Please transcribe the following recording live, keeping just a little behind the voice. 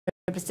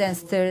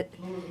represents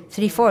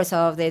three-fourths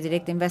of the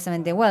direct investment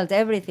in the world.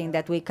 Everything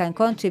that we can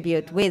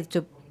contribute with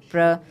to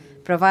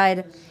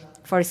provide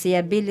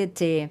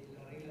foreseeability,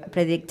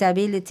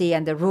 predictability,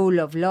 and the rule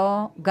of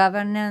law,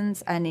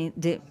 governance, and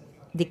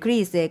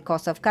decrease the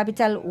cost of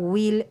capital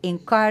will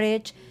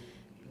encourage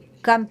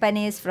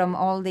companies from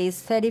all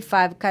these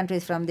 35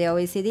 countries from the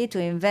OECD to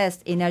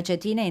invest in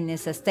Argentina in a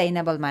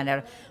sustainable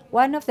manner.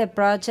 One of the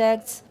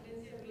projects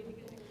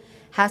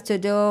has to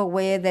do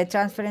with the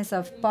transference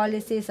of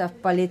policies of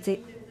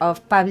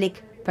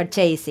public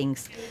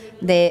purchasings,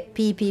 the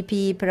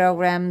PPP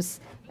programs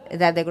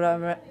that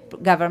the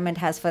government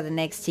has for the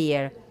next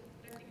year.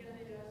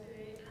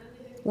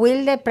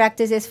 Will the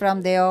practices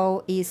from the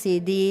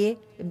OECD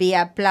be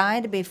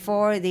applied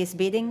before these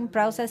bidding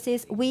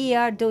processes? We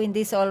are doing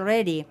this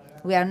already.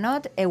 We are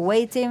not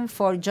waiting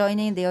for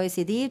joining the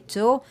OECD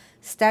to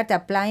start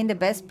applying the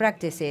best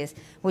practices,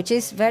 which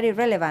is very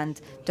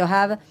relevant to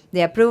have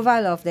the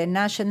approval of the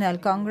National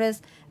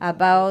Congress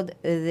about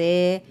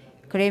the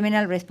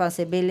criminal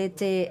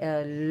responsibility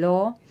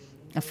law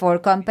for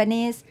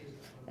companies.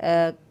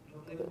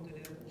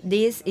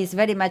 This is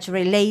very much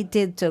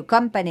related to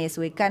companies.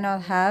 We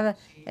cannot have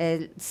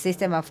a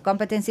system of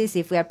competencies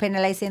if we are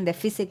penalizing the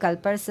physical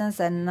persons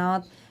and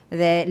not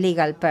the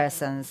legal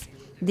persons.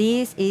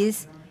 This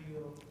is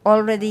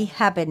already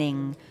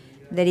happening.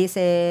 There is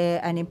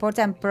an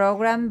important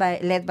program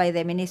led by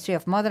the Ministry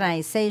of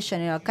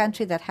Modernization in our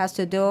country that has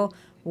to do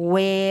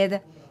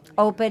with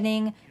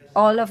opening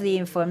all of the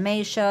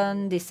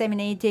information,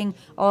 disseminating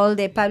all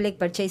the public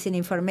purchasing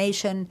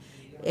information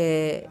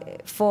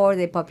for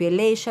the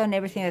population,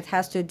 everything that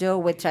has to do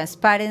with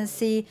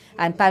transparency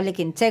and public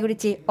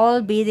integrity,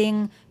 all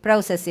bidding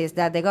processes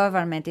that the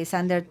government is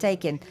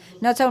undertaking,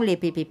 not only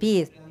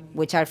PPP,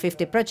 which are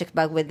 50 projects,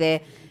 but with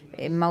the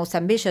most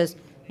ambitious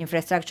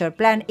infrastructure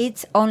plan.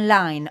 It's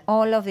online.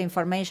 All of the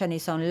information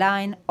is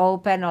online,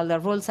 open. All the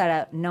rules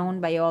are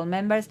known by all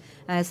members.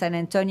 As San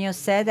Antonio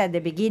said at the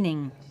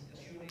beginning,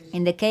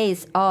 in the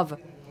case of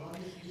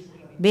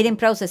bidding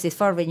processes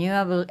for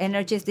renewable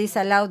energies, this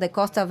allows the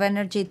cost of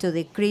energy to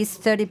decrease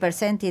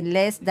 30% in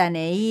less than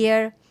a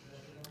year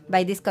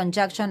by this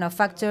conjunction of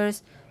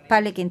factors: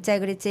 public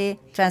integrity,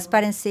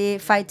 transparency,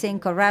 fighting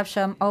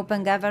corruption,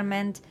 open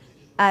government,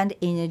 and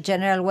in a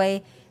general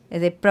way,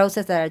 the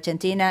process that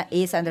Argentina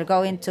is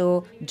undergoing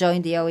to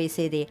join the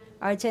OECD.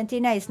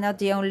 Argentina is not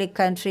the only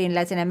country in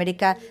Latin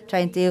America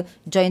trying to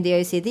join the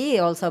OECD.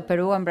 Also,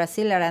 Peru and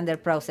Brazil are under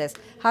process.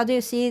 How do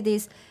you see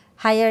this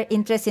higher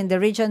interest in the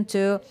region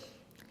to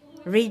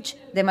reach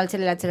the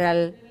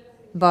multilateral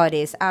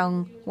bodies?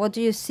 And what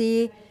do you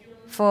see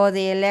for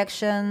the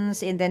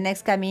elections in the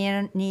next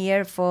coming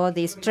year for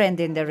this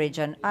trend in the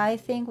region? I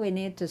think we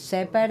need to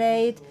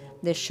separate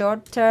the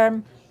short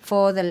term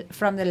from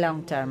the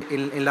long term.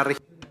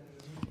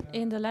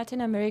 In the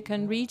Latin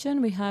American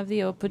region, we have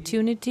the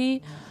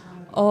opportunity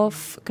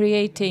of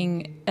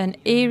creating an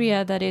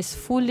area that is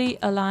fully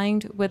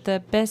aligned with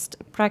the best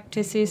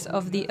practices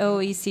of the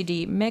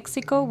OECD.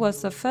 Mexico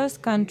was the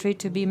first country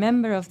to be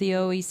member of the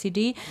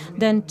OECD.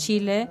 Then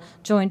Chile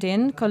joined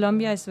in.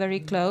 Colombia is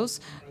very close.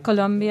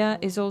 Colombia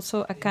is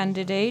also a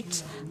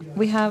candidate.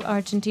 We have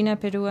Argentina,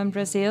 Peru, and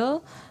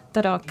Brazil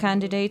that are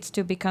candidates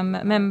to become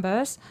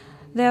members.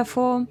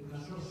 Therefore,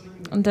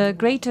 the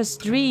greatest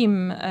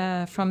dream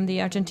from the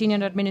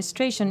Argentinian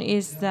administration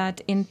is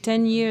that in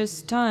 10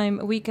 years'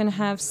 time, we can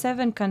have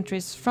 7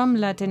 countries from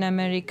Latin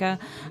America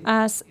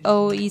as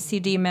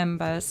OECD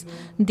members.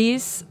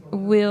 This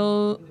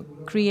will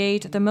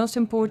create the most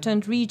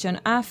important region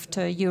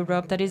after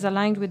Europe that is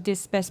aligned with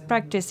these best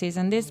practices.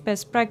 And these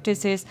best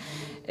practices,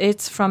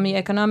 it's from the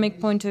economic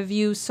point of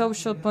view,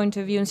 social point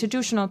of view,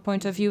 institutional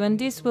point of view, and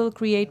this will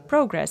create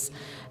progress.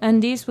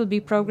 And this will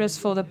be progress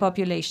for the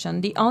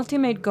population. The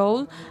ultimate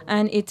goal,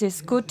 and it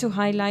is good to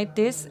highlight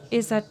this,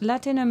 is that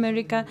Latin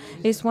America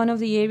is one of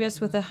the areas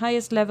with the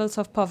highest levels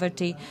of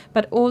poverty,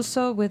 but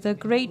also with the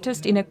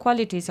greatest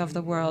inequalities of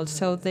the world.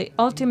 So the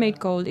ultimate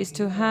goal is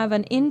to have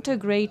an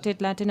integrated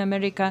Latin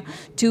America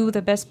to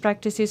the best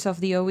practices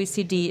of the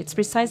OECD. It's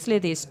precisely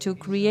this, to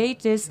create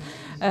this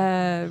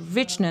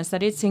richness,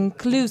 that it's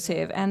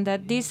inclusive, and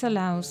that this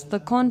allows the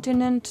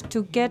continent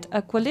to get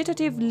a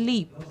qualitative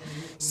leap.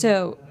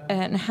 So,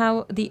 and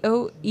how the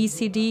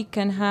OECD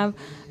can have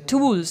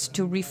tools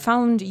to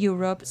refound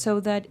Europe so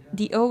that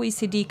the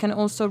OECD can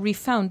also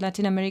refound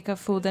Latin America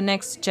for the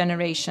next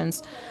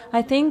generations.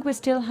 I think we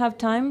still have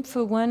time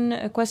for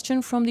one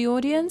question from the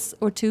audience,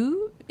 or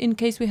two, in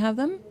case we have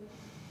them.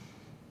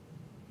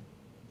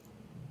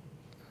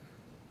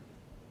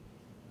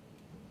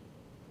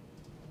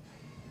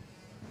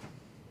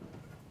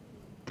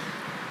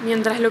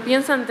 Mientras lo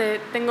piensan,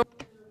 tengo...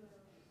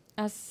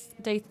 As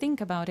they think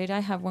about it,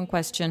 I have one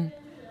question.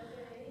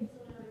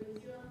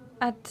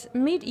 At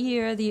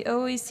mid-year, the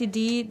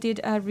OECD did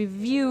a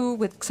review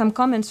with some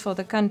comments for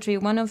the country.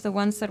 One of the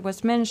ones that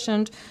was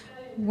mentioned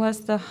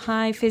was the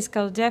high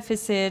fiscal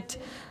deficit,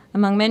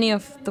 among many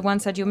of the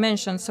ones that you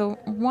mentioned. So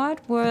what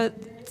were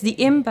the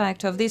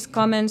impact of these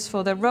comments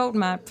for the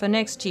roadmap for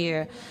next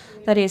year?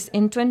 That is,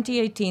 in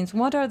 2018,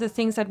 what are the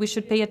things that we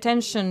should pay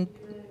attention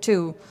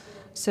to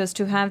so as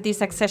to have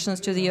these accessions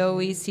to the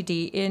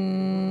OECD?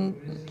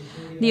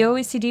 The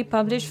OECD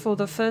published for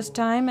the first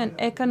time an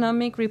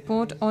economic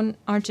report on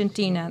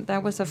Argentina.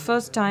 That was the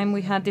first time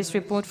we had this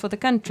report for the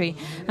country,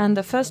 and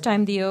the first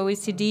time the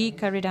OECD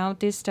carried out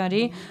this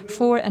study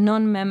for a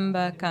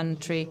non-member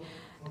country,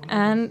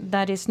 and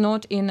that is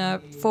not in a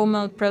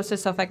formal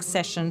process of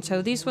accession.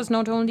 So this was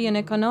not only an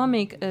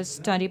economic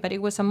study, but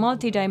it was a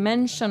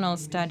multidimensional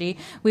study.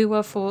 We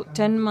were for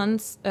 10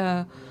 months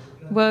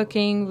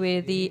working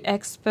with the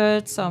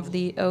experts of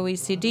the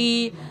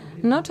OECD,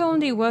 not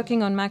only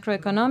working on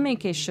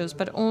macroeconomic issues,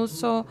 but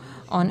also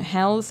on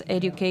health,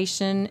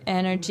 education,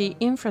 energy,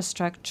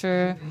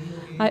 infrastructure.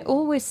 I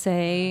always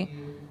say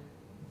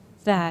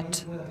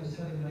that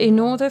in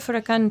order for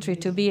a country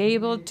to be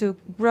able to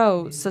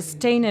grow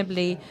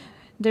sustainably,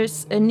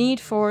 there's a need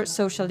for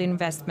social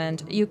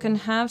investment. You can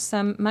have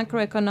some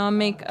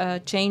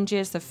macroeconomic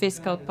changes, the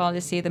fiscal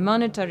policy, the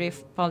monetary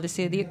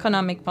policy, the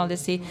economic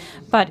policy,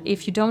 but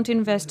if you don't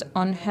invest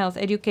on health,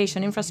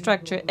 education,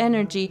 infrastructure,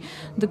 energy,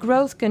 the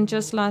growth can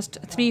just last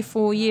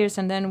 3-4 years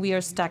and then we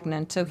are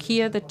stagnant. So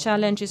here the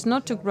challenge is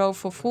not to grow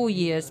for 4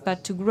 years,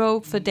 but to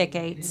grow for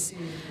decades.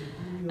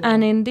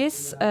 And in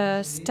this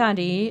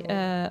study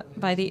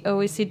by the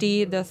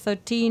OECD, the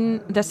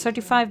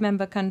 35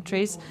 member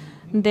countries,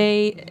 we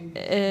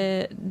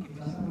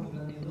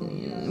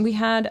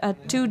had a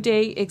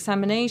 2-day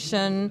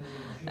examination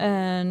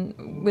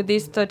with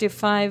these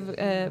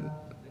 35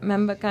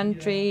 member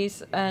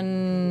countries,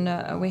 and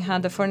we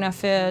had the Foreign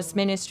Affairs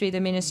Ministry,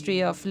 the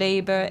Ministry of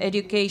Labor,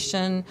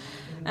 Education,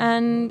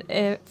 and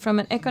from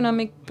an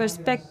economic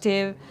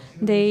perspective,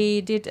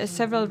 they did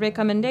several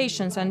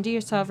recommendations, and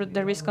these are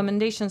the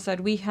recommendations that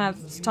we have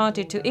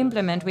started to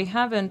implement. We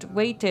haven't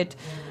waited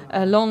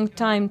a long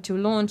time to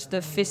launch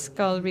the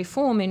fiscal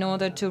reform in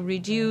order to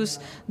reduce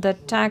the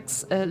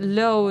tax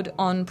load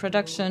on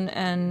production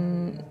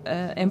and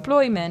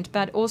employment,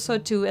 but also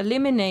to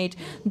eliminate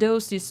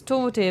those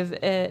distortive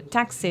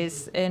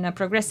taxes in a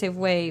progressive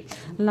way,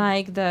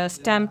 like the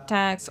stamp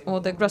tax or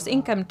the gross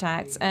income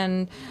tax,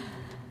 and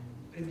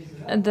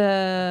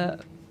the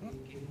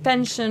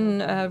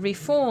pension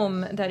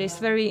reform that is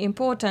very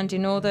important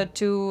in order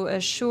to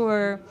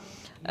assure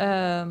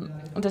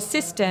the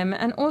system,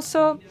 and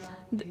also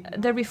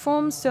the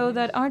reforms so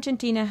that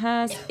Argentina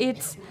has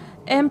its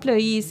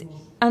employees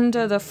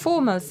under the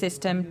formal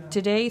system.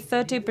 Today,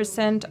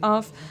 30%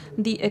 of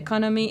the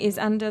economy is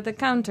under the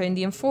counter in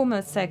the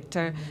informal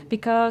sector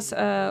because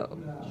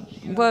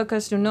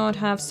workers do not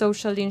have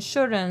social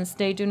insurance.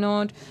 They do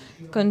not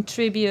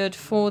contribute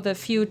for the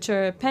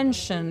future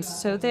pensions.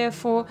 So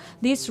therefore,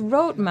 this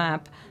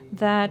roadmap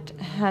that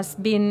has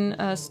been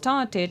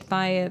started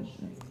by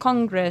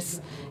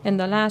Congress in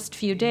the last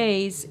few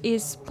days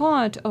is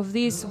part of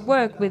this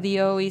work with the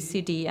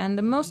OECD.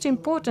 And most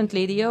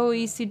importantly, the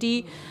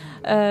OECD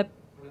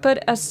put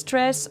a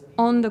stress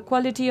on the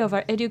quality of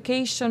our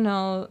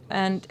educational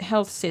and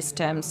health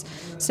systems.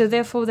 So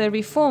therefore, the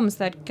reforms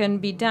that can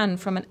be done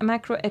from a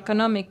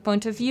macroeconomic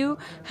point of view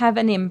have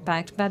an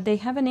impact, but they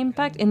have an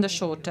impact in the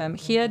short term.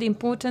 Here, the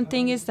important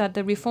thing is that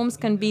the reforms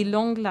can be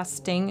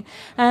long-lasting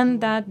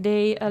and that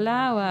they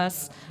allow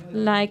us,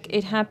 like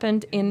it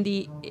happened in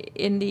the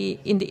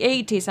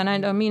 80s, and I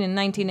don't mean in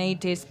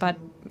 1980s, but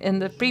in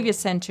the previous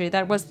century.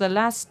 That was the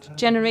last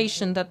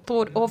generation that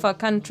thought of our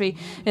country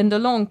in the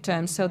long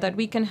term, so that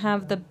we can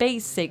have the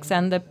basics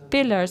and the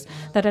pillars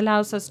that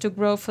allows us to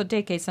grow for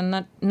decades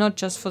and not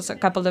just for a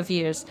couple of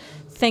years.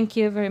 Thank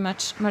you very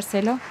much,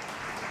 Marcelo.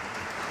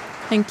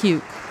 Thank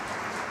you.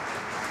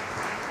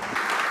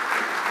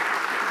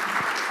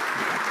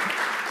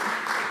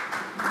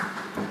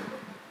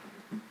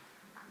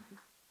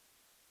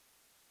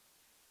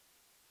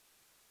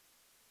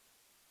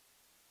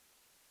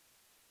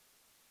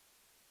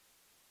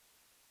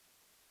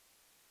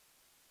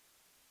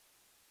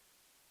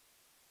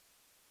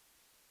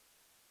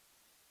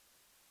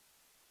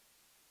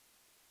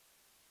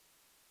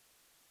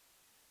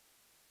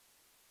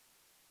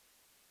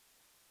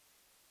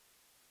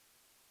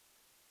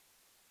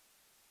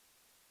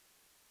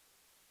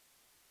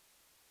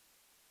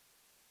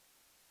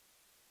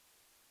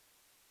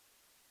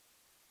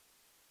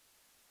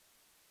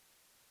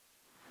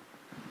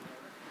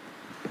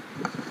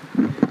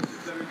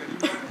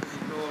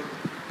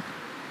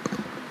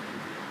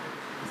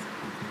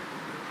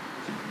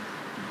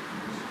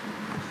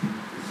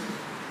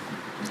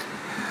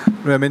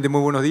 Nuevamente,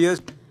 muy buenos días.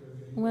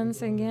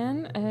 Once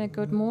again,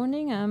 good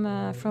morning.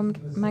 I'm from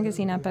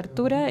magazine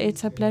Apertura.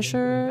 It's a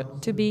pleasure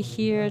to be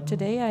here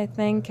today. I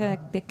thank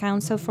the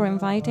Council for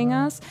inviting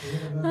us,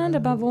 and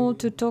above all,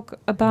 to talk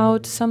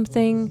about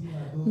something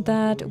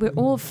that we're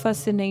all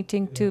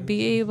fascinating to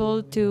be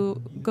able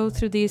to go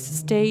through this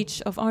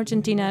stage of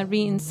Argentina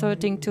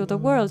reinserting to the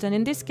world. And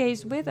in this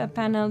case, with a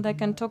panel that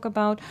can talk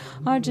about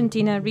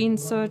Argentina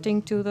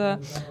reinserting to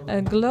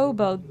the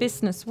global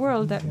business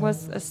world, that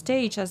was a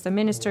stage, as the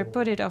minister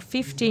put it, of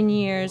 15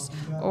 years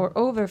or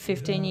over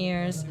 15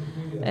 years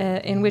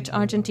in which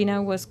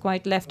Argentina was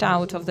quite left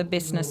out of the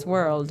business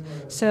world.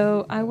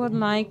 So I would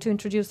like to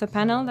introduce the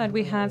panel that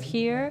we have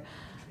here.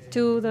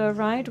 To the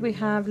right, we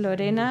have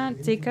Lorena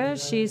Zicker.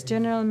 She's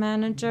General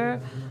Manager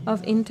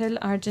of Intel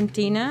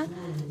Argentina.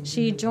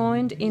 She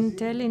joined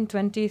Intel in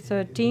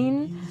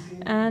 2013,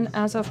 and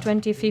as of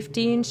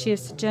 2015, she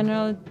is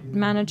General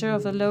Manager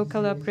of the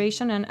local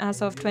operation, and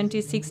as of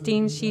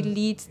 2016, she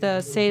leads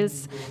the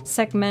sales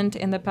segment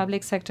in the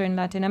public sector in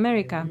Latin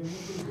America.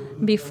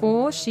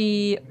 Before,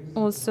 she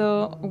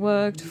also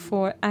worked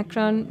for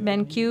Akron,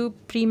 BenQ,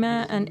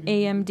 Prima, and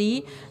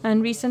AMD,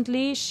 and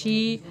recently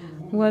she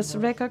was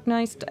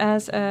recognized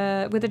as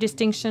with a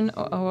distinction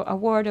or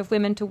award of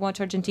Women to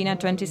Watch Argentina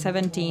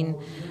 2017.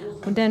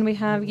 Then we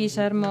have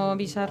Guillermo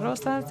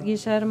Villarrosas.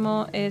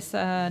 Guillermo is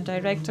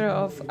director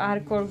of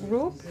Arcor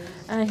Group,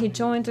 and he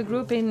joined the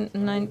group in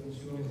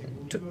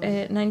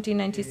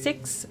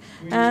 1996,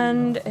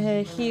 and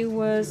he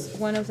was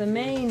one of the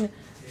main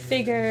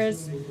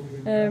figures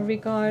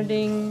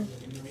regarding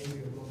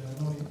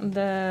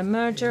the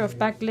merger of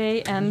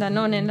Bagley and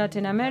Danone in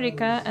Latin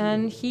America,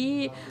 and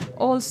he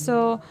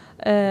also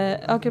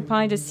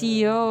occupied the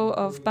CEO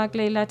of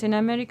Bagley Latin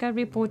America,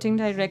 reporting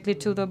directly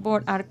to the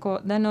board Arco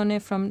Danone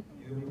from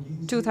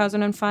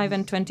 2005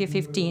 and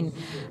 2015.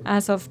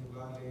 As of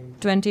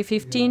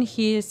 2015,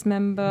 he is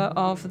member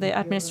of the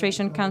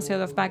Administration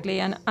Council of Bagley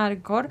and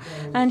Arcor.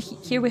 And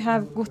here we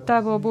have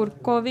Gustavo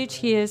Burkovic.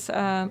 He is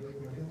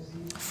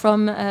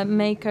from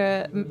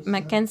Maker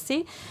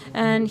McKenzie,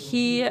 and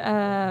he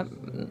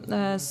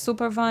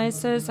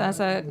supervises as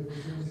a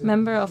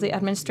member of the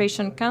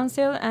Administration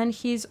Council, and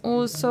he's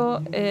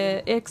also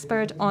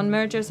expert on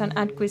mergers and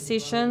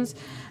acquisitions,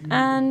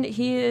 and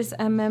he is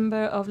a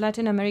member of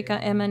Latin America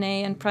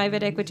M&A and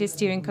Private Equity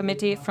Steering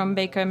Committee from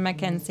Baker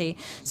McKenzie.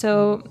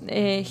 So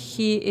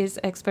he is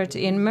expert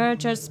in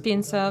mergers,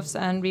 spin-offs,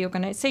 and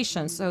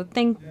reorganizations. So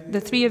thank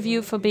the three of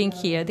you for being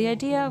here. The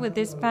idea with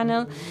this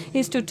panel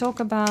is to talk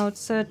about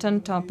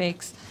certain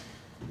topics.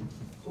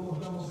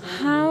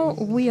 How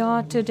we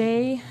are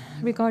today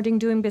regarding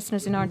doing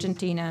business in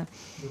Argentina.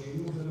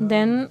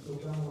 Then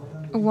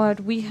what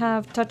we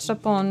have touched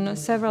upon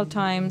several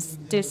times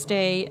this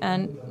day,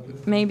 and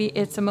maybe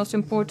it's the most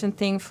important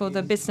thing for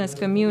the business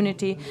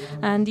community,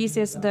 and this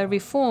is the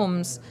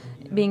reforms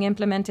being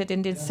implemented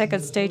in the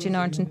second stage in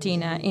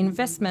Argentina.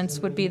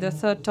 Investments would be the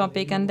third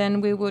topic, and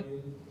then we would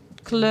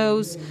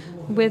close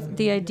with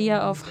the idea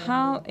of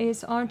how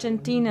is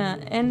Argentina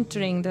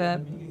entering the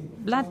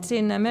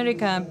Latin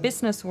America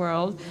business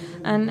world,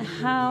 and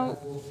how,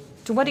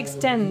 to what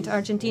extent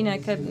Argentina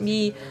can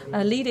be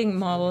a leading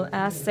model,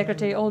 as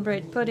Secretary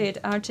Albright put it,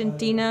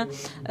 Argentina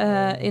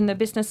in the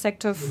business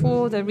sector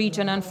for the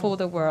region and for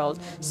the world.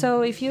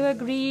 So if you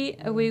agree,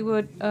 I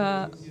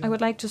would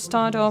like to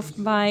start off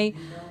by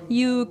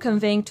you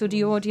conveying to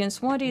the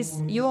audience what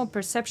is your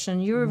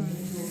perception, your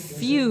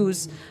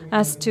views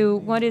as to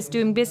what is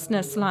doing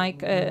business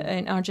like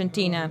in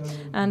Argentina.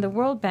 And the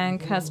World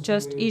Bank has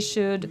just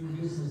issued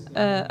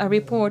a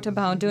report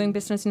about doing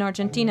business in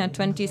Argentina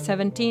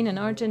 2017, and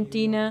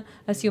Argentina,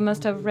 as you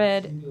must have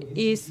read,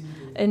 is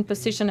in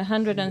position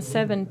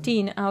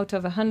 117 out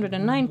of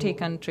 190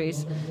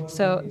 countries.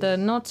 So the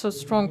not so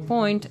strong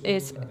point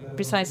is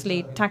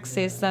precisely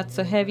taxes. That's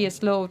the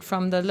heaviest load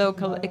from the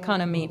local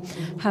economy.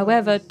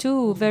 However,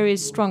 two very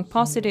strong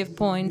positive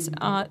points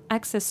are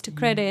access to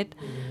credit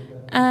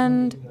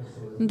and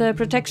the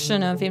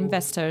protection of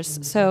investors.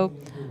 So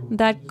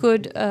that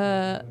could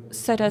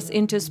set us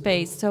into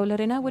space. So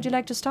Lorena, would you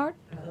like to start?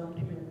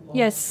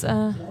 Yes.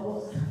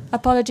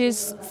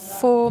 Apologies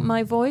for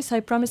my voice. I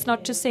promise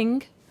not to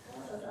sing.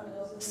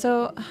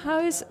 So how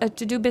is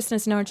to do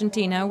business in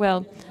Argentina?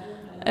 Well,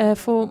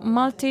 for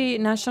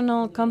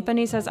multinational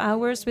companies as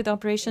ours, with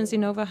operations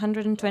in over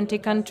 120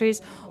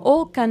 countries,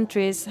 all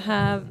countries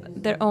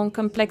have their own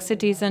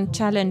complexities and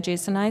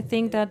challenges. And I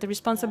think that the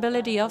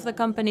responsibility of the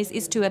companies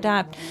is to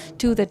adapt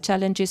to the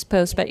challenges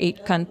posed by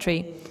each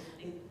country.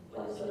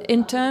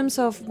 In terms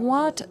of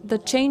what the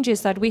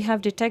changes that we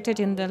have detected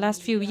in the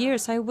last few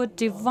years, I would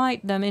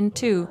divide them in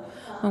two.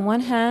 On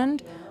one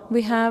hand,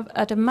 we have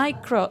at a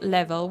micro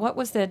level, what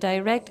was the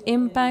direct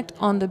impact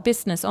on the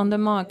business, on the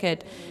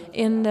market?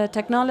 In the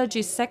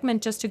technology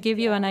segment, just to give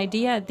you an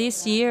idea,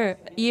 this year,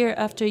 year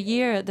after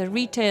year, the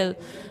retail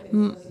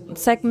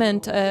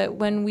segment,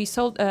 when we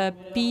sold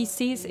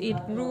PCs, it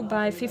grew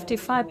by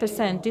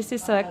 55%. This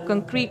is a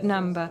concrete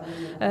number.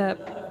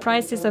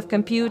 Prices of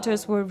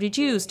computers were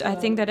reduced. I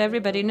think that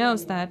everybody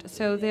knows that.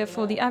 So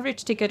therefore, the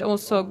average ticket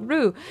also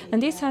grew.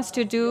 And this has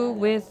to do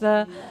with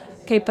the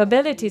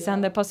capabilities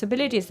and the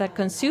possibilities that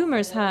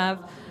consumers have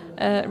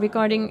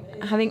regarding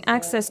having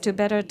access to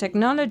better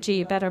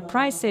technology, better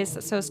prices,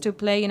 so as to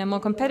play in a more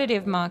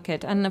competitive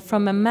market. And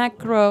from a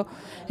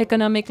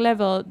macroeconomic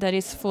level that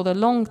is for the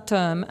long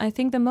term, I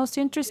think the most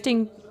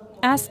interesting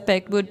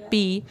aspect would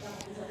be,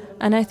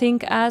 and I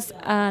think as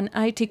an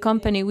IT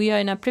company, we are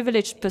in a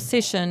privileged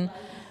position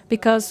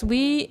because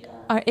we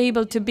are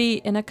able to be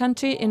in a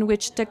country in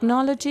which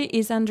technology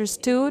is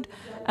understood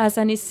as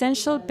an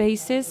essential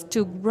basis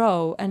to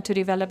grow and to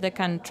develop the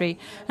country.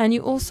 And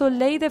you also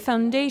lay the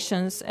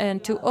foundations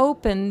and to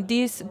open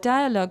this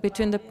dialogue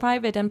between the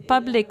private and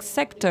public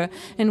sector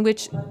in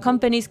which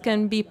companies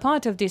can be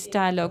part of this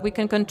dialogue. We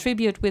can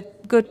contribute with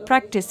good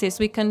practices,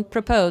 we can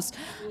propose.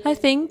 I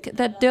think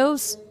that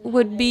those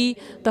would be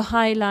the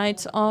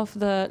highlights of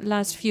the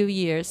last few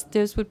years.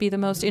 Those would be the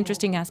most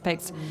interesting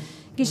aspects.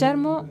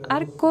 Guillermo,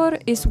 Arcor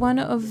is one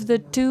of the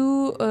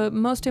two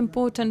most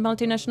important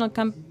multinational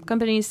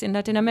companies in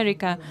Latin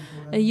America.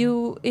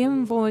 You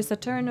invoice, the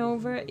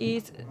turnover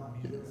is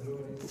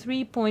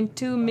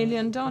 $3.2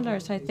 million,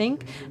 I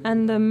think,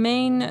 and the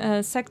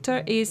main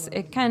sector is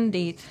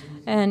candy,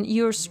 and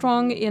you're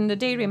strong in the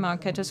dairy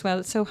market as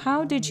well. So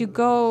how did you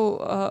go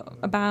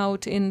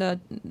about in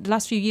the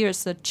last few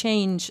years the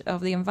change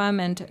of the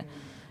environment,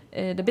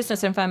 the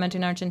business environment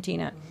in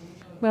Argentina?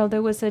 Well,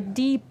 there was a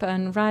deep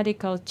and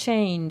radical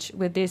change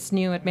with this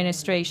new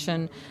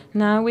administration.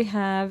 Now we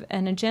have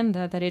an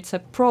agenda that it's a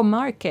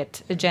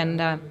pro-market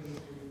agenda.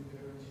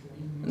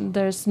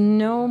 There's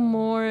no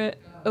more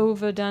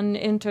overdone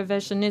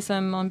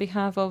interventionism on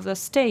behalf of the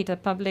state, the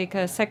public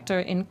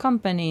sector in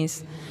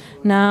companies.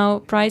 Now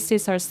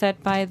prices are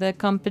set by the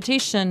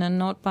competition and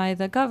not by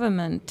the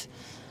government.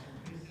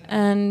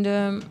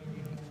 And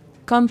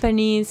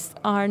companies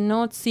are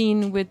not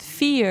seen with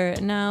fear.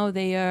 Now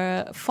they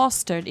are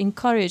fostered,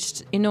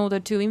 encouraged in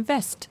order to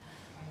invest.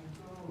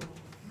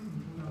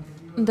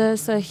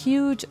 There's a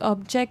huge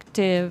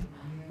objective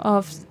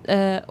of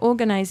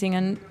organizing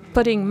and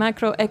putting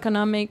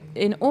macroeconomic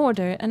in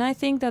order. And I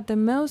think that the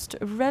most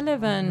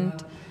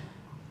relevant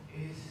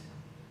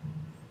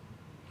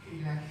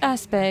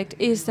aspect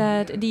is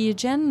that the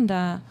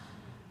agenda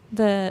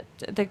that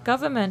the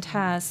government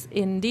has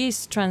in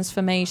these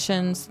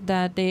transformations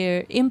that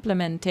they're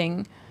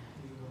implementing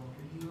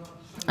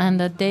and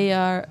that they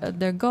are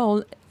their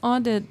goal are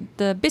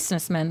the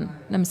businessmen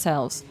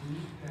themselves.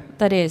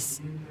 That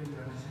is,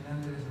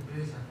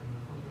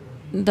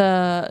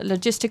 the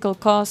logistical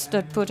costs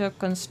that put a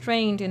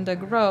constraint in the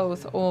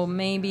growth, or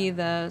maybe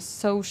the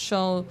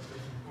social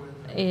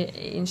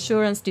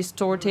insurance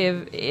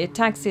distortive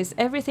taxes,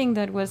 everything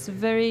that was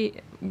very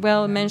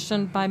well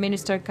mentioned by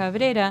Minister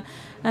Cabrera.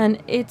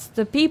 And it's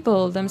the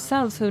people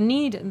themselves who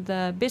need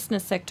the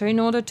business sector in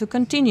order to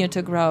continue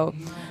to grow.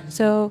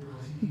 So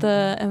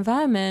the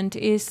environment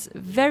is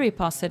very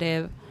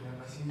positive.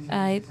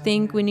 I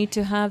think we need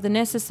to have the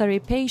necessary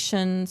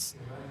patience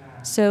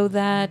so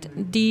that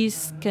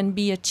these can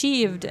be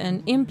achieved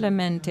and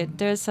implemented.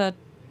 There's a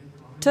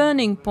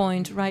turning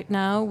point right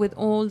now with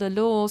all the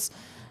laws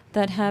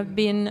that have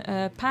been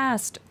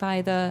passed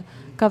by the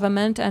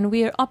government, and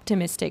we are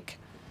optimistic.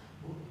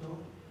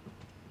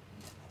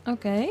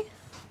 Okay.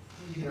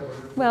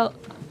 Well,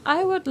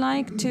 I would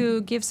like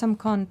to give some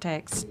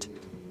context,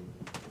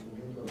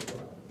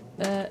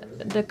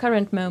 the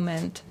current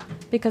moment,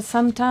 because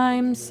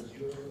sometimes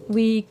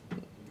we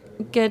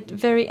get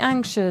very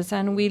anxious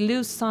and we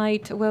lose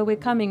sight where we're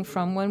coming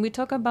from. When we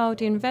talk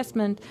about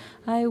investment,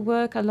 I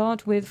work a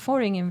lot with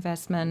foreign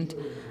investment,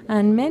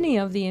 and many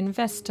of the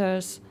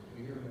investors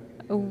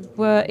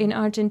were in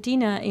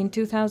Argentina in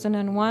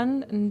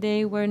 2001, and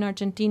they were in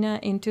Argentina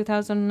in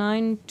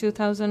 2009,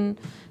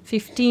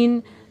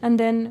 2015, and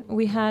then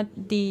we had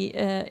the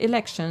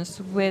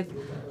elections with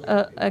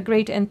a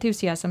great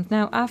enthusiasm.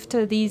 Now,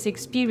 after these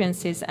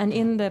experiences and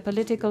in the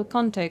political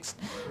context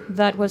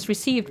that was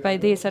received by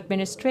this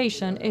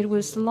administration, it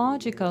was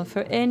logical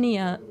for any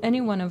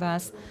one of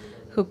us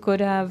who could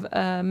have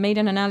made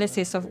an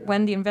analysis of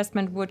when the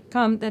investment would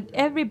come, that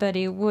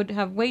everybody would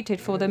have waited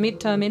for the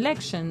midterm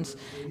elections.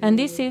 And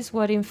this is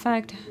what in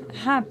fact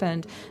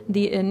happened.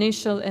 The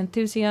initial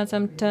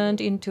enthusiasm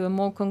turned into a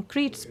more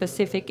concrete,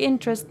 specific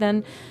interest.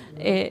 Then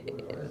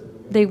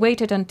they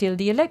waited until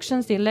the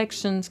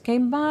elections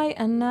came by,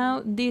 and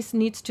now this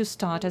needs to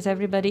start, as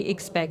everybody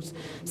expects.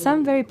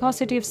 Some very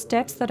positive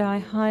steps that I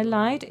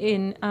highlight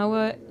in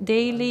our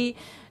daily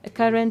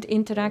current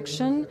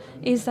interaction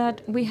is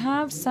that we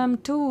have some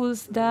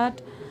tools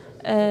that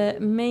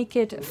make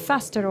it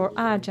faster or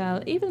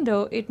agile, even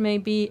though it may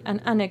be an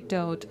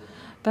anecdote,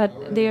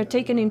 but they are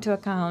taken into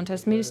account,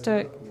 as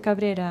Minister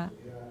Cabrera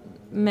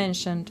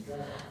mentioned.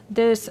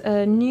 there's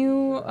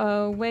new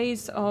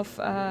ways of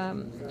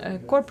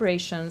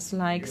corporations,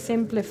 like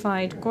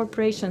simplified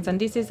corporations, and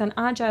this is an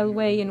agile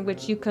way in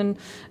which you can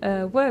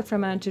work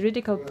from a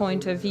juridical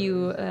point of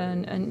view,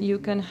 and you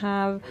can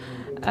have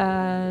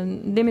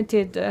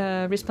limited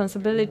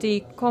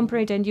responsibility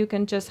corporate, and you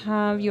can just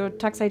have your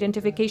tax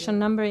identification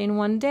number in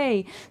one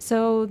day.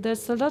 So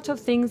there's a lot of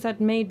things that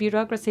made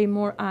bureaucracy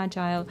more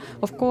agile.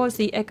 Of course,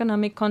 the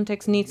economic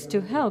context needs to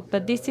help,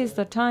 but this is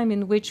the time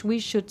in which we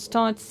should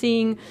start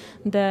seeing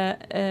the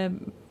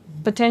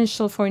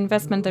potential for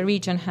investment the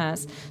region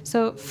has.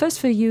 So first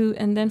for you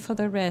and then for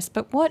the rest.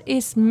 But what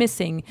is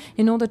missing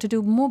in order to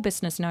do more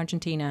business in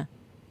Argentina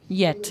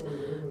yet?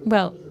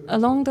 Well,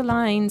 along the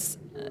lines,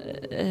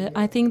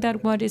 I think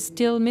that what is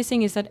still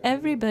missing is that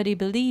everybody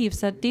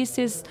believes that this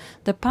is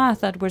the path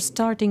that we're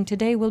starting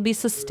today will be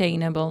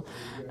sustainable.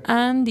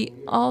 And the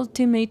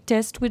ultimate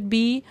test would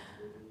be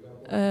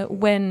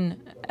when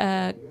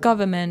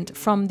government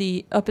from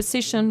the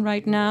opposition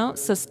right now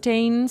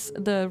sustains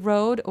the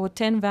road or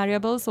 10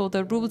 variables or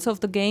the rules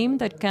of the game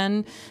that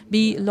can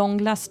be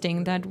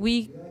long-lasting, that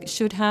we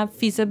should have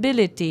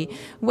feasibility.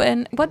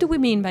 What do we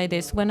mean by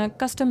this? When a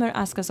customer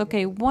asks us,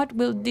 okay, what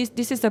will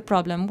this is the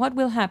problem, what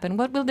will happen,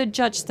 what will the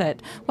judge say,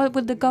 what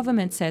will the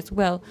government say?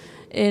 Well,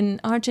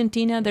 in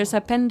Argentina, there's a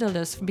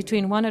pendulum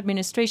between one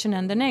administration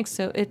and the next,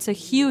 so it's a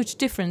huge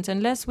difference.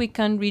 Unless we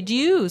can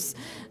reduce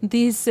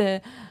these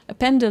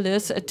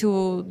pendulums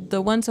to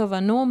the ones of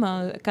a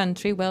normal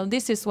country, well,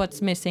 this is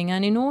what's missing.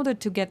 And in order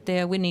to get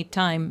there, we need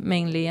time,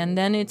 mainly. And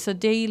then it's a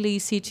daily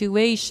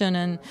situation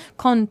and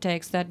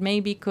context that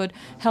maybe could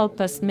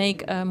help us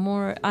make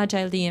more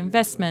agile the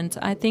investment.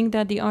 I think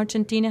that the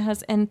Argentina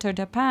has entered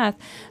a path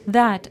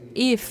that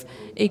if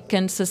it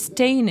can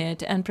sustain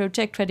it and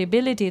project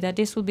credibility that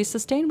this will be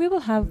sustained, we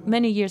will have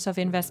many years of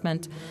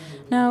investment.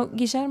 Now,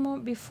 Guillermo,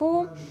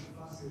 before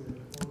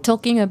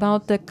talking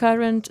about the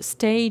current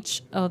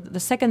stage, the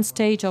second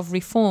stage of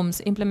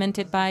reforms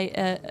implemented by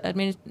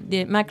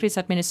the Macri's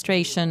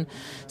administration.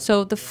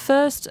 So the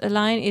first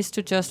line is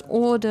to just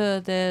order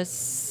the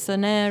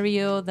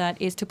scenario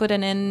that is to put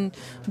an end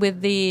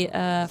with the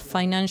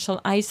financial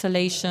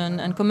isolation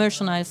and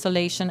commercial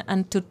isolation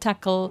and to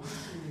tackle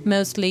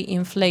mostly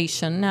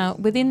inflation. Now,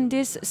 within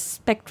this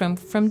spectrum,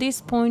 from this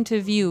point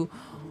of view,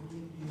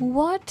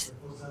 what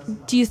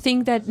do you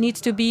think that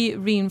needs to be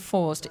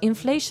reinforced?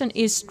 Inflation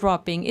is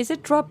dropping. Is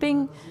it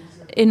dropping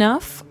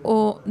enough,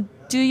 or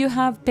do you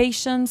have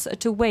patience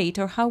to wait,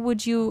 or how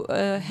would you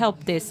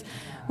help this?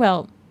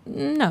 Well,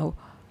 no.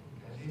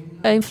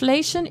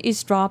 Inflation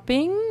is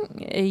dropping,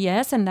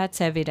 yes, and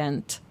that's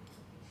evident.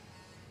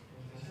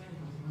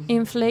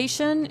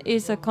 Inflation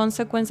is a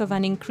consequence of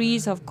an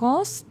increase of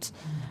costs,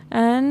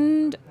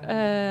 and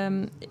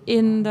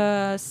in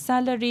the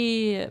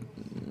salary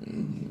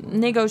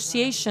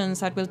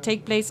negotiations that will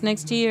take place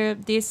next year,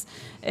 this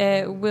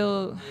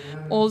will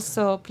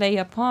also play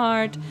a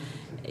part.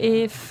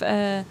 If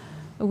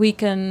we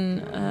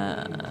can,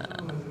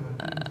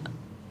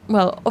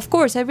 well, of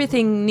course,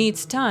 everything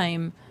needs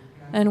time.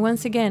 And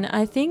once again,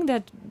 I think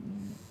that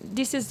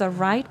this is the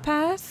right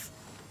path.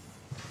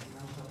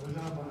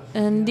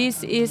 And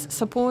this is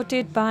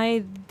supported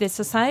by the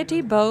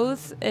society,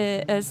 both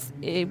as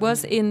it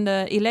was in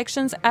the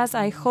elections, as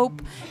I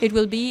hope it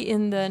will be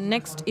in the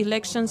next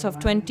elections of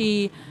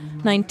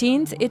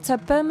 2019. It's a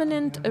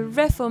permanent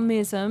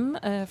reformism,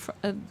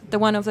 the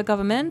one of the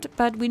government,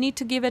 but we need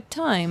to give it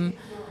time.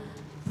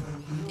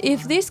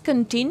 If this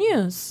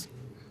continues,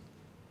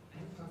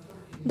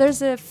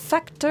 there's a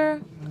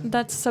factor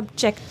that's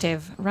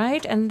subjective,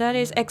 right? And that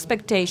is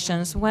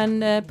expectations. When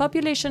the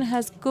population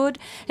has good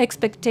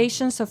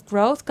expectations of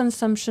growth,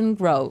 consumption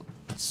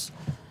grows.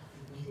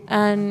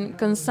 And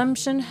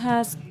consumption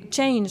has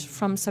changed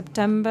from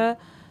September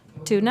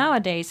to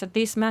nowadays, at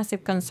these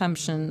massive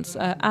consumptions.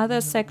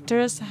 Other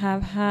sectors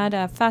have had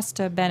a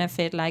faster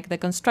benefit, like the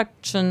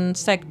construction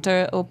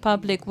sector or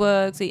public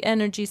works, the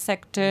energy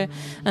sector,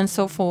 and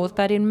so forth.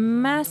 But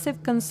in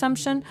massive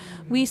consumption,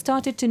 we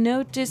started to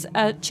notice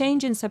a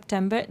change in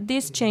September.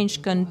 This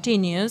change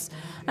continues,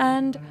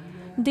 and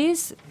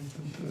these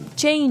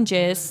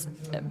changes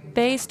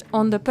based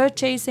on the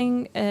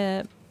purchasing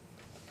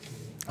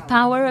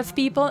power of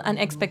people and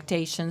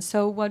expectations.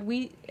 So what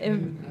we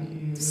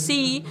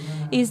see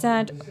is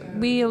that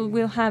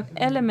we'll have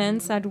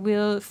elements that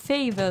will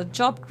favor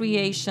job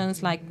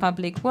creations like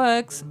public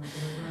works,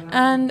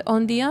 and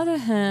on the other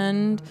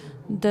hand,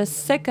 the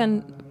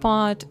second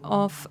part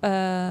of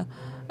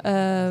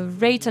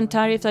rates and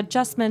tariff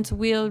adjustments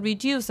will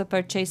reduce the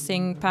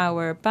purchasing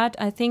power. But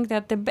I think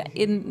that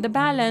the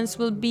balance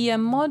will be a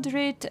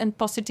moderate and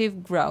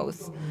positive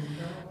growth,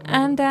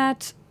 and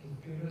that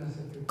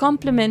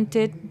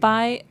complemented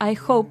by, I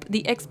hope,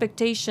 the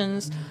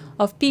expectations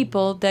of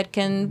people that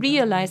can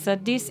realize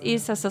that this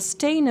is a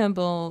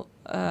sustainable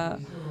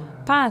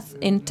path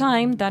in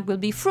time that will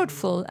be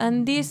fruitful,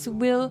 and this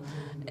will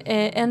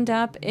end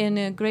up in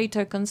a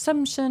greater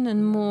consumption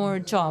and more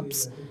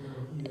jobs.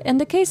 In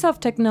the case of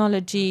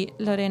technology,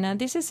 Lorena,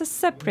 this is a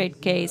separate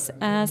case.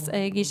 As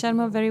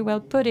Guillermo very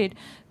well put it,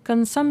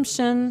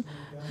 consumption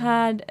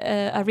had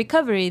a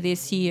recovery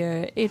this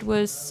year. It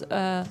was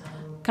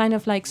kind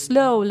of like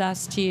slow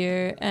last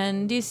year,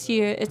 and this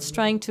year it's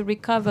trying to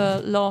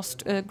recover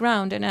lost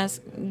ground. And as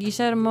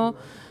Guillermo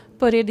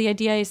put it, the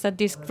idea is that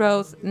this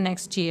growth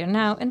next year.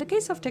 Now, in the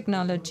case of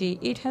technology,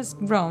 it has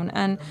grown.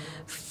 And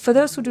for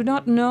those who do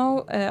not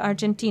know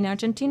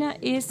Argentina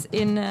is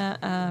in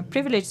a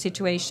privileged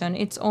situation.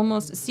 It's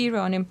almost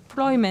zero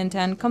unemployment,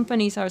 and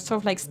companies are sort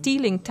of like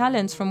stealing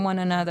talents from one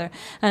another.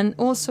 And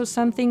also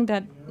something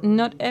that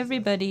not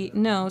everybody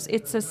knows,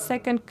 it's a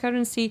second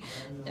currency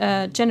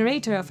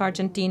generator of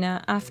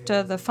Argentina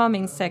after the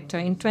farming sector.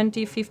 In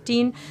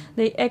 2015,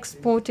 they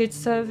exported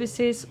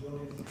services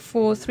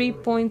for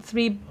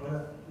 $3.3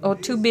 or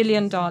 $2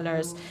 billion.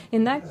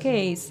 In that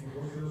case,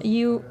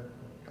 you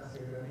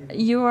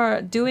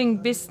are doing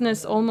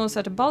business almost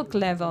at a bulk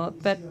level,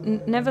 but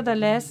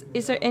nevertheless,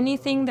 is there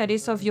anything that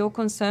is of your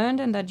concern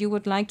and that you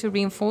would like to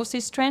reinforce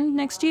this trend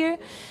next year?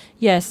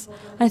 Yes,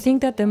 I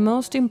think that the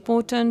most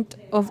important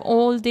of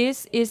all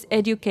this is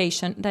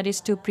education, that is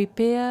to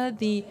prepare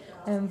the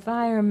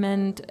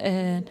environment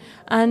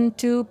and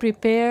to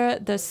prepare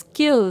the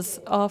skills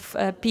of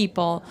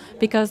people,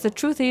 because the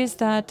truth is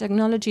that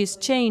technology is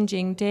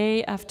changing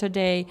day after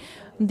day.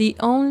 The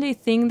only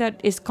thing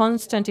that is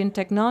constant in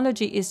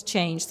technology is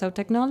change. So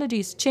technology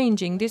is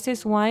changing. This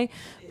is why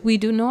we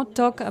do not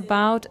talk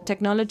about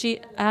technology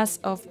as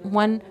of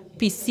one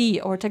PC,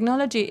 or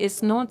technology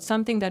is not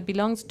something that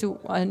belongs to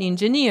an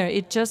engineer.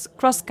 It just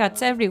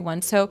cross-cuts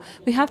everyone. So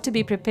we have to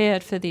be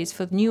prepared for this,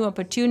 for new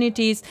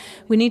opportunities.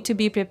 We need to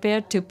be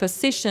prepared to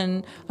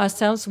position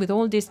ourselves with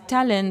all these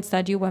talents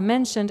that you were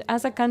mentioned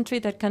as a country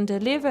that can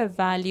deliver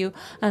value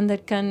and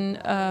that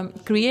can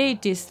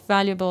create these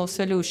valuable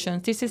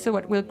solutions. This is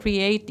what will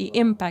create the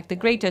impact, the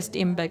greatest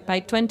impact. By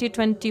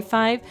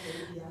 2025,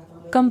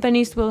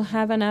 companies will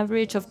have an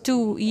average of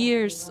 2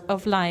 years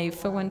of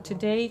life, when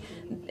today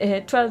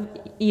 12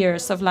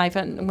 years of life,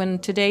 and when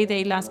today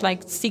they last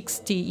like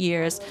 60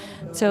 years.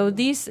 So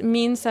this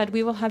means that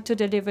we will have to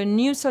deliver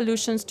new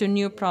solutions to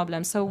new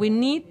problems. So we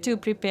need to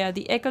prepare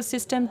the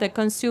ecosystem, the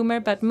consumer,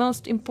 but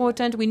most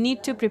important, we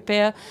need to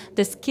prepare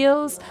the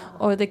skills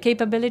or the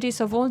capabilities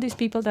of all these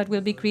people that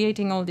will be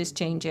creating all these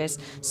changes.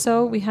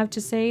 So we have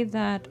to say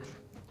that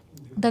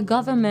the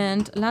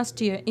government last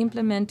year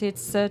implemented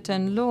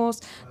certain laws,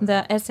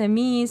 the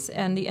SMEs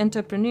and the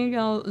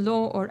entrepreneurial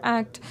law or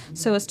act,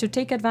 so as to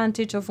take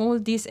advantage of all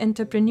this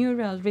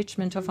entrepreneurial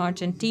enrichment of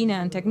Argentina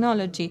and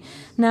technology.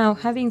 Now,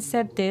 having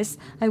said this,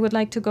 I would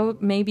like to go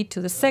maybe to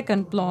the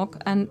second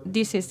block, and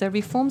this is the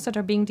reforms that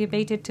are being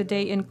debated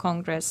today in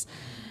Congress.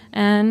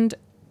 And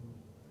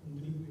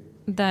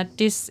that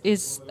this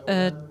is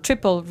a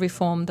triple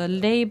reform, the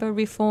labor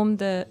reform,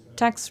 the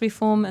tax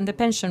reform, and the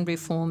pension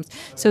reforms.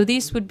 So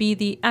these would be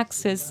the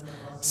axis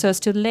so as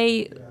to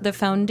lay the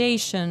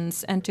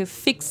foundations and to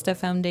fix the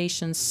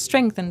foundations,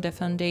 strengthen the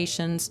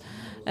foundations,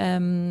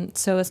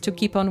 so as to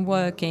keep on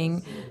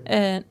working.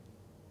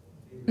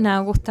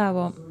 Now,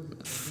 Gustavo,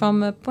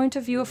 from a point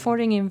of view of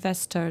foreign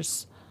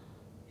investors,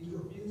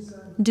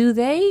 do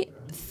they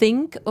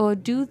think or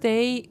do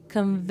they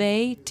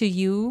convey to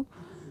you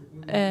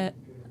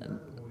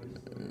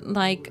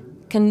like,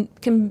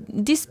 can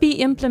this be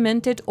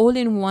implemented all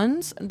in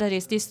once? That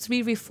is, these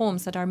three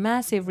reforms that are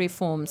massive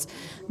reforms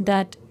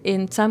that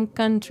in some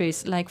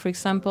countries, like, for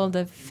example,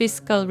 the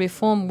fiscal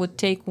reform would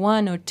take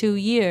 1 or 2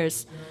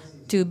 years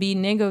to be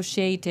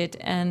negotiated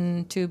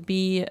and to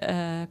be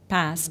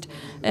passed.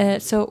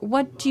 So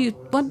what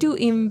do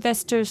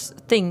investors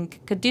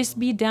think? Could this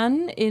be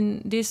done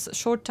in this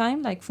short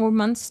time, like 4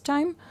 months'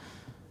 time?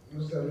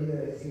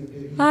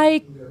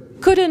 I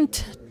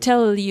couldn't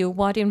tell you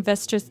what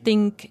investors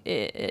think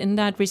in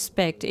that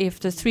respect, if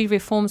the three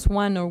reforms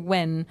won or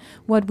when.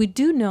 What we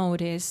do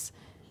notice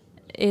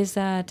is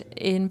that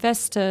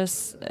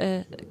investors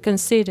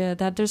consider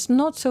that there's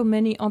not so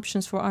many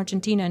options for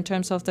Argentina in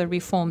terms of the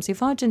reforms.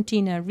 If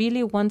Argentina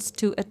really wants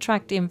to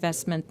attract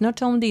investment,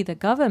 not only the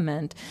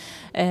government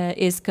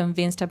is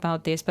convinced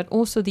about this, but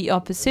also the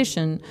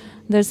opposition.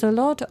 There's a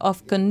lot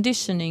of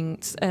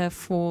conditionings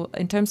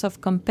in terms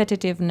of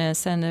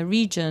competitiveness and a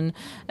region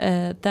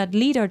that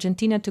lead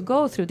Argentina to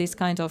go through these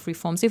kinds of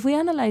reforms. If we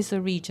analyze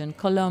the region,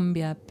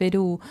 Colombia,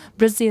 Peru,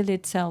 Brazil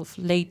itself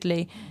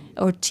lately,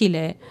 or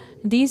Chile,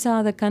 these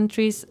are the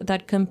countries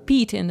that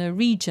compete in the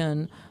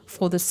region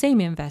for the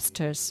same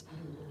investors.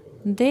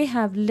 They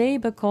have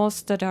labor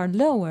costs that are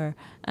lower,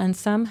 and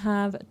some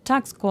have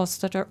tax costs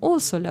that are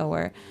also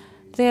lower.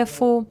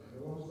 Therefore,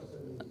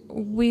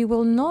 we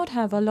will not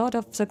have a lot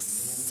of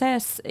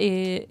success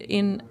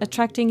in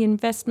attracting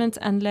investments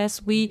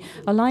unless we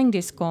align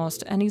this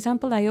cost. An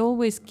example I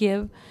always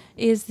give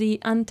is the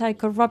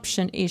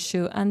anti-corruption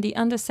issue, and the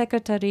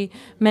Undersecretary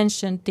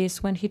mentioned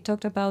this when he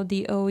talked about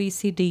the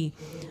OECD.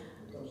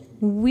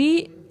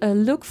 We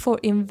look for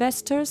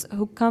investors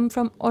who come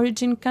from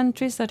origin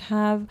countries that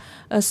have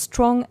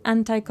strong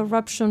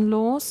anti-corruption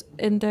laws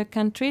in their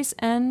countries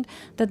and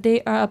that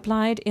they are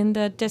applied in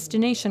the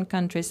destination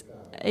countries.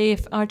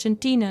 If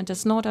Argentina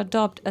does not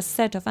adopt a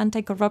set of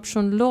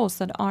anti-corruption laws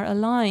that are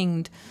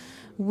aligned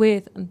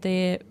with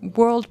the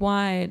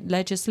worldwide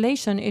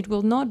legislation, it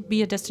will not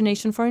be a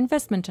destination for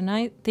investment. And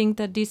I think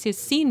that this is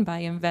seen by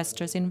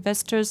investors.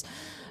 Investors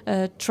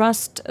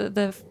trust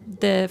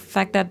the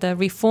fact that the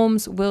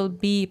reforms will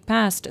be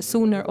passed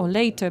sooner or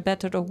later,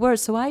 better or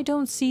worse. So I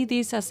don't see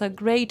this as a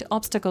great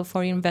obstacle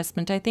for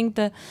investment. I think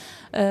the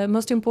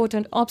most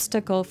important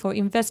obstacle for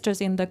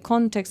investors in the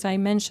context I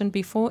mentioned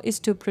before is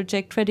to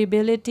project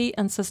credibility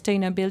and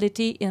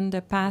sustainability in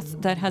the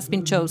path that has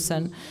been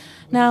chosen.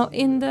 Now,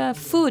 in the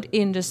food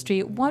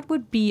industry, what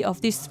would be of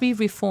these three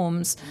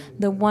reforms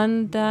the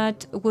one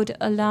that would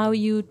allow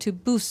you to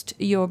boost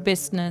your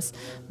business?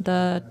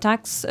 The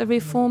tax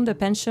reform, the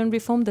pension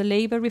reform, the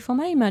labor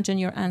reform? I imagine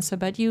your answer,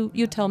 but you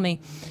tell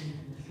me.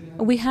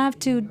 We have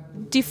to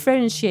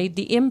differentiate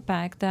the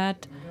impact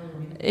that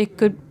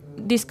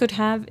this could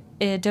have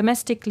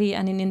domestically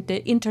and in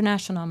the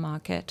international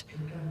market.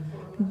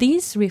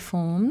 These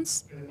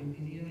reforms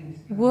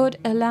would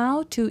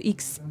allow to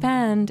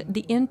expand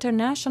the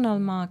international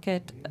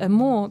market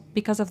more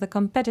because of the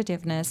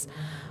competitiveness.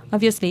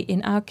 Obviously,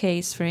 in our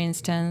case, for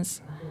instance,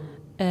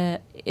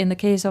 in the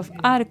case of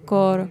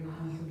Arcor,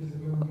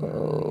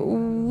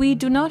 we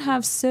do not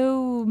have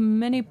so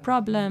many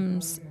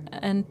problems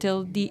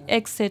until the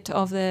exit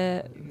of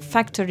the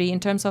factory in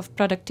terms of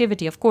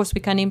productivity. Of course, we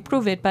can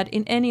improve it, but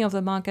in any of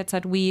the markets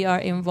that we are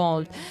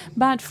involved.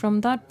 But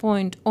from that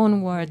point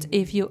onwards,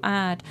 if you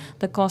add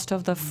the cost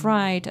of the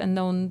freight and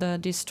then the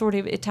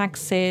distortive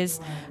taxes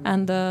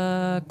and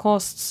the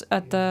costs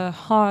at the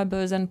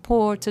harbors and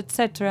ports,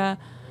 etc.,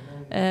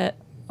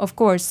 of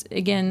course,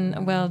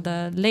 again, well,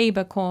 the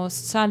labor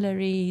costs,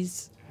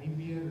 salaries,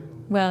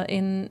 well,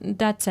 in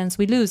that sense,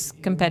 we lose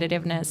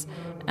competitiveness.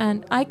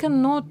 And I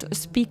cannot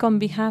speak on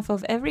behalf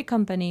of every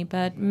company,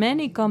 but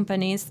many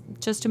companies,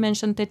 just to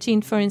mention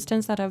Techin, for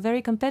instance, that are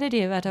very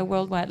competitive at a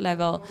worldwide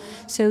level.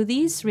 So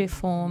these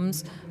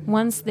reforms,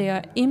 once they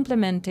are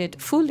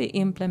implemented, fully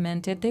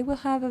implemented, they will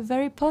have a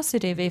very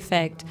positive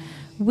effect.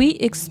 We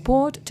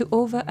export to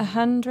over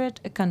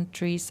 100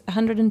 countries,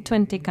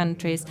 120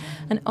 countries,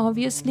 and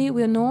obviously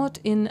we're not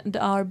in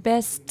our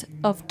best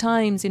of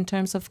times in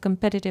terms of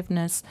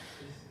competitiveness.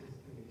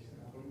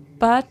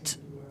 But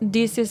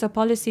this is a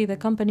policy the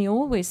company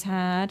always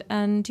had,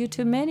 and due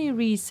to many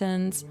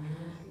reasons,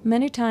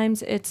 many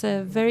times it's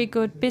a very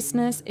good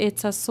business,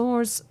 it's a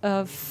source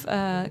of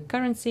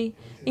currency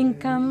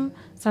income.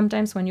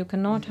 Sometimes when you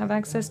cannot have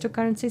access to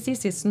currencies,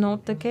 this is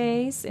not the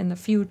case in the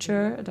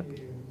future, the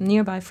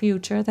nearby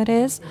future, that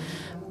is.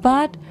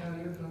 But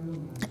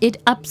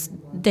it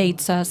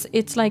updates us.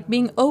 It's like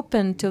being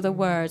open to the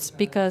words,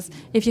 because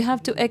if you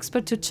have to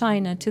export to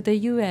China, to the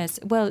US,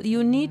 well,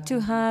 you need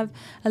to have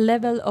a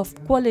level of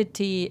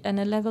quality and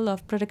a level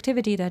of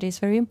productivity that is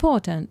very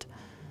important.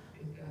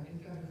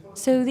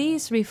 So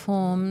these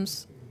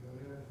reforms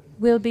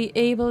will be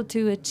able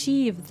to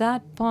achieve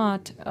that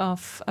part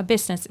of a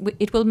business.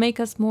 It will make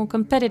us more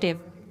competitive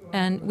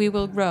and we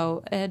will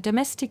grow.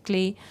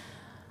 Domestically,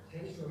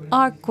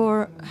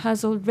 Arcor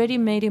has already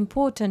made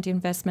important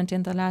investment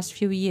in the last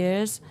few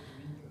years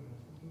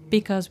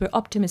because we're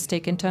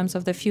optimistic in terms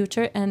of the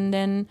future, and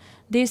then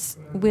this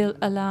will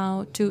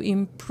allow to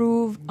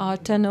improve our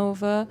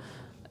turnover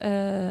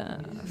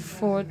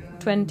for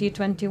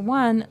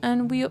 2021.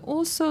 And we are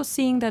also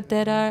seeing that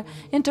there are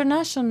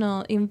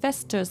international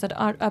investors that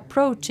are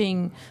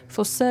approaching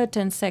for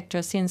certain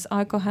sectors, since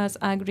Arcor has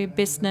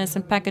agribusiness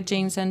and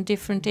packaging and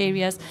different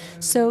areas.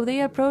 So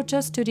they approach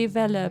us to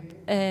develop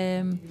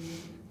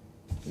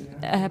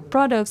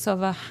products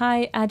of a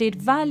high added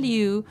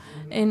value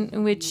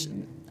in which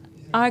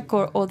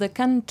Arcor or the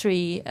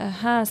country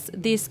has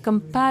these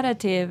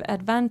comparative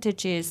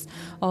advantages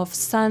of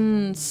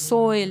sun,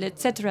 soil,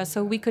 etc.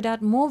 So we could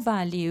add more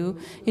value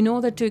in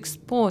order to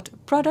export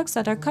products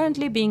that are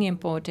currently being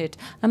imported.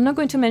 I'm not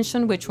going to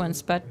mention which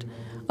ones, but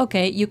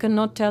okay, you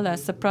cannot tell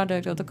us the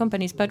product or the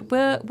companies, but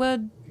where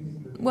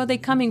are they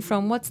coming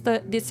from? What's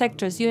the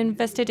sectors? You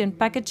invested in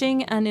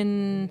packaging and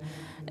in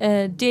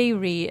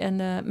dairy and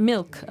the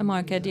milk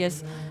market,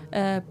 yes.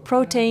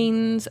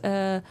 Proteins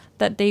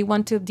that they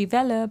want to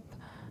develop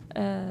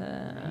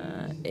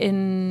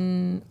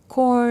in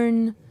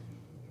corn.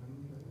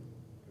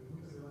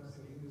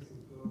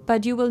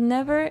 But you will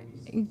never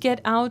get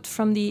out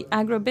from the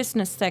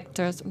agribusiness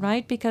sectors,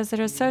 right? Because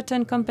there are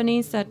certain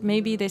companies that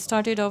maybe they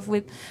started off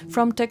with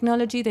from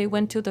technology, they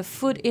went to the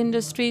food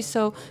industry.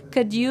 So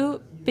could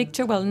you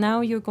picture, well,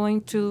 now you're going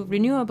to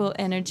renewable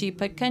energy,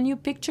 but can you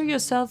picture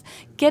yourself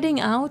getting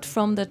out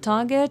from the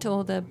target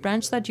or the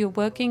branch that you're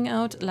working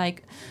out,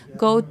 like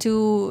go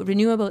to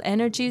renewable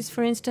energies,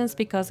 for instance,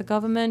 because the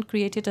government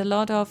created a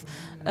lot of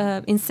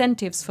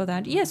incentives for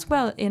that? Yes,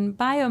 well, in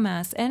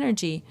biomass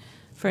energy,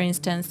 for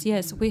instance,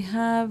 yes, we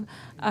have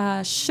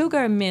a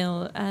sugar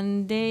mill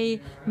and they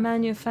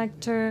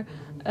manufacture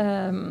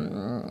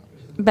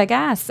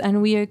bagasse,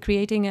 and we are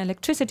creating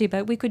electricity,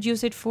 but we could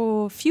use it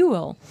for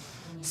fuel.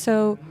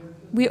 So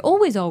we're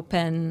always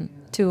open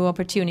to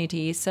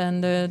opportunities,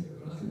 and the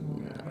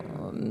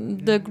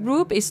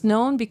group is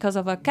known because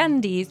of our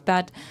candies,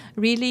 but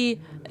really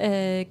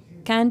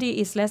candy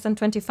is less than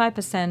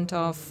 25%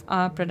 of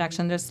our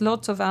production. There's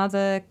lots of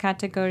other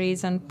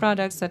categories and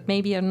products that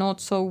maybe are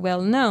not so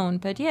well known,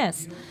 but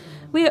yes,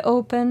 we are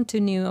open to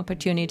new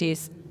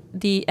opportunities.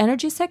 The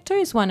energy sector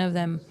is one of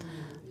them.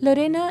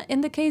 Lorena,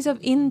 in the case of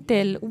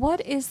Intel,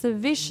 what is the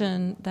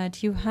vision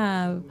that you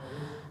have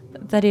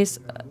that is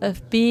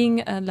of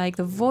being like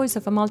the voice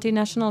of a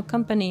multinational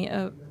company,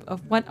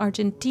 of what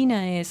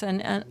Argentina is,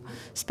 and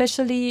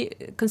especially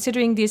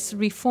considering these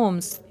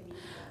reforms?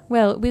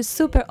 Well, we're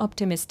super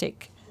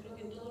optimistic.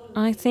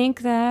 I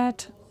think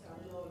that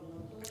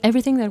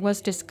everything that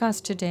was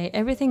discussed today,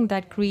 everything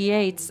that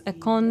creates a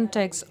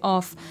context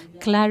of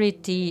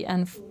clarity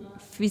and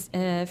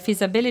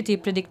feasibility,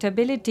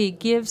 predictability,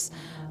 gives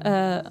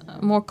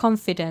more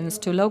confidence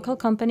to local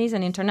companies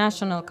and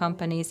international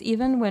companies.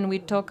 Even when we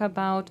talk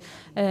about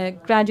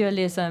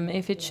gradualism,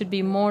 if it should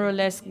be more or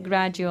less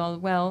gradual,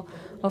 well,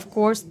 of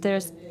course,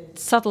 there's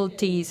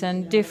subtleties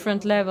and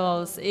different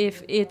levels.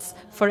 If it's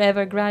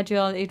forever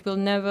gradual, it will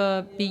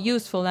never be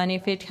useful. And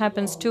if it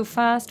happens too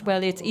fast,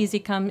 well, it's easy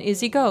come,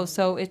 easy go.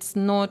 So it's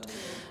not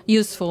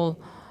useful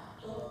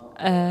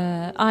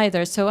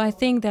either. So I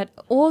think that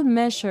all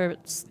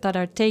measures that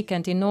are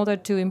taken in order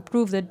to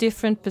improve the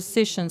different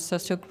positions, so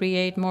to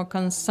create more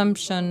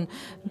consumption,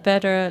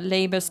 better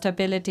labor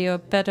stability, or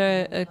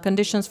better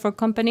conditions for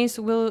companies,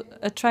 will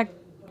attract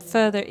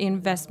further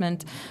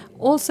investment.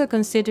 Also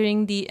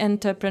considering the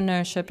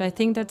entrepreneurship, I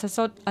think that there's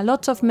a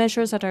lot of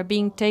measures that are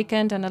being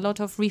taken and a lot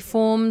of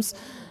reforms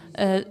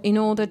in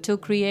order to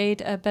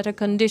create better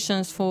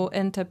conditions for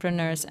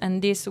entrepreneurs,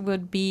 and this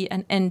would be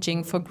an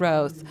engine for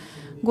growth.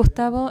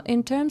 Gustavo,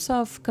 in terms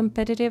of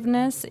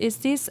competitiveness, is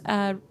this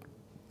a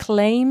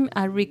claim,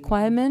 a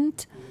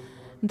requirement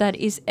that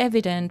is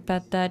evident,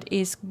 but that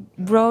is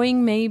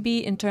growing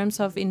maybe in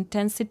terms of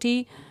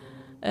intensity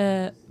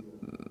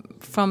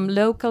from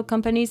local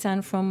companies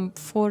and from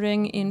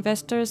foreign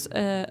investors?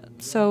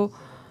 So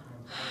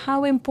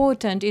how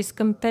important is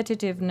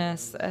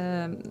competitiveness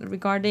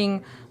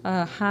regarding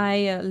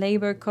high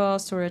labor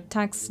costs or a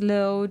tax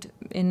load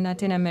in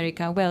Latin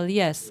America? Well,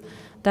 yes,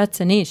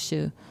 that's an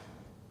issue.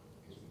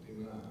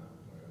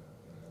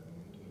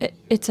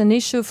 It's an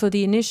issue for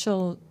the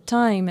initial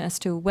time as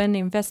to when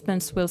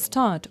investments will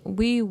start.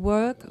 We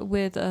work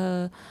with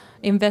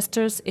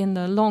investors in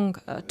the long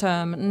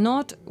term,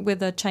 not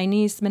with a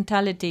Chinese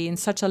mentality in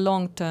such a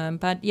long term,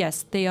 but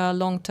yes, they are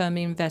long-term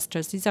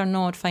investors. These are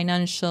not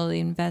financial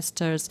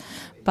investors,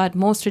 but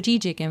more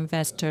strategic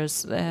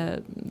investors,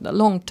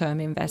 long-term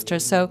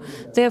investors. So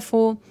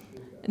therefore,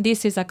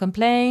 this is a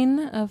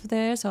complaint of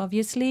theirs,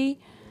 obviously,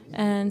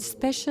 and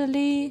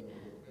especially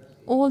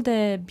all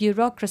the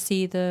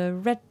bureaucracy, the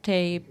red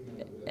tape,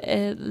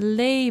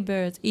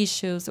 labor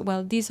issues,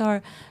 well, these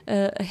are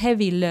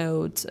heavy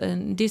loads,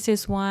 and this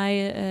is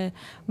why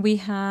we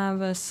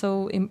have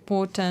so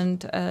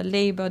important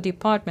labor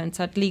departments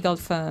at legal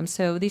firms.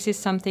 So this is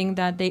something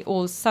that they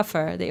all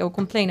suffer, they all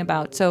complain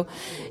about. So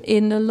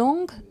in the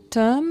long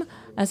term,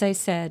 as I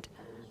said,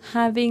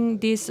 having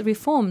these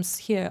reforms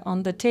here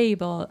on the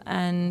table,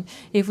 and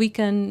if we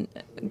can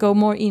go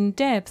more in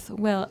depth,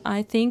 well,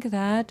 I think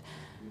that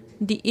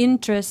the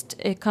interest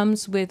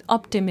comes with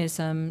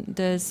optimism.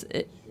 There's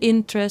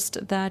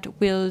interest that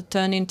will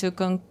turn into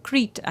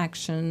concrete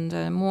action,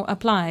 more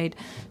applied.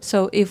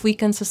 So if we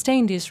can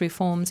sustain these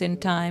reforms in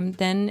time,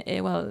 then,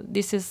 well,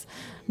 this is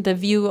the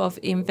view of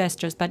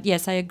investors. But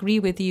yes, I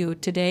agree with you.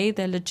 Today,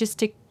 the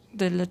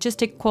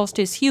logistic cost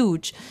is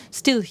huge,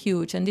 still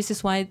huge. And this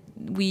is why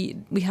we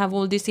have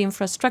all this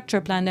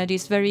infrastructure plan that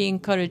is very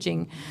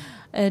encouraging.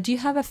 Do you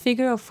have a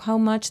figure of how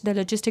much the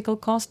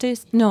logistical cost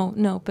is?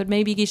 No, but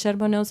maybe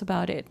Guillermo knows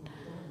about it.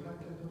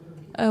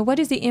 What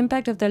is the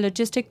impact of the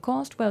logistic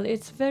cost? Well,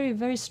 it's very,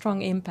 very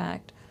strong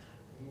impact.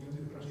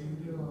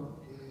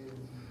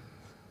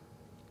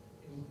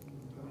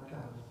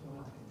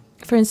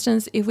 For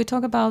instance, if we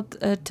talk about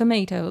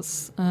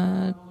tomatoes,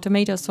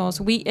 tomato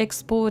sauce, we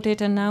export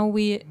it, and now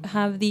we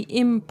have the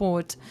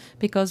import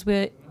because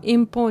we're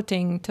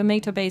importing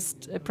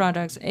tomato-based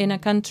products in a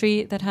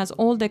country that has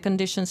all the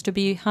conditions to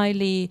be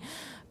highly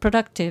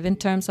productive in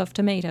terms of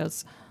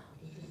tomatoes.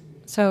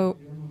 So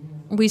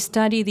we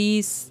study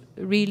these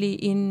really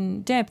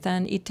in depth,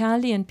 and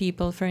Italian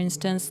people, for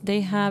instance,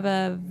 they have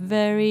a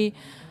very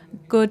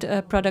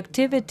good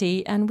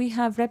productivity, and we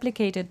have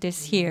replicated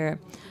this here.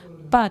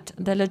 But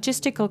the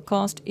logistical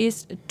cost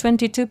is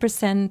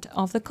 22%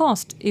 of the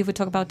cost if we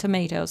talk about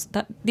tomatoes.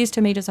 These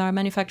tomatoes are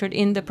manufactured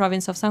in the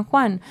province of San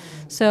Juan.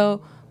 So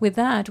with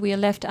that, we are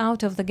left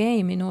out of the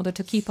game in order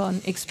to keep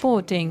on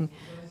exporting.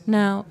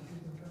 Now,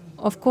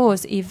 of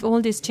course, if all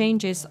these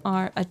changes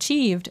are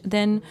achieved,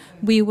 then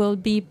we will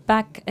be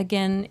back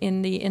again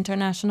in the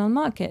international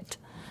market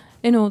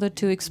in order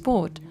to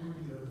export.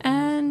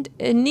 And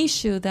an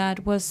issue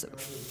that was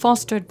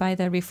fostered by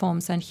the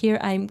reforms, and here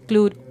I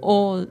include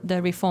all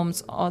the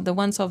reforms, the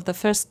ones of the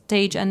first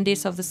stage and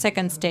this of the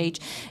second stage,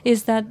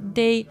 is that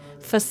they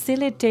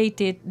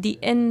facilitated the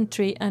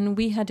entry, and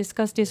we had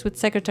discussed this with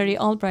Secretary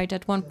Albright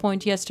at one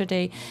point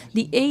yesterday,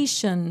 the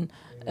Asian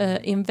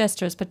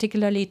investors,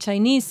 particularly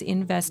Chinese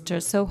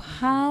investors. So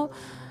how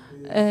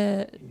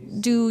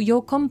do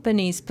your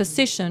companies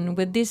position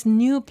with this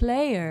new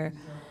player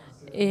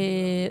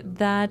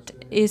that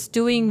is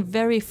doing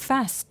very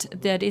fast,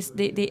 that is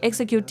they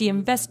execute the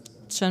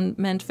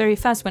investment very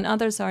fast when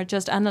others are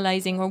just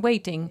analyzing or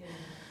waiting?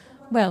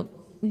 Well,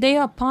 they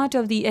are part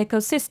of the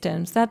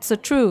ecosystems. That's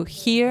true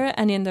here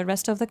and in the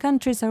rest of the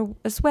countries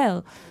as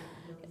well.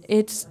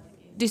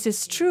 This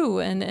is true,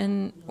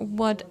 and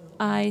what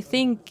I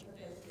think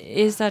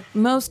is that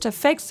most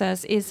affects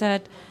us is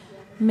that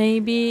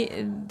maybe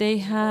they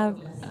have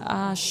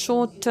a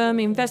short-term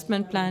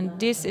investment plan.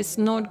 This is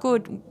not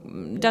good.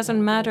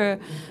 Doesn't matter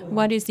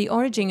what is the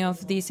origin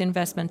of this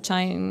investment,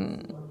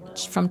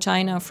 from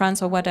China,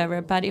 France, or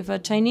whatever. But if a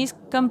Chinese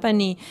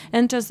company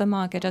enters the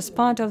market as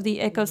part of the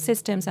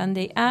ecosystems and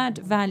they add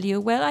value,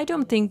 well, I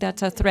don't think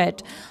that's a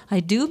threat.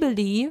 I do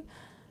believe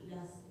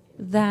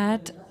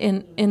that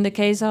in the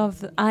case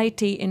of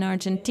IT in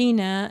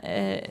Argentina,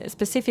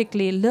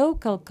 specifically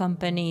local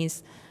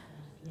companies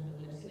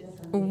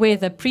with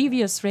the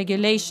previous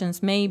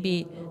regulations,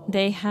 maybe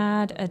they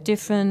had a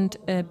different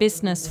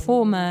business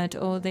format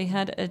or they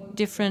had a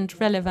different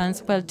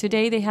relevance. Well,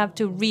 today they have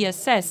to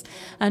reassess,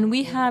 and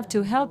we have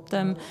to help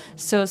them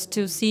so as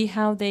to see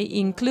how they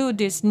include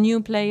these new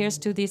players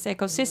to these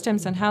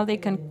ecosystems and how they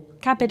can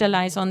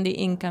capitalize on the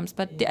incomes.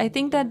 But I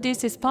think that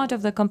this is part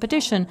of the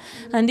competition,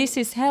 and this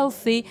is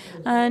healthy,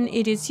 and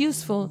it is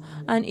useful,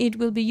 and it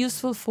will be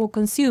useful for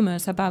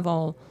consumers above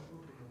all.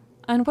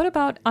 And what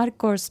about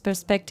Arcor's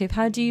perspective?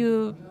 How do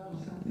you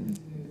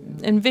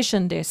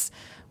envision this?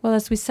 Well,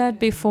 as we said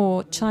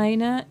before,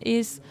 China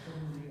is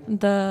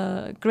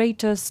the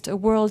greatest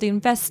world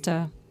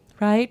investor,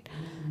 right?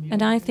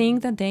 And I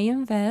think that they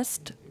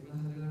invest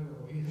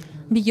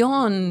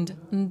beyond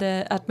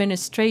the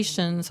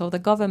administrations or the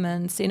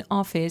governments in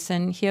office.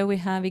 And here we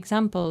have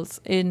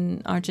examples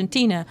in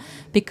Argentina,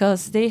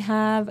 because they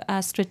have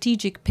a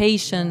strategic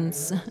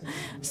patience.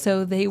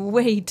 So they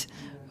wait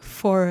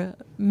for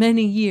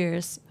many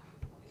years.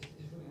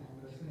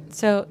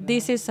 So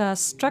this is a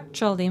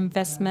structural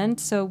investment.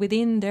 So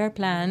within their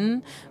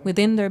plan,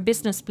 within their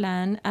business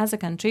plan as a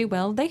country,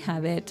 well, they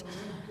have it.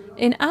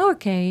 In our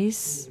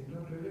case,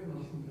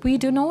 we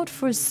do not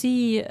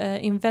foresee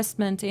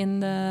investment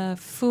in the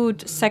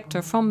food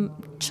sector from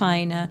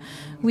China.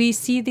 We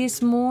see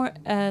this more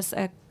as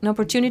an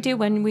opportunity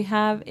when we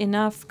have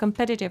enough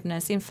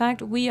competitiveness. In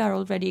fact, we are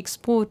already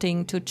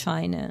exporting to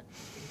China.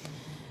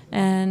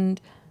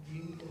 And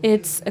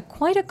it's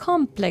quite a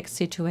complex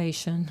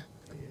situation,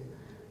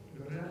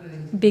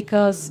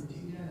 because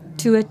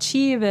to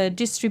achieve a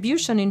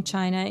distribution in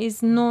China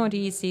is not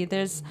easy.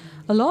 There's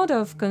a lot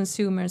of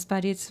consumers,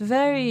 but it's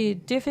very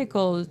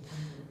difficult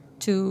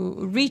to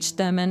reach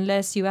them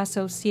unless you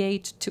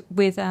associate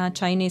with a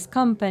Chinese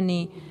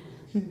company.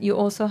 You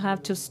also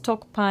have to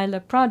stockpile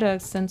the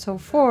products and so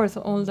forth.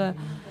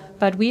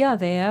 But we are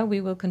there. We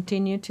will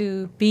continue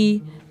to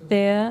be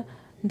there.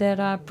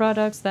 There are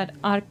products that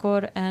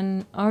Arcor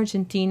and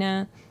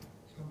Argentina,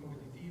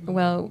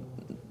 well,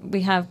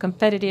 we have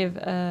competitive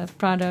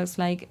products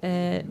like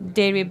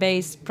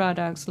dairy-based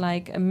products,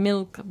 like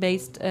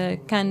milk-based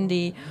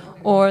candy,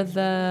 or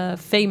the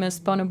famous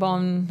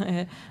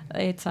bonbon.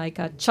 It's like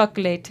a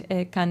chocolate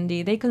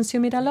candy. They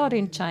consume it a lot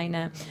in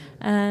China.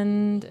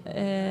 And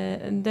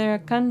there are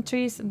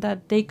countries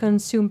that they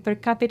consume per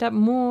capita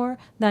more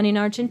than in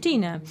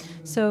Argentina.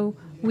 So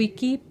we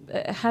keep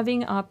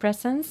having our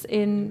presence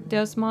in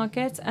those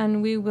markets,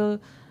 and we will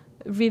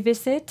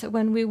revisit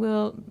when we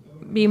will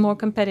be more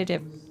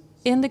competitive.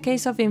 In the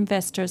case of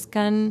investors,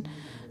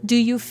 do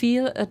you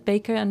feel at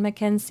Baker and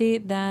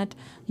McKenzie that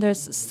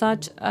there's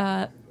such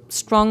a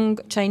strong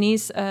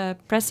Chinese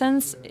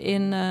presence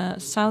in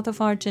south of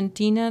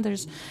Argentina?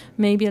 There's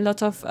maybe a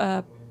lot of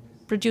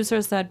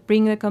producers that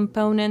bring the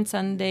components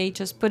and they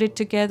just put it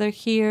together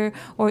here,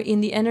 or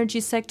in the energy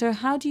sector.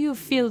 How do you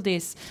feel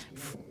this?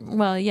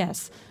 Well,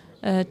 yes,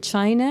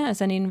 China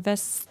as an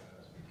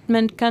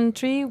investment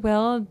country,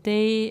 well,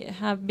 they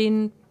have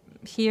been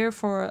here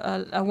for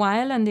a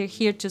while, and they're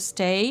here to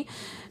stay.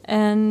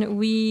 And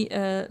we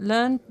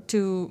learn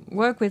to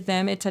work with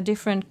them. It's a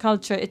different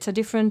culture. It's a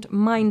different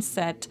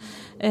mindset.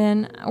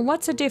 And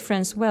what's the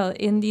difference? Well,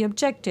 in the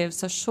objectives,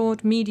 so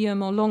short,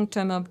 medium, or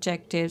long-term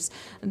objectives,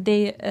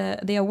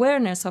 the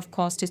awareness of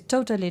cost is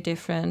totally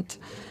different.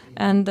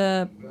 And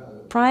the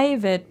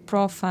private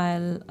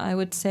profile, I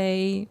would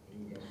say,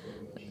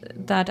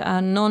 that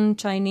a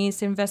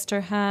non-Chinese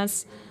investor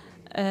has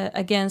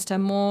against a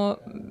more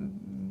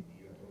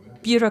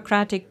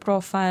bureaucratic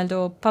profile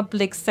or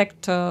public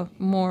sector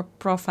more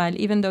profile,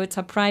 even though it's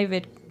a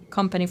private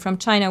company from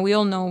China, we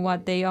all know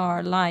what they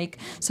are like.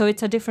 So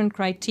it's a different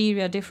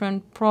criteria,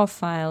 different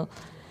profile.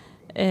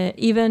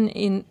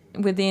 Even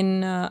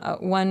within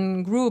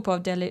one group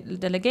of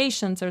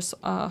delegations, there's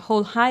a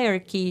whole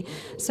hierarchy.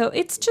 So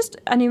it's just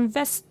an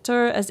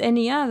investor as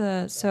any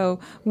other.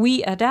 So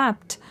we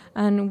adapt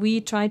and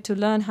we try to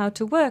learn how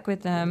to work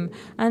with them.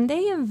 And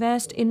they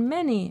invest in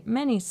many,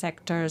 many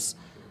sectors.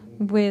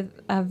 with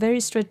a very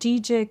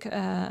strategic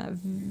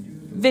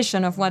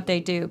vision of what they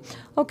do.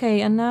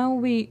 Okay, and now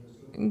we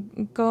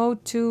go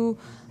to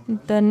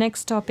the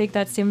next topic,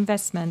 that's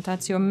investment.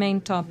 That's your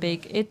main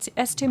topic. It's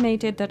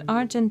estimated that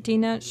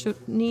Argentina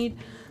should need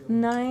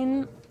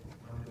 $9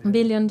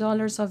 billion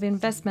of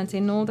investments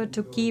in order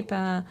to keep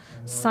a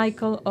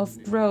cycle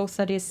of growth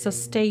that is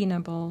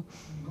sustainable.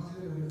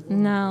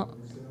 Now,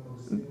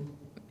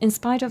 in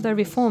spite of the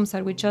reforms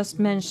that we just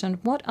mentioned,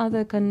 what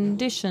other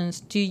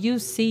conditions do you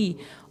see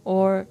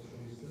or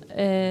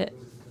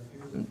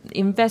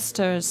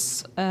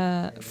investors,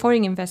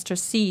 foreign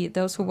investors see,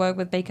 those who work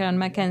with Baker and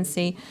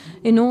McKenzie,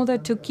 in order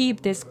to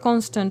keep this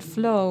constant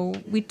flow?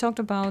 We talked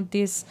about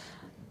this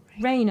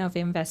rain of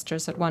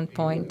investors at one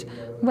point.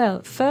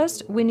 Well,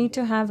 first, we need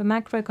to have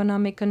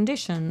macroeconomic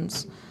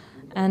conditions,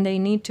 and they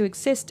need to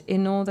exist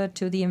in order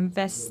to the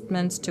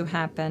investments to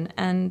happen.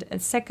 And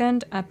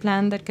second, a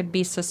plan that could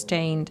be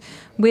sustained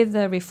with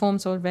the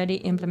reforms already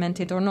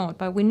implemented or not.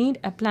 But we need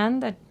a plan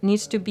that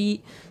needs to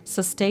be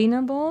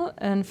sustainable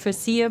and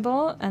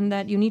foreseeable, and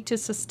that you need to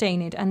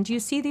sustain it. And do you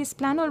see this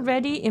plan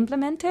already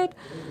implemented?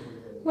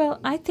 Well,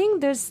 I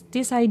think there's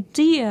this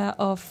idea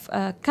of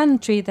a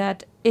country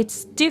that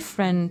it's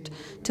different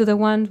to the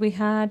one we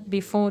had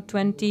before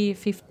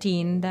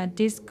 2015, that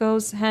this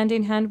goes hand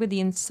in hand with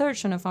the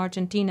insertion of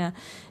Argentina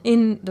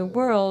in the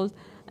world,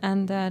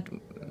 and that,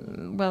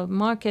 well,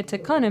 market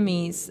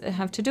economies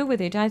have to do with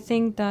it. I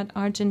think that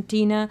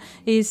Argentina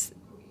is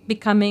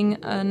becoming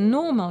a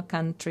normal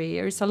country.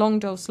 It's along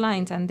those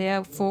lines, and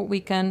therefore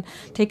we can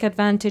take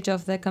advantage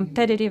of the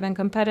competitive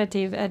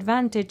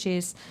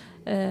advantages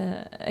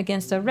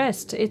against the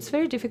rest. It's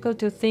very difficult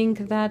to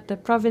think that the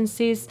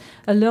provinces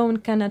alone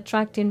can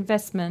attract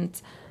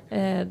investment.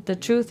 The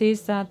truth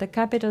is that the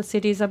capital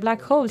city is a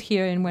black hole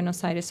here in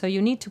Buenos Aires, so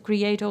you need to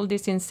create all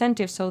these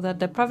incentives so that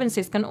the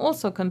provinces can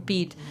also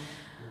compete.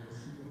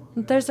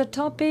 There's a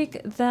topic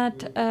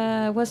that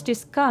was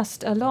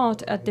discussed a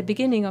lot at the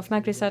beginning of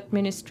Macri's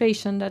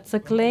administration, that's the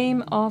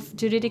claim of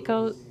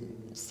juridical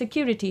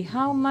security.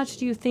 How much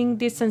do you think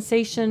this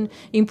sensation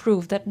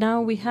improved, that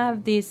now we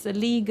have this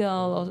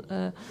legal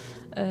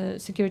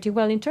security?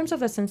 Well, in terms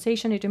of the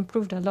sensation, it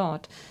improved a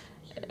lot.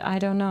 I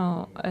don't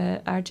know.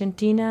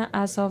 Argentina,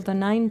 as of the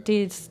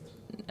 90s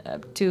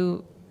up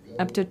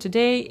to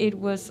today, it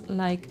was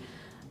like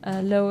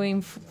law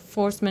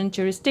enforcement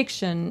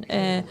jurisdiction.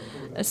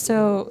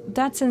 So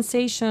that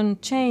sensation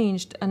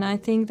changed, and I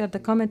think that the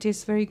committee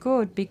is very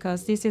good,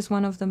 because this is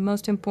one of the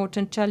most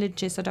important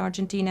challenges that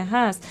Argentina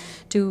has,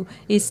 to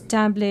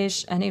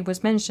establish, and it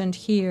was mentioned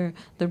here,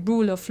 the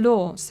rule of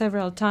law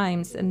several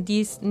times, and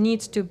this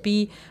needs to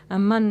be a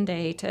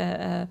mandate,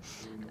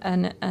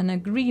 an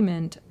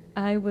agreement.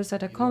 I was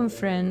at a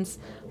conference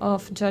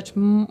of Judge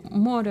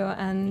Moro,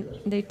 and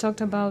they talked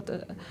about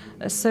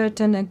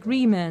certain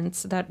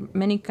agreements that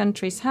many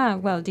countries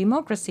have. Well,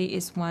 democracy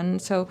is one,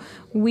 so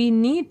we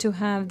need to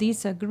have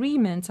these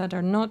agreements that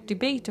are not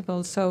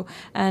debatable. So,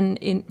 and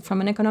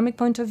from an economic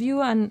point of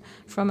view and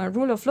from a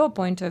rule of law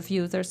point of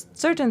view, there's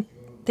certain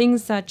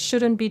things that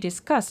shouldn't be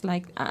discussed,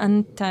 like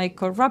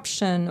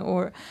anti-corruption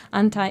or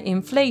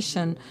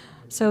anti-inflation.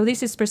 So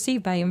this is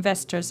perceived by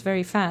investors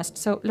very fast.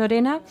 So,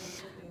 Lorena,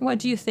 what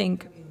do you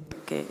think?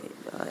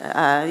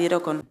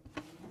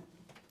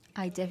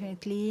 I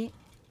definitely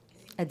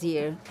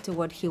adhere to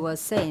what he was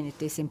saying.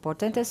 It is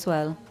important as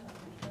well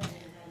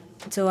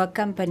to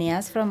accompany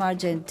us from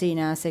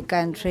Argentina as a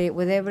country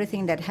with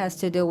everything that has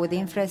to do with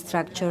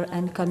infrastructure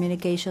and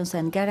communications,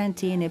 and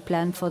guaranteeing a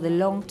plan for the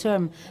long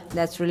term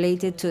that's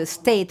related to a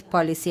state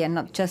policy and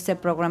not just a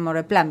program or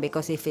a plan,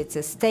 because if it's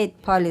a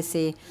state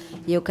policy,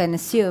 you can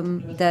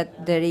assume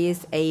that there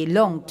is a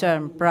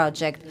long-term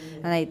project,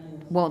 and it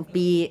won't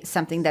be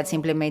something that's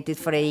implemented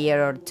for a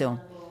year or two.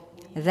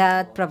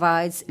 That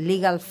provides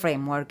legal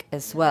framework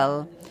as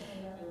well,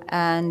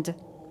 and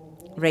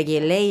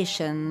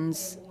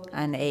regulations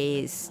and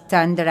a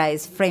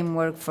standardized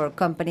framework for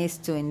companies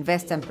to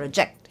invest and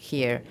project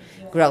here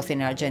growth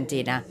in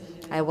Argentina.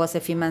 I was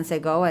a few months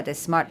ago at a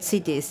Smart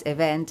Cities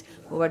event.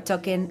 We were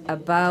talking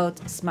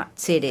about smart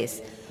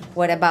cities.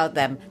 What about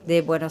them?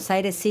 The Buenos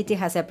Aires city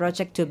has a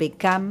project to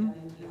become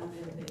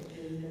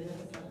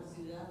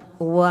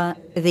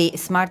the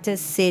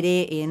smartest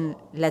city in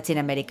Latin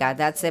America.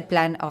 That's the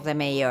plan of the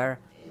mayor.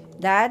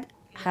 That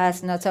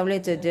has not only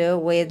to do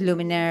with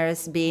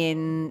luminaires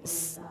being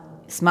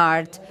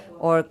smart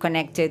or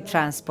connected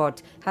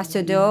transport, has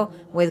to do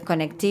with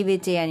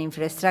connectivity and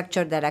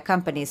infrastructure that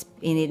accompanies.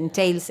 It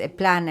entails a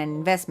plan and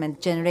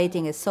investment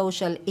generating a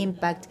social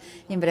impact,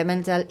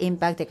 environmental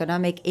impact,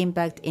 economic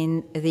impact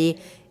in the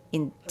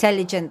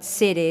intelligent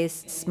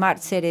cities,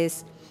 smart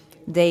cities.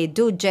 They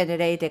do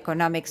generate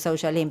economic,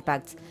 social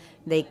impacts.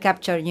 They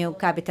capture new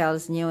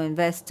capitals, new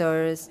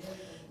investors,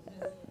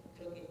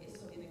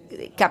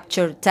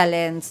 capture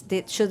talents.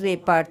 It should be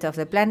part of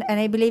the plan, and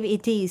I believe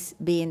it is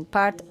being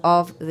part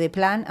of the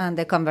plan and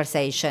the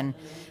conversation,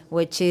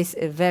 which is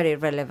very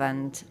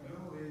relevant.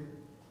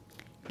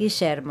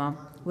 Guillermo,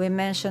 we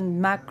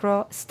mentioned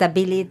macro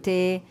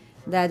stability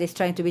that is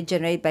trying to be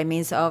generated by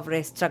means of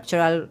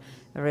structural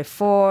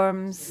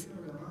reforms,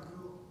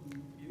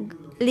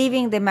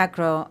 leaving the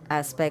macro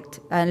aspect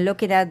and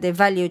looking at the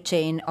value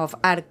chain of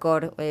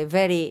Arcor, a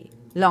very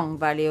long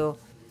value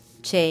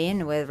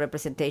chain with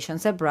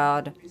representations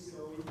abroad.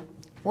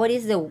 What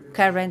is the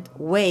current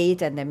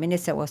weight, and the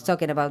minister was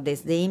talking about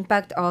this, the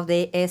impact of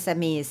the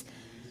SMEs,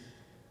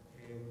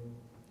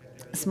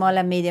 small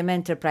and medium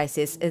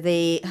enterprises,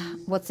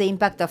 what's the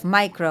impact of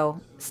micro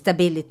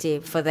stability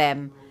for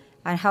them?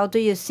 And how do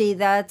you see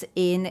that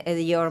in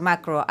your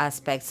macro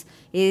aspects?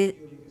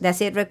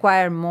 Does it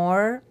require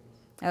more?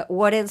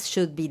 What else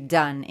should be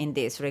done in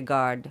this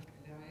regard?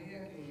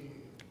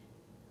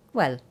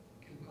 Well,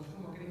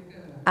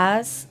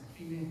 as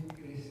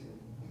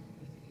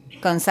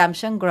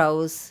consumption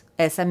grows,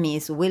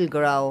 SMEs will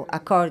grow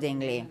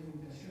accordingly.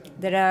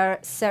 There are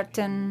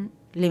certain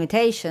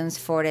limitations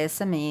for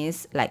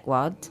SMEs, like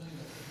what?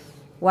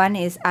 One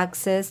is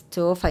access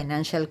to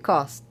financial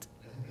cost.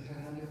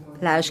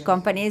 Large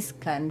companies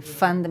can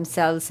fund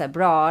themselves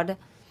abroad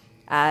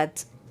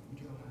at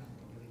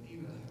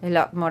a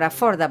lot more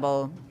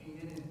affordable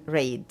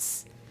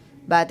rates.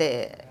 But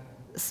a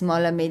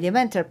small and medium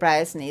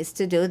enterprise needs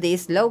to do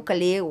this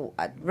locally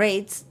at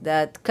rates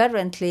that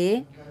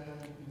currently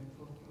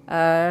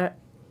have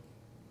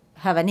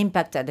an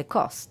impact at the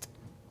cost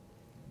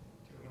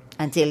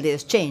until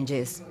this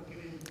changes.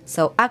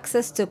 So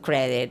access to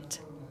credit.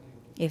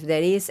 If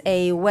there is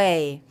a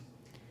way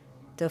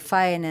to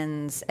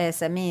finance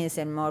SMEs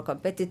in a more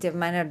competitive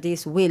manner,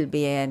 this will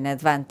be an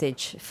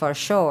advantage for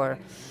sure.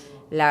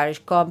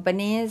 Large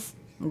companies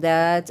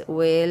that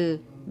will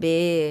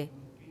be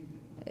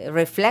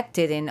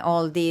reflected in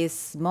all these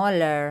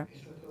smaller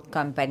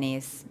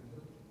companies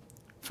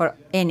for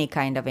any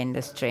kind of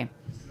industry.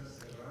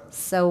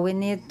 So we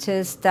need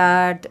to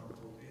start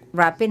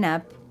wrapping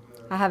up.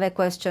 I have a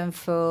question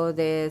for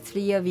the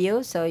three of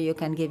you, so you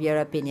can give your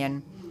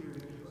opinion.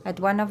 At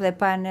one of the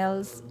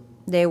panels,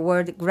 the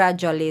word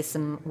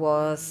gradualism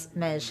was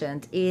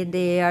mentioned. In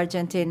the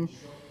Argentine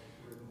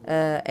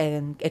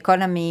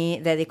economy,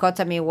 the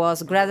dichotomy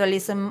was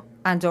gradualism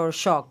and/or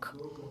shock.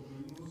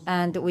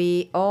 And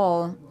we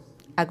all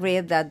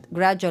agreed that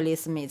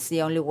gradualism is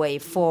the only way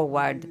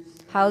forward.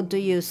 How do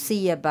you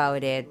see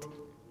about it?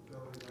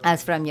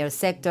 As from your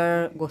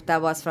sector,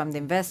 Gustavo, as from the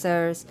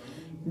investors,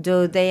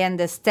 do they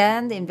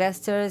understand,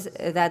 investors,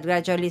 that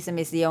gradualism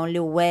is the only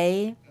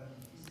way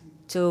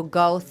to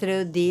go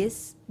through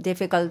these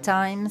difficult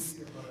times?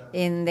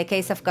 In the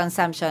case of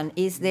consumption,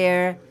 is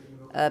there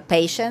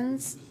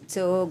patience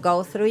to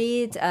go through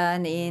it?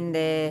 And in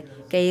the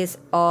case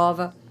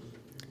of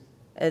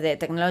the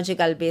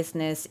technological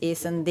business,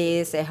 isn't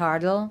this a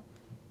hurdle?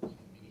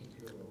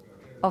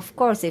 Of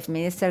course, if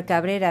Minister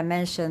Cabrera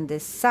mentioned the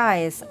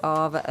size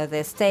of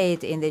the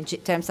state in the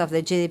terms of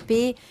the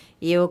GDP,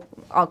 you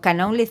can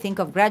only think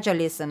of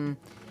gradualism.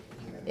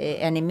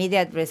 An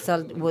immediate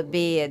result would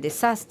be a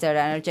disaster.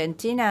 And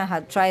Argentina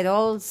had tried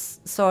all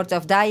sorts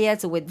of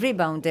diets with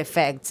rebound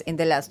effects in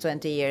the last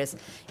 20 years.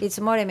 It's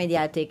more a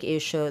mediatic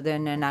issue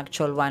than an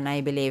actual one,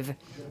 I believe.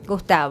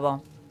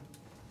 Gustavo.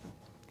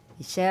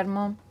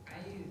 Guillermo.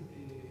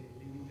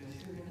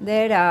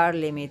 There are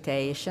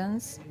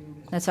limitations,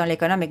 not only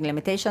economic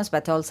limitations,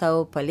 but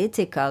also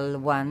political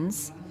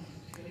ones,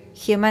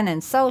 human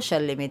and social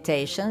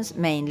limitations,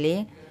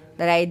 mainly,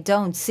 that I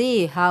don't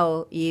see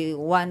how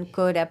one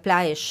could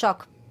apply a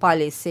shock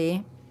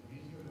policy.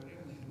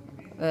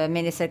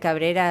 Minister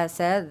Cabrera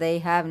said they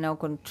have no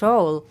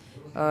control,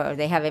 or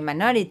they have a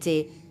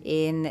minority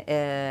in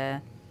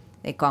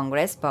the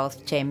Congress,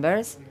 both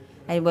chambers.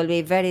 It will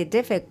be very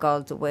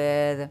difficult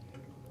with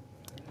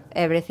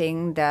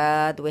everything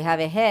that we have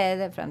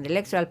ahead from the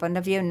electoral point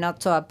of view not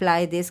to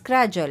apply this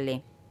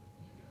gradually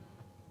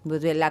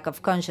with a lack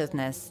of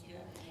consciousness.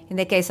 In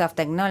the case of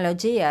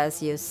technology,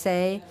 as you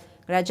say,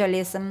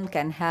 gradualism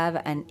can have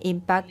an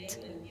impact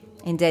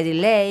in the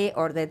delay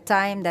or the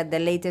time that the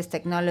latest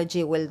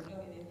technology will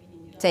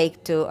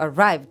take to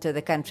arrive to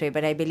the country.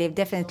 But I believe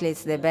definitely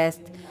it's the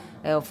best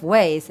of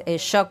ways. A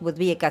shock would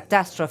be a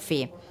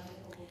catastrophe.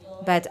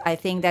 But I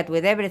think that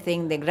with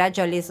everything, the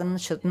gradualism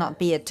should not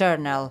be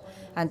eternal,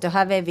 and to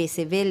have a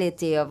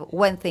visibility of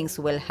when things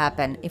will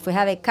happen. If we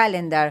have a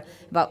calendar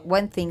about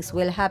when things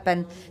will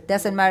happen,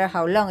 doesn't matter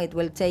how long it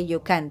will take, you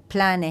can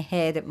plan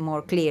ahead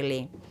more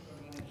clearly.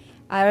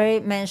 I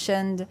already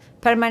mentioned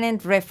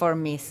permanent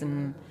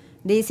reformism.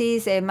 This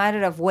is a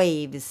matter of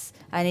waves,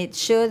 and it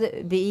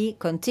should be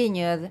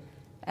continued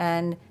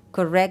and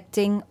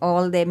correcting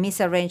all the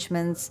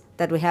misarrangements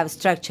that we have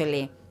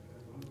structurally.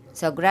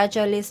 So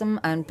gradualism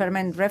and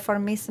permanent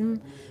reformism,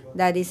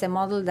 that is a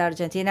model that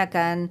Argentina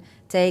can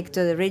take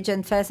to the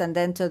region first and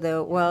then to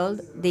the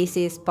world. This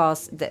is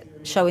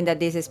showing that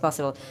this is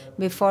possible.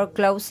 Before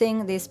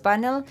closing this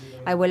panel,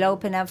 I will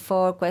open up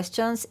for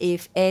questions,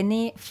 if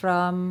any,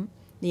 from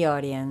the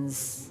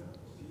audience.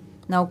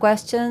 No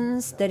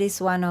questions? There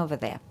is one over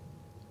there.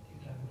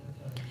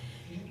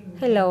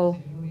 Hello.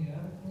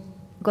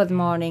 Good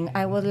morning.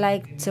 I would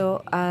like to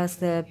ask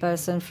the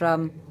person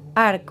from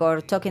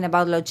Arcor, talking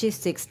about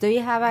logistics. Do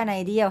you have an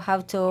idea of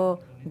how to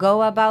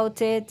go about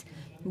it?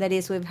 That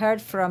is, we've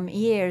heard from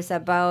years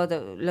about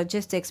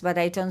logistics, but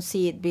I don't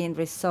see it being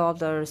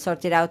resolved or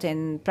sorted out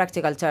in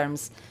practical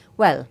terms.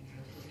 Well,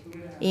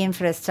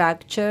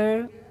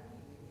 infrastructure,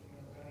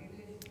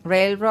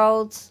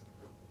 railroads,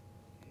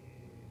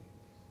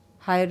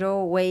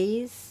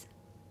 highways,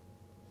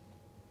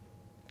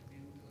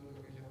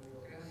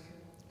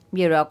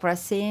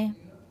 bureaucracy,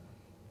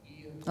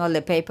 all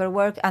the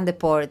paperwork, and the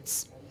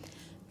ports.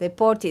 The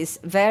port is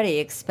very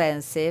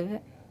expensive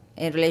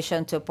in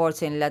relation to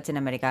ports in Latin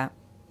America.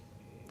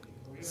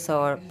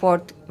 So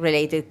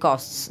port-related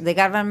costs. The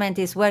government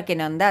is working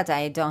on that.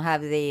 I don't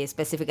have the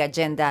specific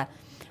agenda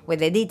with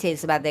the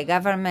details, but the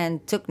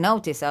government took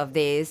notice of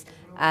this,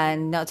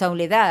 and not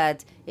only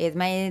that, it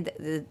made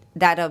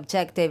that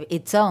objective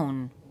its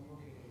own.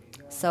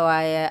 So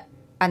I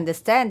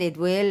understand it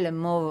will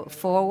move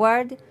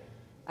forward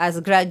as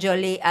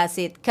gradually as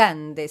it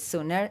can. The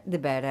sooner, the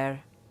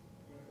better.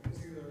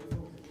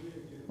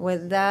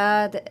 With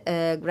that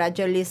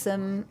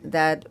gradualism,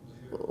 that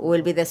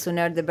will be the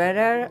sooner, the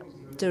better,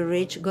 to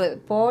reach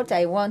good port.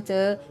 I want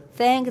to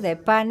thank the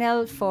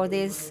panel for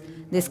this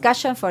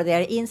discussion, for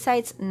their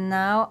insights.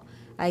 Now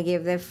I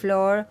give the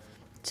floor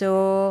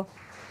to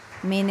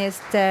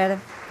Minister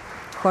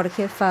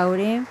Jorge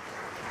Faurie,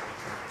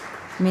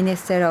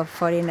 Minister of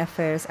Foreign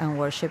Affairs and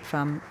Worship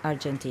from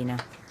Argentina.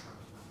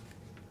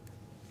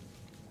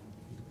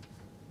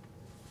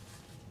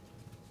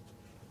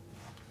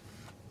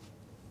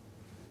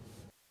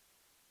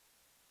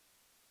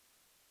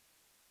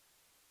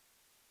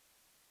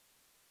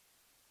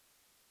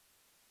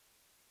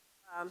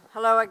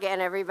 Hello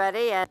again,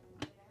 everybody.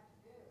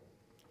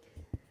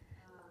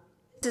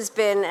 This has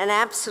been an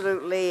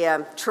absolutely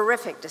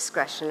terrific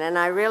discussion, and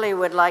I really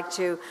would like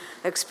to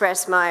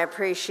express my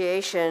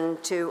appreciation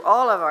to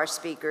all of our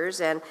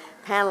speakers and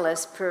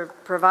panelists for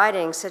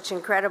providing such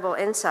incredible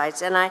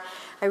insights. And I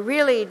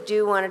really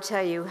do want to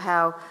tell you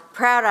how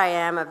proud I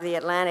am of the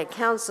Atlantic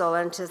Council,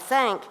 and to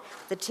thank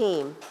the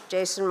team,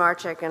 Jason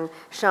Marchek and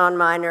Sean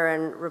Miner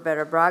and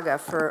Roberta Braga,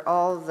 for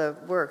all the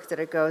work that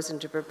it goes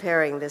into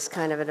preparing this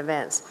kind of an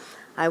event.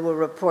 I will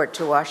report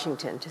to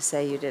Washington to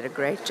say you did a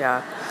great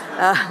job.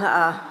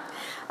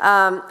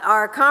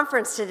 Our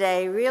conference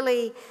today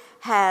really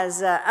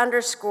has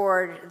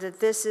underscored that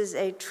this is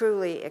a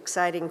truly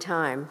exciting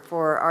time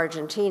for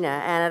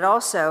Argentina, and it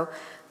also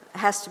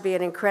has to be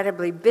an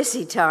incredibly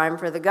busy time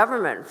for the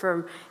government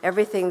from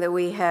everything that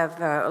we have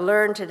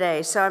learned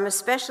today. So I'm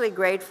especially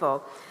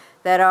grateful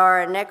that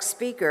our next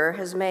speaker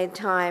has made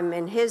time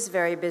in his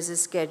very busy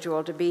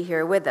schedule to be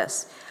here with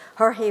us.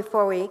 Jorge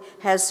Faurie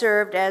has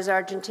served as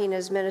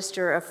Argentina's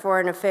Minister of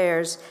Foreign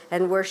Affairs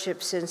and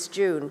Worship since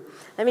June.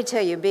 Let me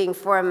tell you, being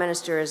foreign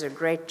minister is a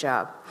great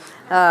job.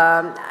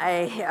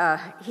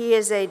 He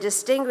is a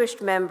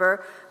distinguished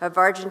member of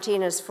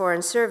Argentina's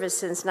Foreign Service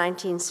since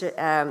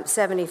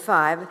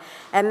 1975,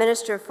 and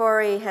Minister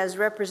Faurie has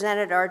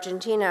represented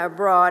Argentina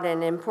abroad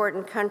in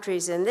important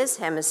countries in this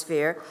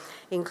hemisphere,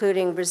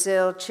 including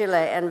Brazil, Chile,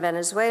 and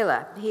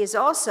Venezuela. He has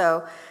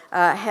also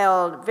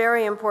held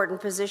very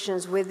important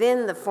positions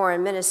within the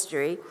Foreign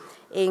Ministry,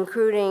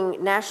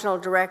 including National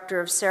Director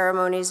of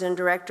Ceremonies and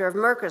Director of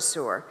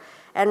Mercosur.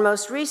 And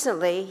most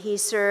recently, he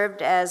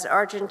served as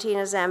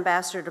Argentina's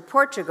ambassador to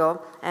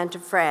Portugal and to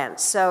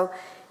France. So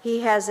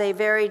he has a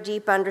very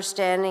deep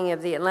understanding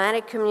of the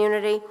Atlantic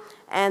community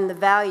and the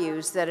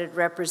values that it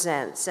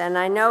represents. And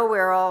I know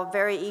we're all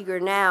very eager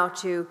now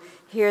to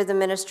hear the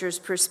minister's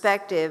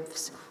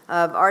perspectives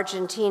of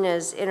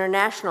Argentina's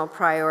international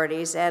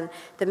priorities and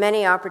the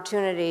many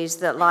opportunities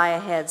that lie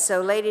ahead.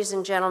 So, ladies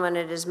and gentlemen,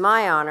 it is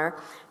my honor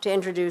to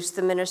introduce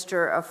the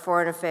Minister of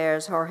Foreign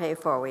Affairs, Jorge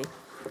Faurie.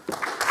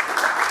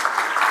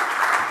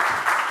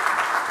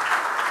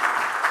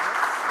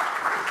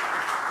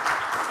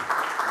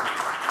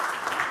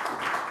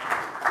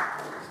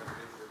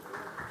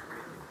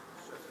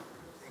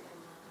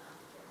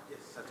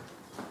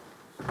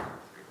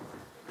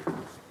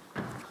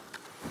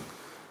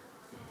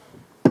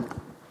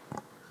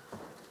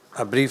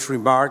 A brief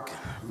remark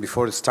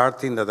before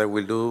starting that I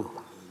will do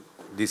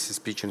this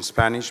speech in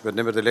Spanish, but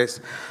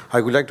nevertheless,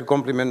 I would like to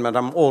compliment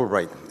Madame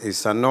Albright.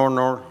 It's an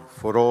honor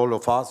for all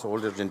of us, all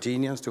the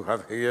Argentinians, to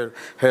have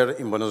her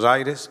in Buenos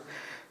Aires.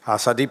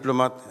 As a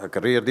diplomat, a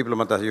career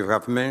diplomat, as you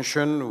have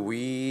mentioned,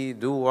 we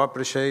do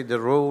appreciate the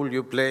role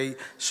you play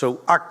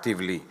so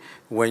actively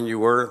when you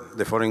were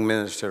the Foreign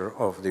Minister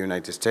of the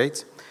United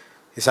States.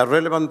 It's a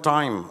relevant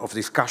time of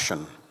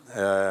discussion.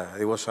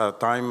 It was a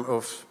time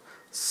of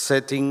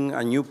setting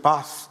a new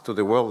path to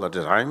the world at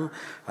the time,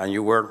 and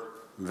you were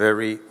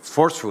very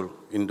forceful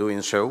in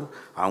doing so,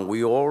 and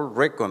we all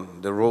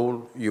reckon the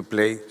role you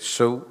play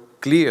so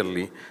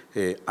clearly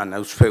and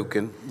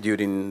outspoken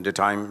during the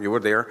time you were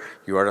there.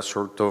 You are a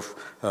sort of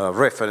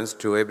reference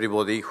to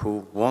everybody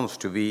who wants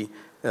to be,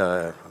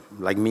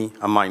 like me,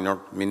 a minor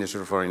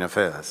Minister of Foreign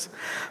Affairs.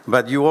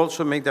 But you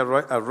also made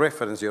a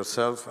reference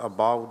yourself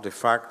about the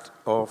fact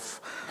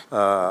of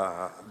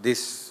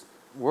this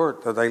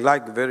word that I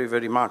like very,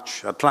 very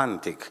much,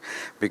 Atlantic,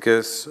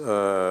 because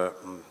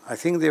I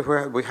think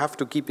we have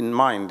to keep in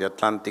mind the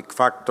Atlantic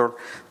factor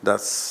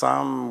that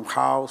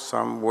somehow,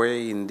 some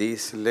way in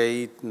this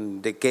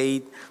late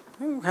decade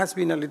has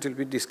been a little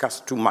bit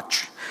discussed too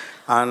much.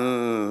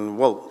 And,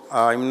 well,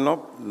 I'm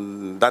not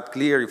that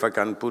clear if I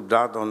can put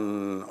that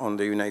on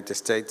the United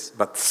States,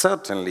 but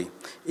certainly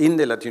in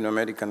the Latin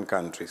American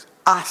countries,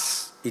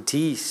 as it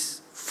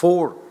is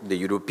for the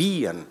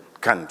European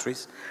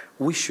countries,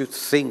 we should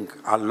think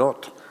a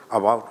lot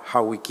about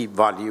how we keep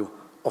value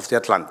of the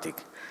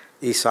Atlantic.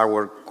 It's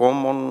our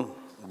common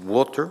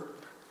water,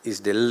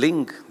 is the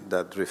link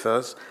that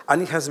refers,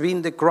 and it has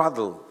been the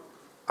cradle,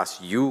 as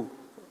you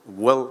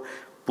well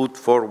put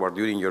forward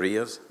during your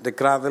years, the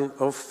cradle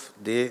of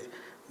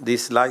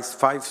these last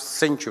 5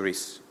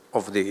 centuries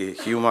of the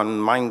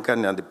human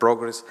mankind and the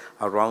progress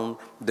around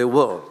the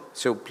world.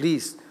 So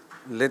please,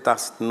 let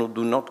us do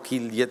not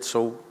kill yet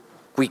so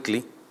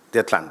quickly the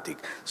Atlantic.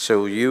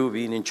 So you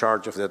being in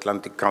charge of the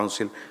Atlantic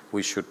Council,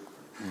 we should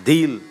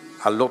deal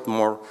a lot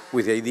more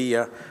with the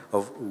idea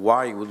of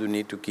why would we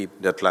need to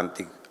keep the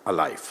Atlantic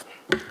alive.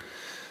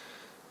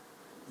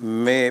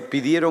 Me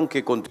pidieron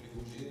que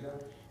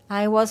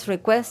I was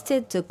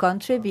requested to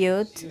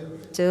contribute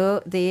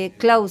to the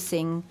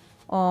closing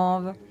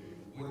of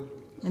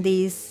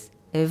this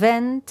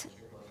event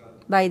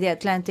by the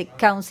Atlantic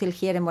Council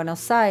here in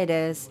Buenos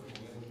Aires,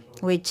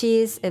 which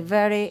is a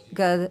very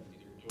good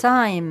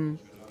time,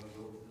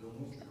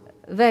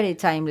 very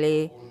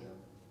timely.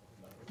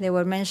 They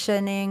were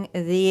mentioning,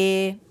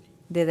 the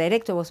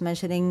director was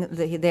mentioning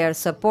their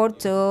support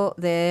to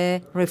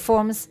the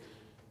reforms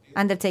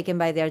undertaken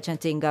by the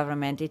Argentine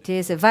government. It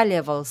is a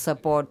valuable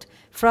support.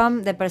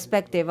 From the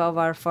perspective of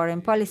our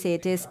foreign policy,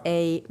 it is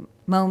a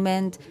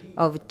moment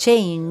of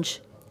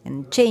change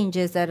and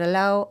changes that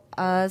allow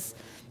us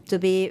to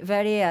be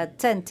very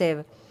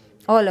attentive,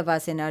 all of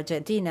us in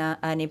Argentina,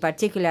 and in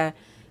particular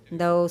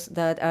those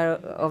that are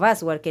of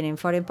us working in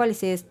foreign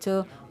policies,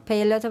 to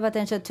pay a lot of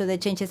attention to the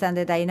changes and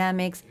the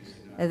dynamics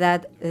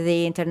that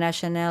the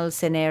international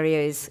scenario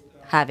is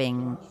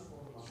having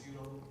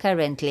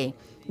currently.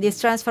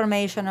 This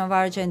transformation of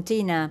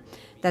Argentina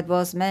that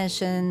was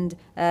mentioned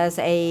as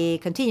a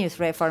continuous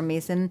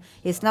reformism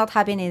is not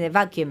happening in a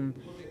vacuum.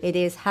 It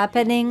is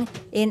happening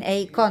in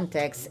a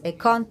context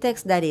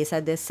that is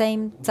at the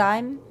same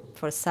time,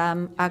 for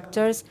some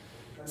actors,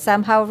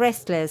 somehow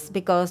restless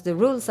because the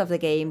rules of the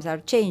games are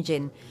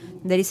changing.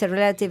 There is a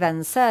relative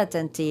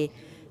uncertainty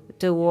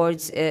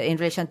towards, in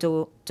relation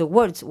to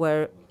towards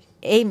we're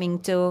aiming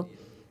to,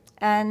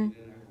 and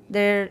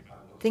there are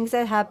things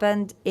that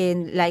happened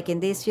like in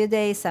these few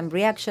days, some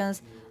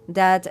reactions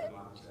that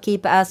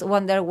keep us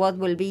wonder what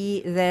will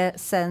be the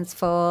sense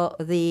for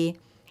the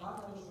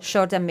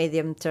short and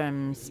medium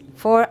terms.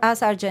 For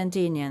us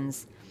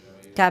Argentinians,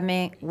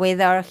 coming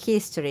with our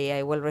history,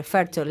 I will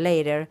refer to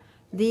later,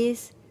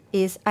 this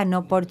is an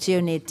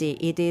opportunity.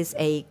 It is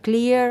a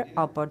clear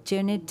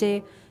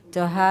opportunity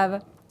to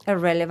have a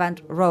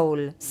relevant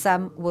role.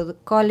 Some would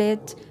call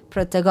it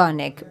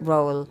protagonic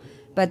role,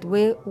 but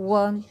we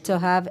want to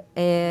have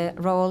a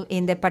role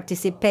in the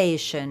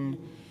participation.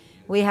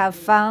 We have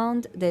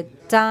found the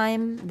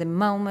time, the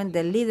moment,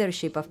 the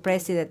leadership of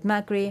President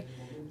Macri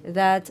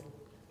that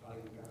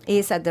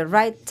is at the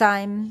right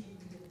time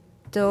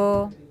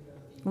to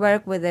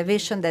work with a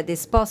vision that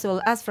is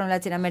possible as from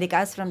Latin America,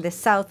 as from the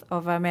south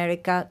of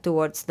America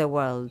towards the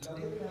world.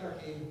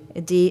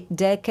 The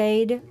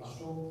decade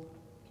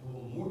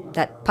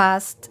that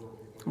passed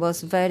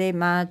was very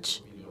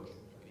much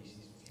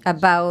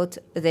about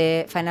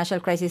the financial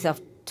crisis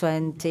of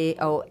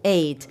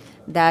 2008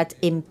 that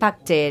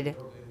impacted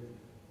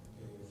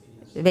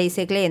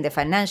basically in the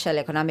financial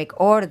economic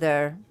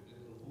order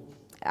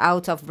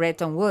out of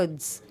Bretton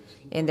Woods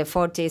in the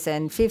 40s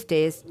and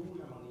 50s,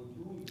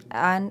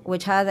 and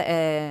which had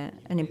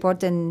an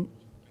important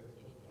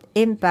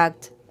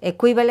impact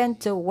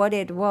equivalent to what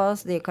it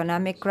was the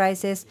economic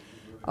crisis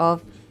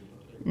of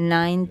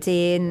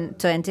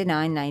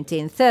 1929,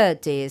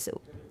 1930s.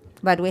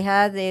 But we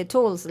had the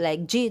tools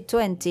like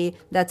G20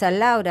 that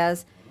allowed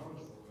us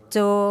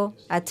to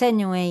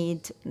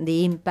attenuate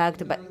the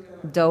impact, but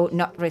though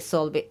not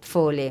resolve it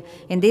fully.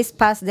 In this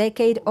past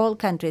decade, all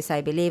countries,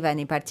 I believe, and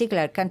in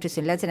particular countries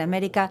in Latin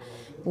America,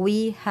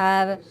 we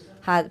have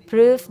had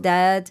proof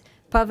that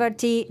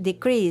poverty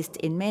decreased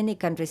in many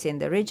countries in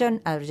the region,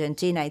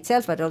 Argentina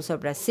itself, but also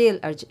Brazil,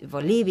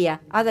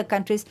 Bolivia, other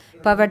countries,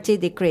 poverty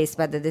decreased.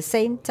 But at the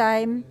same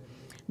time,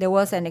 there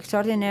was an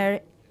extraordinary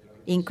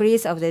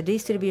increase of the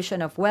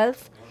distribution of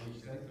wealth,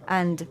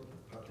 and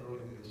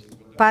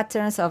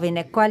patterns of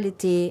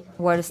inequality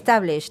were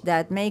established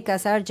that make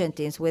us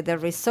Argentines, with the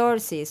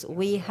resources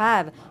we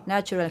have,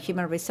 natural and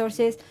human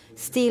resources,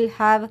 still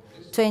have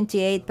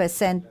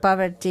 28%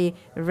 poverty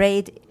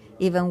rate,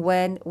 even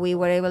when we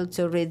were able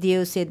to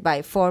reduce it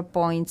by 4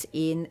 points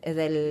in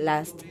the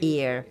last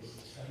year.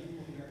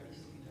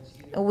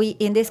 We,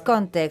 in this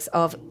context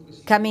of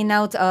coming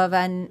out of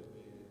an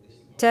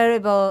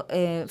terrible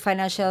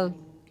financial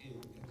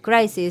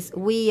crisis.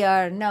 We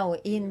are now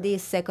in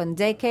this second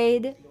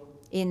decade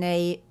in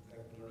a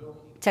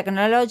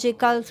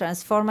technological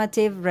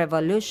transformative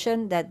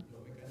revolution that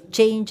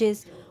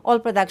changes all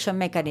production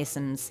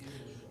mechanisms.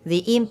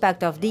 The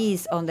impact of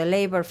this on the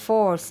labor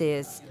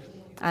forces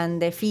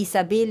and the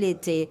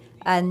feasibility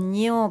and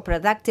new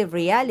productive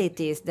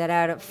realities that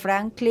are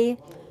frankly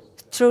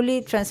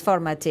truly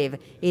transformative.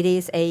 It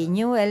is a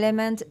new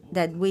element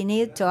that we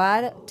need to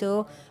add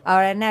to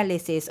our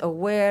analysis of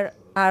where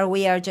are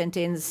we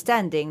Argentines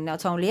standing,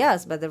 not only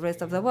us, but the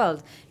rest of the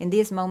world, in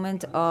this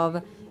moment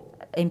of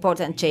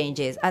important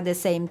changes. At the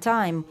same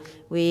time,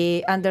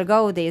 we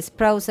undergo this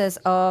process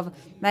of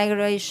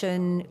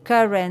migration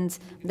currents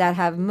that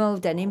have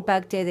moved and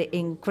impacted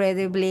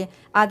incredibly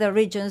other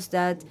regions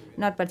that,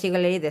 not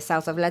particularly the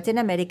south of Latin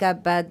America,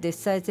 but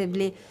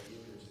decisively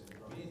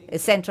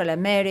Central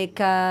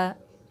America,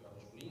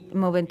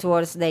 moving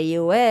towards the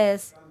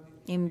U.S.,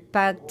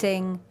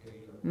 impacting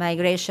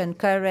migration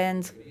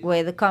currents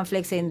with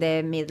conflicts in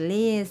the Middle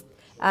East,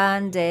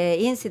 and the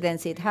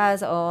incidence it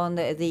has on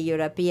the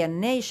European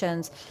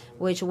nations,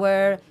 which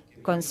were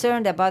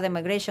concerned about the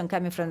migration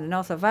coming from the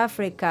north of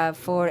Africa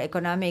for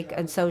economic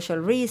and social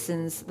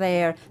reasons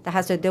there that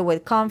has to do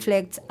with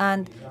conflicts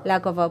and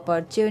lack of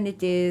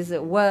opportunities,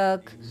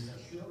 work,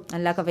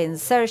 and lack of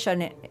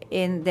insertion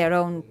in their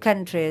own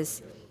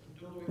countries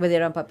with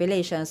their own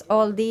populations.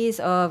 All these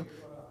of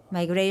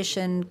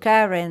migration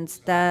currents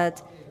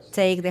that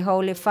take the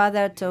Holy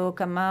Father to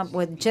come up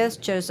with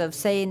gestures of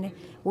saying,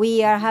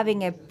 we are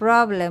having a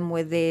problem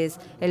with this.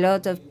 A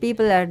lot of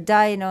people are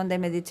dying on the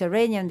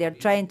Mediterranean. They're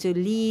trying to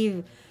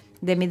leave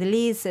the Middle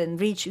East and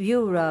reach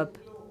Europe.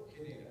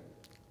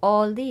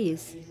 All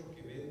this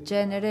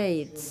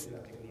generates,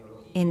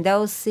 in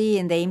those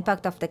seeing the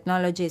impact of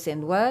technologies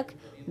in work,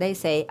 they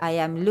say, I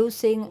am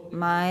losing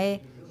my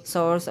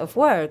source of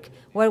work.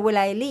 Where will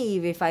I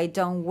live if I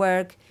don't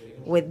work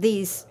with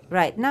this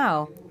right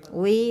now?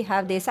 We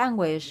have this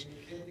anguish.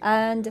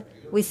 And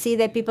we see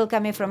that people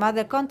coming from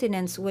other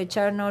continents which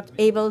are not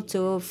able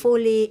to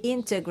fully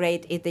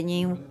integrate in the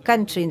new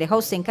country, in the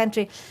hosting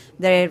country.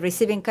 The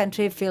receiving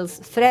country feels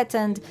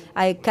threatened.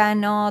 I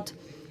cannot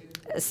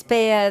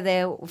spare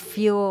the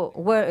few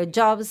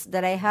jobs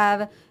that I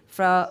have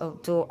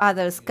to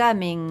others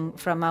coming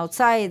from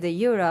outside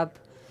Europe.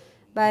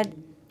 But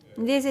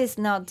this is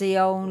not the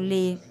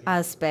only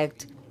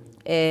aspect,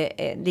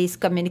 these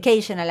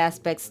communicational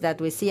aspects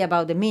that we see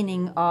about the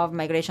meaning of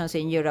migrations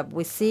in Europe.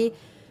 We see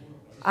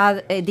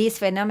these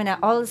phenomena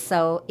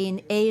also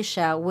in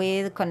Asia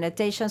with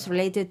connotations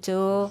related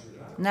to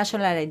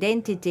national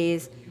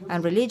identities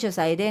and religious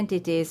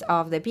identities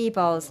of the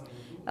peoples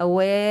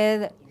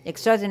with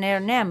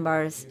extraordinary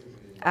numbers,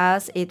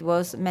 as it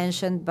was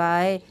mentioned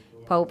by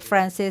Pope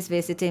Francis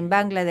visiting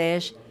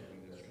Bangladesh,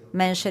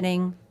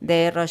 mentioning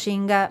the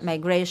Rohingya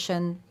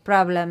migration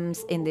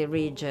problems in the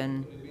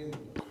region.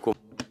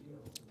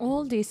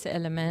 All these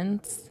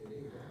elements,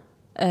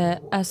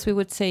 as we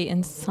would say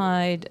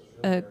inside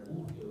a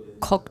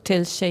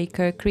cocktail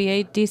shaker,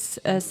 create this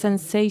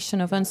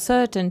sensation of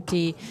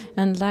uncertainty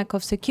and lack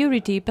of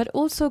security, but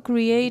also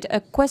create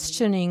a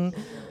questioning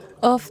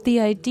of the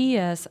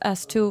ideas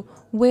as to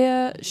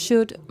where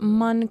should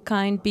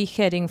mankind be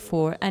heading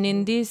for. And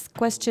in this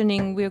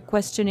questioning, we're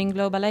questioning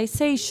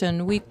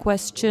globalization. We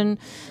question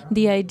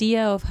the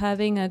idea of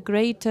having a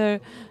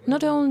greater,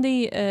 not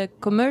only a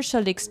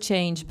commercial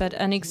exchange, but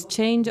an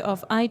exchange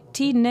of IT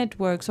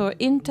networks or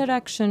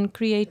interaction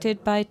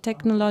created by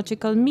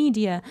technological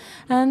media.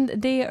 And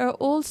they are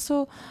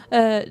also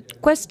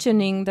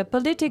questioning the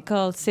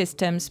political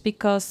systems,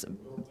 because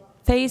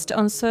based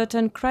on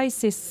certain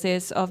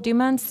crises of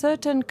demand,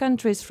 certain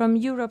countries from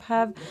Europe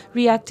have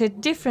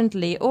reacted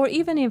differently. Or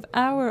even if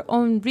our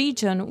own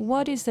region,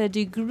 what is the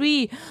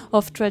degree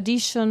of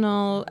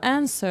traditional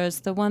answers,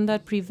 the one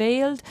that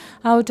prevailed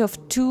out of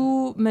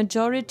two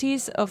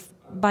majorities of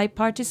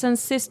bipartisan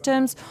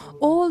systems,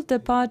 all the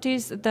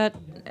parties that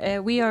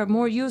we are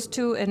more used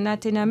to in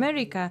Latin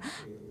America,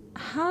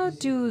 how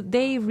do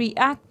they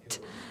react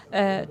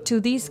to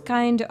this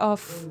kind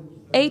of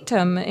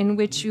atom in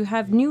which you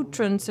have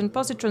neutrons and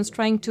positrons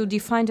trying to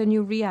define a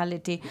new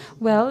reality?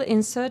 Well,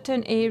 in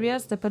certain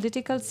areas, the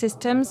political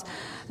systems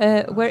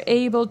were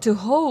able to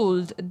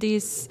hold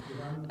this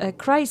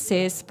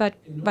crisis, but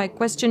by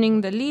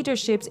questioning the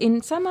leaderships.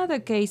 In some other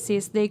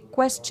cases, they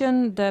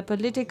question the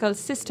political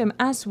system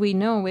as we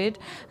know it,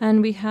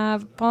 and we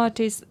have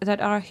parties that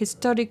are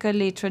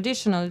historically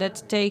traditional.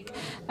 Let's take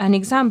an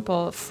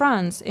example,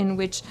 France, in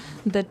which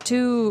the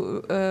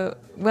two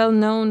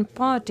well-known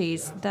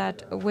parties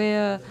that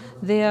were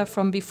there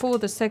from before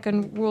the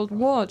Second World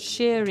War,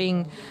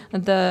 sharing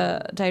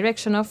the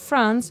direction of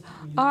France,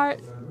 are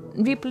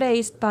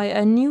replaced by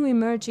a new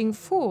emerging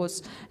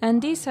force.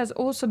 And this has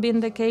also been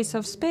the case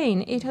of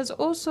Spain. It has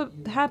also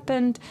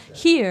happened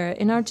here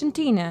in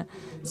Argentina.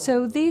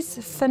 So this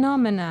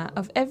phenomena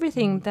of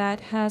everything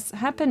that has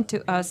happened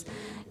to us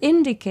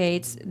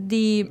indicates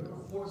the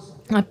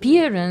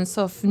appearance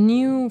of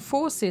new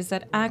forces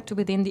that act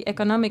within the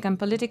economic and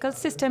political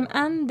system,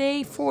 and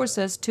they force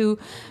us to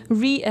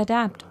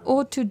readapt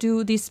or to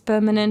do this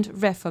permanent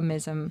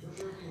reformism.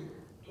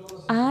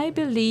 I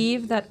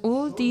believe that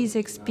all these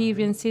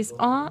experiences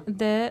are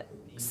the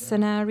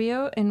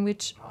scenario in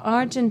which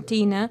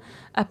Argentina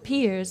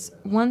appears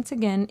once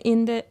again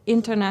in the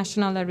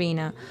international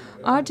arena.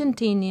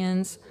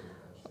 Argentinians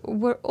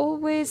were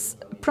always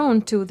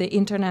prone to the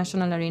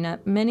international arena.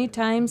 Many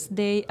times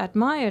they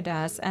admired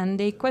us and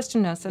they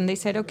questioned us and they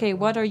said, okay,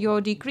 what are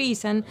your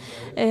decrees? And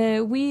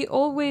we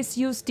always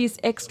used this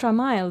extra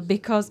mile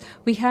because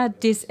we had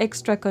this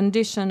extra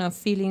condition of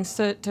feeling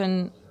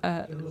certain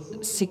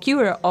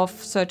secure of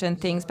certain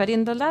things. But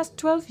in the last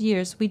 12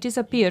 years, we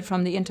disappeared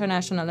from the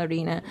international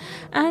arena.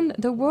 And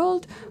the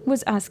world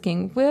was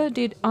asking, where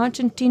did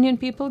Argentinian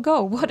people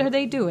go? What are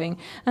they doing?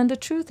 And the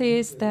truth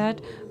is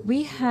that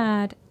we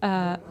had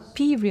a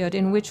period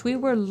in which we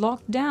were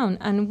locked down,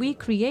 and we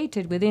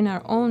created within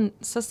our own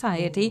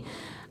society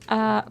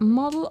a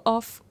model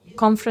of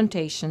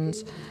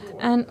confrontations.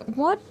 And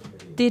what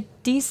did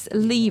this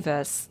leave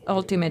us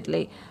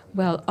ultimately?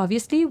 Well,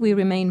 obviously, we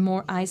remain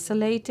more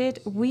isolated.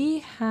 We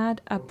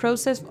had a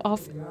process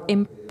of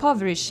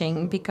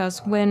impoverishing because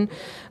when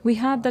we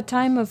had the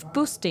time of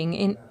boosting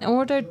in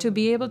order to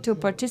be able to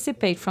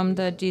participate from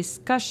the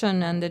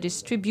discussion and the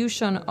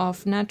distribution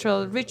of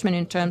natural enrichment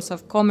in terms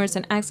of commerce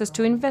and access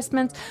to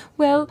investments,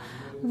 well,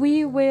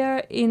 we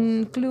were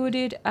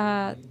included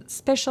a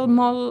special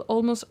model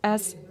almost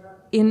as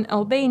in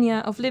Albania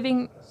of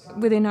living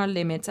within our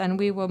limits. And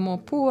we were more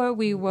poor,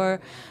 we were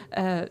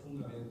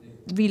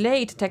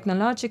relate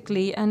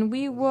technologically, and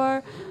we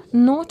were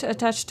not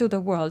attached to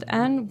the world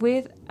and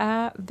with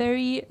a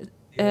very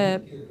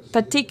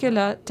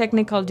particular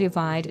technical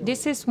divide.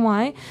 This is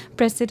why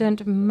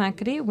President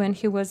Macri, when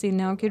he was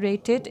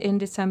inaugurated in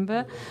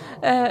December,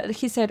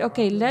 he said,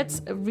 okay,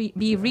 let's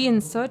be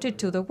reinserted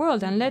to the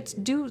world and let's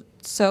do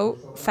so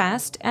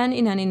fast and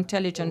in an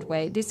intelligent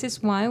way. This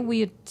is why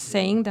we are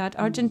saying that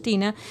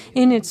Argentina,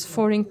 in its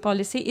foreign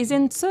policy, is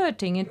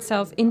inserting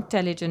itself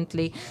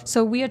intelligently.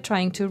 So we are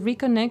trying to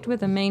reconnect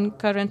with the main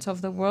currents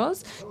of the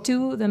world,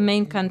 to the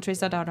main countries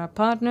that are our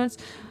partners,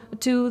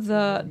 to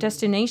the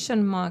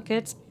destination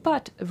markets,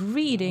 but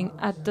reading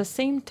at the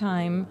same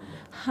time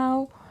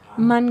how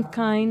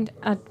mankind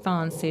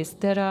advances.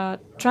 There are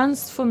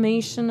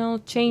transformational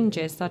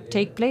changes that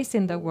take place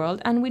in the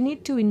world, and we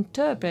need to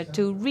interpret,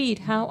 to read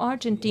how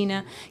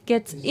Argentina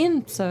gets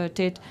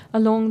inserted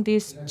along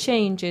these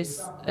changes,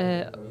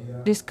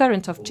 this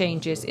current of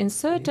changes. In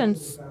certain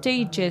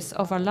stages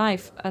of our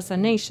life as a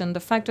nation, the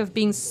fact of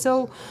being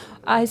so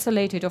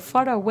isolated or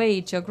far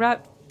away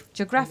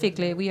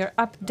geographically, we are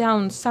up,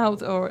 down,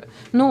 south, or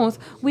north,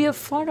 we are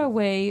far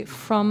away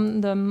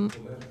from the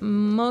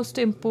most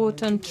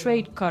important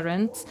trade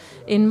currents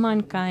in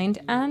mankind,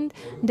 and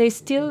they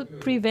still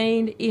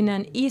prevail in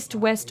an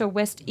east-west or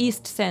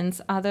west-east sense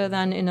other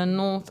than in a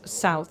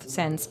north-south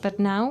sense. But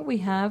now we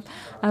have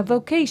a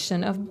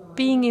vocation of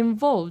being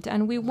involved,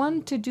 and we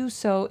want to do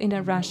so in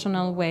a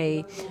rational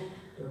way.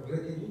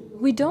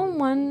 We don't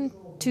want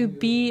to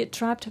be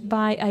trapped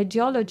by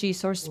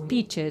ideologies or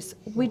speeches.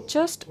 We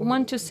just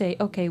want to say,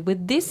 okay,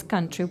 with this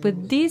country,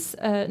 with this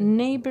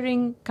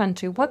neighboring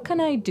country, what can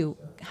I do?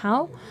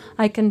 How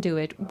I can do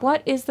it?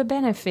 What is the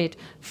benefit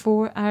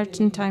for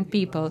Argentine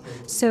people?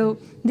 So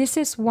this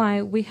is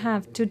why we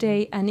have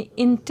today an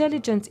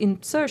intelligence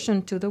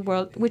insertion to the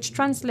world, which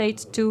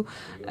translates to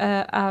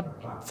a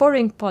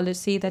foreign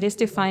policy that is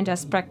defined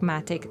as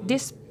pragmatic.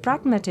 This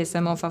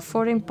pragmatism of a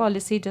foreign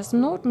policy does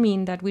not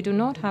mean that we do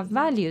not have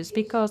values,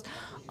 because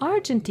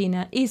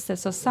Argentina is a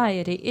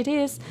society. It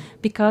is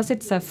because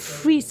it's a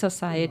free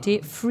society,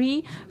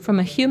 free from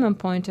a human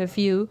point of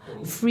view,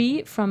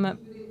 free from a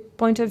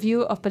point of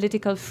view of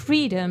political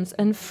freedoms,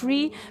 and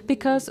free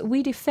because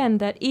we defend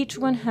that each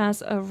one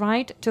has a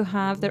right to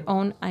have their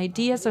own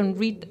ideas and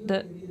read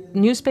the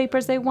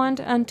newspapers they want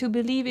and to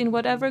believe in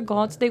whatever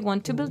gods they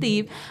want to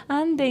believe,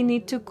 and they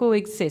need to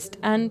coexist.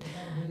 And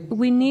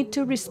we need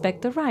to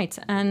respect the rights,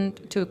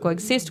 and to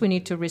coexist we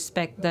need to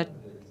respect the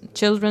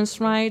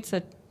children's rights,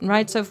 the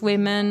rights of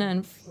women,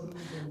 and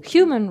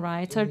human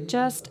rights are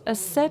just a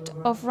set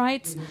of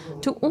rights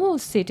to all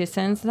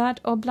citizens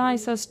that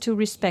oblige us to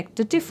respect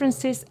the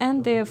differences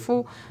and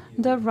therefore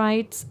the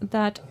rights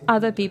that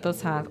other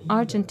peoples have.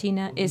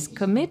 Argentina is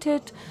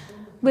committed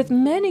with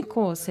many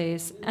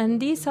causes, and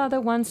these are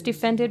the ones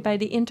defended by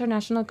the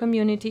international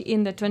community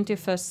in the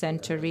 21st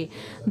century.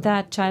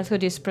 That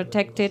childhood is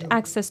protected,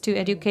 access to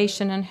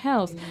education and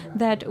health,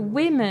 that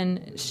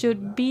women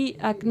should be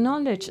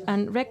acknowledged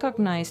and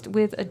recognized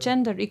with a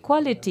gender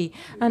equality,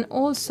 and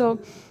also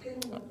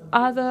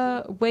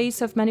other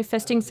ways of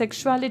manifesting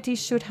sexuality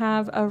should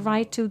have a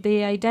right to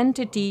the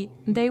identity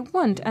they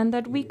want, and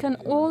that we can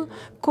all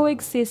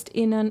coexist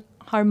in an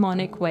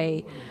harmonic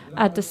way.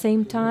 At the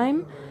same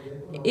time,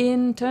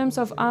 In terms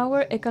of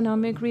our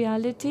economic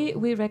reality,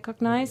 we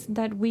recognize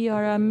that we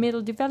are a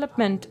middle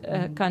development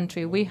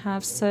country. We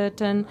have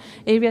certain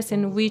areas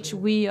in which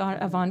we are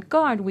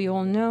avant-garde. We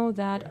all know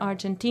that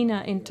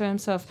Argentina, in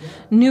terms of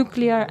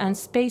nuclear and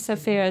space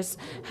affairs,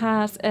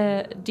 has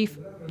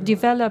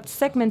developed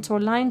segments or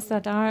lines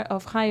that are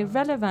of high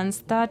relevance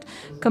that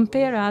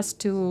compare us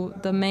to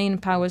the main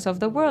powers of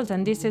the world.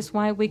 And this is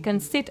why we can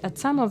sit at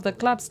some of the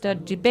clubs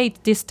that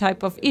debate this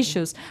type of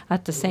issues.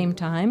 At the same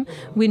time,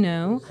 we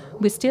know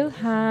we still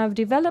have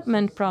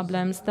development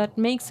problems that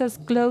makes us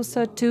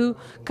closer to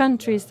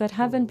countries that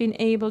haven't been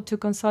able to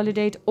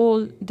consolidate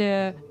all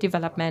their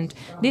development.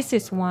 This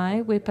is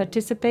why we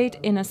participate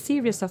in a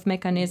series of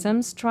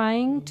mechanisms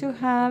trying to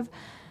have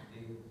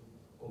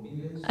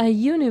a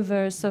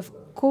universe of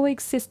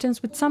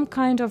coexistence with some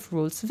kind of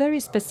rules. Very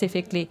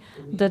specifically,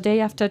 the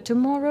day after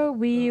tomorrow,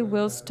 we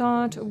will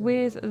start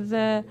with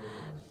the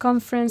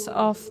conference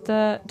of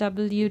the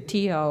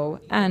WTO.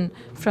 And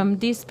from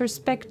this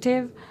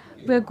perspective,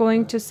 we're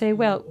going to say,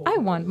 well, I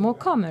want more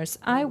commerce.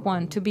 I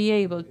want to be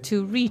able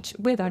to reach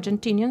with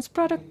Argentinians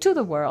product to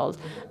the world.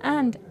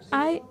 And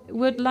I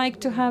would like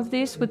to have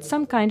this with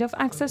some kind of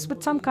access,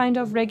 with some kind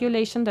of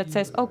regulation that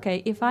says,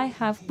 okay, if I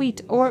have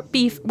wheat or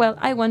beef, well,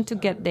 I want to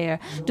get there.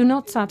 Do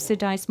not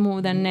subsidize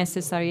more than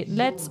necessary.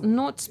 Let's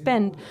not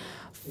spend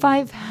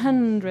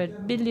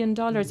 $500 billion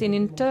in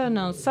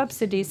internal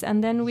subsidies,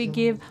 and then we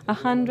give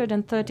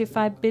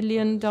 $135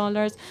 billion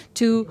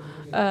to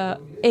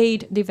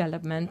aid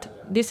development.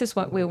 This is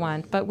what we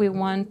want, but we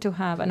want to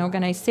have an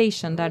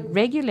organization that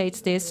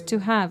regulates this, to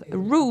have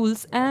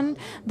rules, and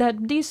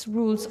that these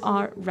rules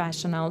are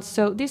rational.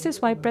 So this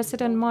is why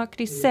President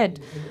Macri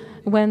said,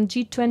 when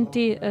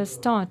G20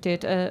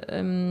 started,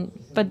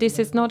 but this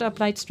is not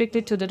applied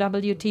strictly to the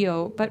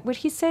WTO, but what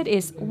he said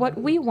is, what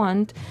we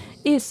want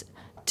is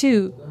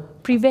to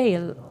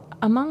prevail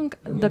among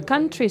the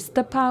countries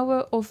the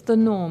power of the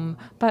norm.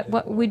 But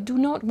what we do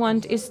not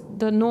want is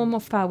the norm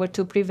of power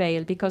to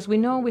prevail, because we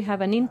know we have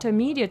an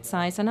intermediate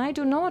size, and I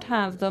do not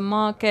have the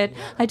market,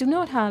 I do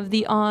not have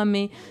the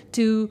army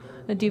to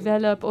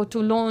develop or to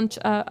launch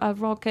a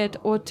rocket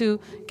or to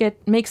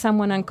make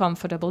someone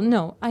uncomfortable.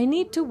 No, I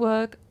need to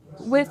work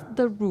with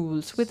the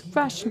rules, with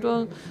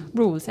rational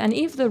rules. And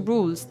if the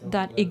rules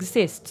that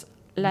exist,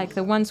 like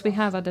the ones we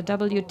have at the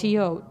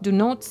WTO, do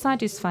not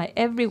satisfy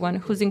everyone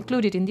who's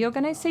included in the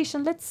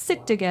organization, let's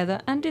sit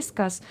together and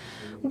discuss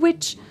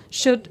which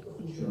should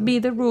be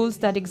the rules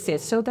that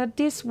exist, so that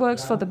this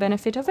works for the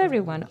benefit of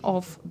everyone,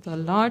 of the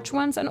large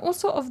ones and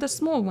also of the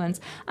small ones,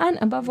 and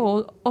above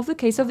all, of the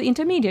case of the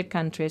intermediate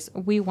countries.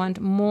 We want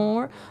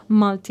more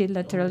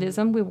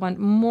multilateralism, we want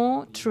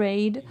more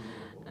trade,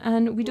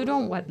 and we do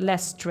not want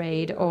less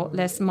trade or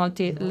less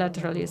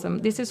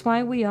multilateralism. This is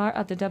why we are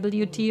at the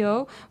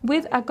WTO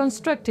with a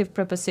constructive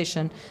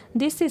proposition.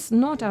 This is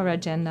not our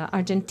agenda.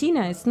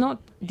 Argentina is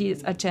not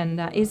this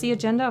agenda. It's the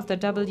agenda of the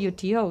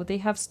WTO. They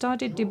have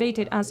started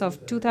debating as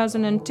of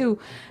 2002.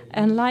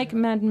 And like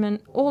Madeleine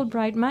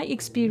Albright, my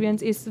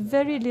experience is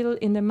very little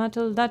in the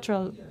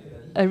multilateral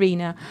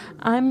arena.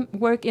 I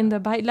work in the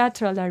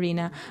bilateral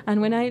arena, and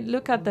when I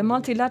look at the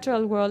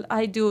multilateral world,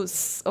 I do,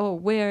 oh,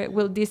 where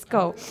will this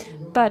go?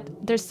 But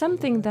there's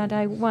something that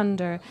I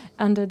wonder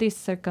under these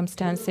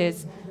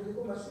circumstances.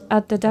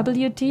 At the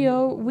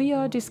WTO, we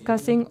are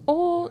discussing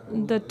all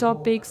the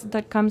topics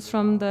that comes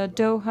from the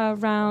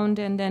Doha round,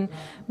 and then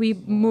we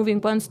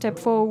moving one step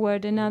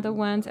forward, another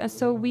one. And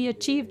so we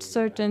achieved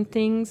certain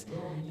things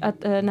at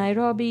the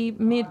Nairobi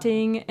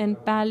meeting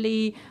and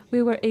Bali.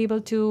 We were able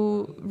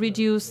to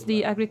reduce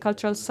the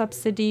agricultural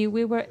subsidy.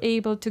 We were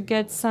able to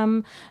get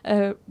some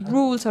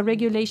rules or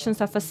regulations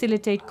that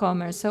facilitate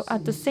commerce. So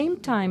at the same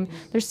time,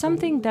 there's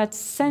something that's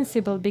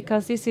sensible,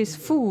 because this is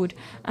food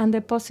and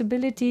the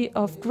possibility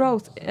of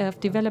growth of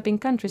developing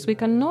countries. We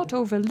cannot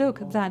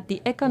overlook that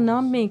the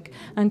economic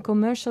and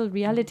commercial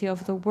reality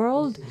of the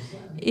world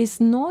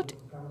is not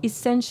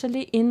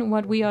essentially in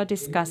what we are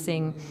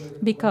discussing,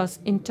 because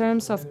in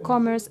terms of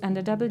commerce and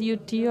the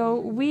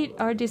WTO, we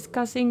are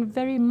discussing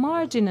very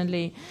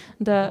marginally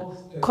the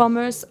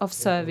commerce of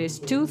service.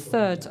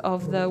 2/3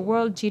 of the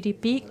world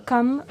GDP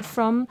come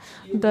from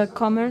the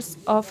commerce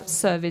of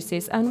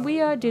services, and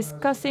we are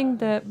discussing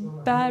the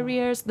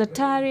barriers, the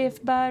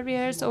tariff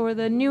barriers or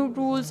the new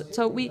rules.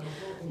 So we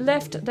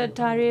left the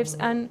tariffs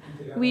and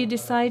we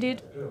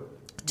decided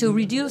to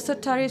reduce the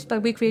tariffs,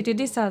 but we created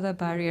these other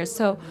barriers.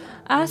 So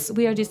as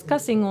we are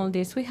discussing all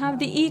this, we have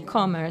the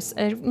e-commerce,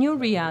 a new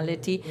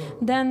reality,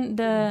 then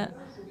the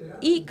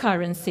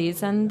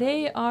e-currencies, and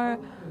they are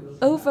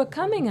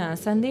overcoming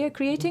us, and they are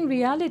creating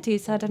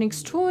realities at an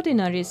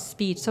extraordinary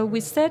speed. So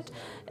we set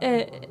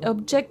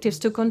objectives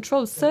to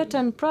control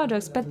certain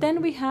products, but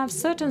then we have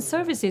certain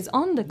services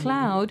on the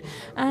cloud,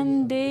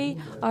 and they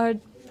are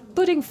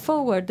putting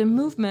forward the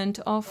movement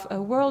of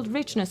world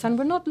richness, and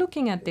we're not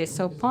looking at this.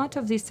 So part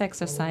of this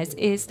exercise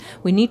is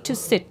we need to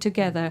sit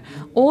together,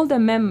 all the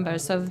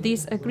members of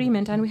this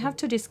agreement, and we have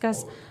to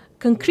discuss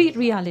concrete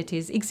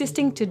realities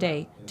existing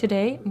today.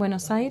 Today,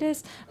 Buenos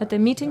Aires, at the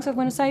meetings of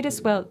Buenos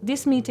Aires, well,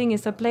 this meeting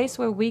is a place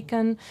where we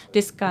can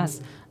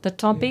discuss the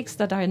topics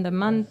that are in the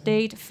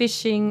mandate,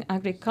 fishing,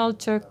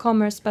 agriculture,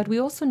 commerce, but we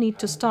also need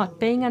to start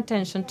paying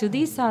attention to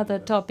these other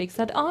topics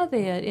that are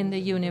there in the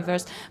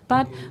universe,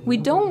 but we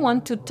don't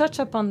want to touch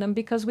upon them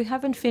because we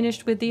haven't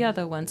finished with the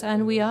other ones,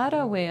 and we are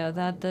aware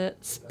that the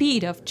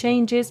speed of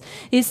changes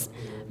is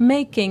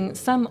making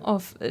some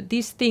of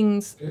these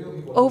things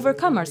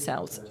overcome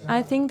ourselves.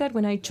 I think that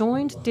when I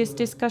joined this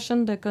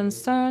discussion, the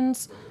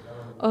concerns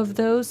of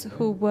those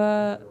who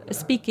were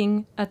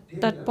speaking at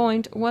that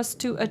point was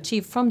to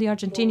achieve, from the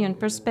Argentinian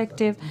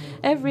perspective,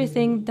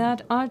 everything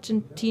that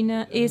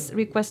Argentina is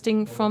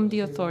requesting from the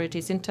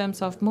authorities in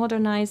terms of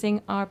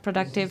modernizing our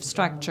productive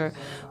structure.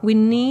 We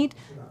need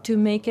to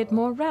make it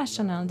more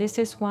rational. This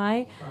is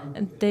why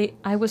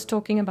I was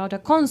talking about a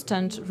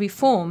constant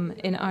reform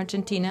in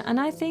Argentina. And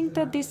I think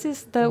that this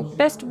is the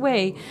best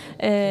way,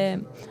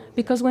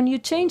 because when you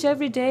change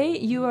every day,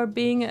 you are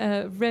being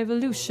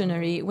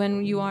revolutionary.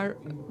 When you are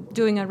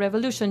doing a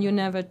revolution, you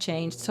never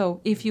change.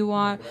 So if you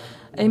are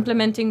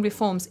implementing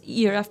reforms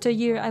year after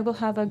year, I will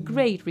have a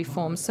great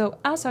reform. So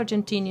as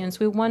Argentinians,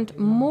 we want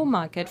more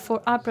market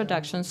for our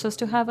production, so as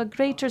to have a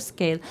greater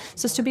scale,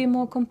 so as to be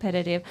more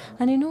competitive.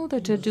 And in order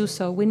to do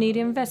so, we need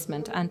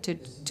investment. And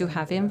to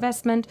have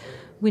investment,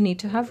 we need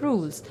to have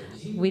rules.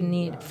 We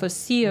need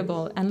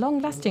foreseeable and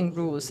long-lasting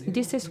rules.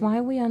 This is why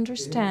we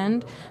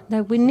understand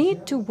that we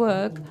need to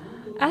work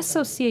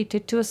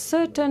associated to a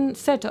certain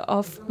set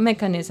of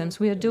mechanisms.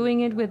 We are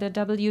doing it with the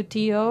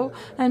WTO,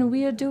 and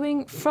we are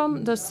doing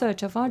from the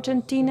search of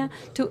Argentina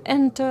to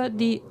enter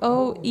the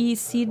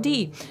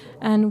OECD.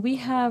 And we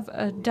have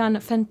done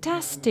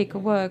fantastic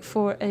work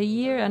for a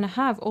year and a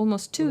half,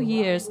 almost 2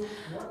 years,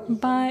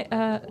 by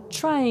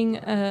trying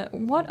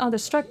what are the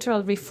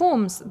structural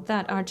reforms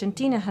that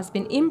Argentina has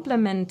been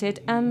implemented,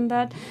 and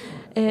that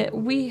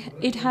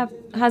it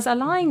has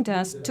aligned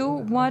us to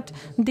what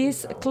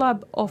this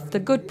club of the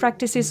good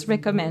practices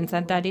recommends,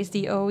 and that is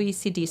the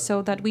OECD,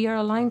 so that we are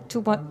aligned to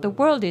what the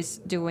world is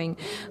doing.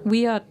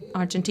 We are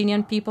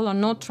Argentinian people are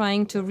not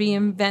trying to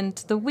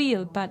reinvent the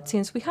wheel, but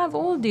since we have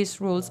all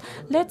these rules,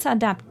 let's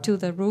adapt to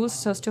the rules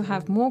so as to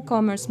have more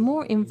commerce,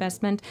 more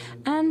investment,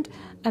 and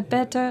a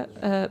better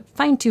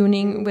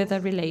fine-tuning with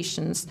the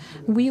relations.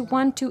 We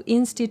want to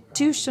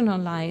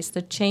institutionalize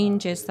the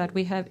changes that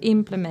we have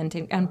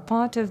implemented, and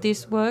part of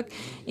this work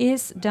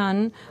is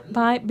done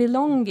by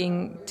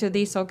belonging to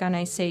this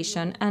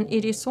organization, and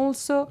it is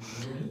also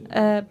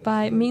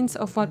by means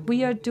of what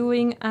we are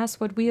doing as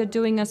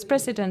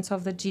presidents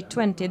of the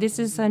G20. This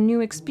is a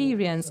new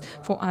experience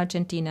for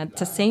Argentina. It's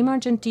the same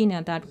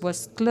Argentina that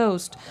was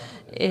closed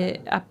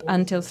up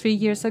until 3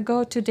 years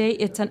ago. Today,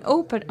 it's an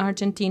open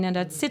Argentina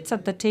that sits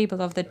at the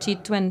table of the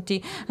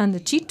G20, and the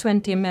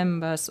G20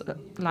 members,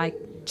 like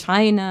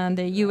China and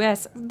the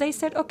US, they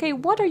said, okay,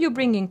 what are you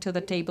bringing to the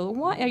table?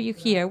 Why are you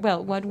here?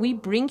 Well, what we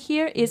bring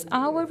here is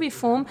our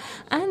reform,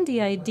 and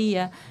the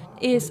idea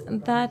is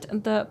that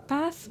the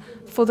path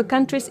for the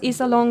countries is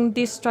along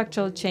these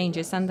structural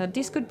changes, and that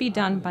this could be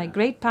done by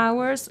great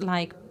powers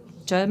like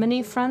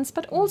Germany, France,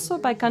 but also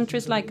by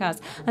countries like us.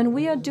 And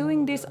we are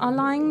doing this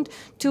aligned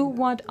to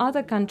what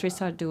other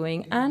countries are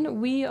doing. And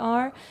we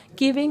are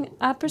giving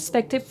a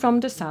perspective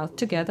from the South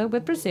together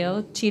with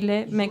Brazil,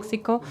 Chile,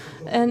 Mexico,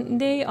 and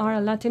they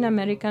are Latin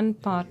American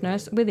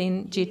partners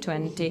within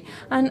G20.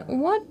 And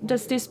what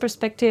does this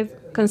perspective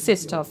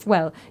consist of?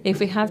 Well, if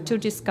we have to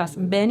discuss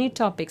many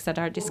topics that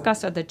are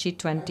discussed at the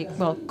G20,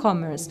 well,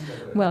 commerce.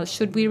 Well,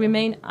 should we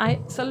remain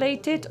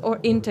isolated or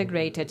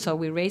integrated? So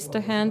we raise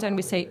the hand and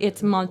we say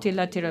it's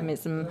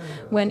multilateralism.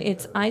 When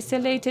it's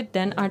isolated,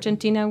 then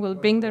Argentina will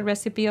bring the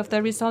recipe of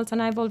the results,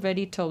 and I've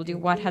already told you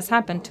what has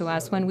happened to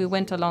us when we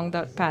went along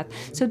that path.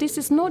 So this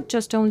is not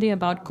just only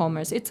about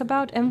commerce, it's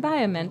about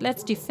environment.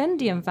 Let's defend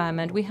the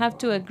environment. We have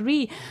to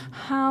agree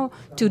how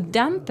to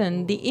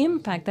dampen the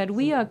impact that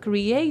we are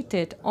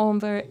created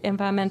over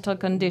environmental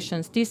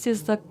conditions. This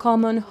is the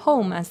common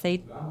home, as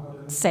they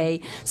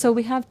say. So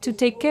we have to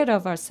take care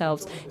of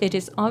ourselves. It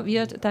is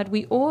obvious that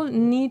we all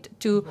need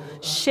to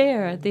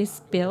share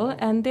this bill,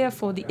 and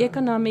therefore the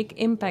economic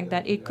impact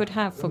that it could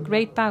have for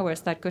great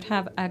powers that could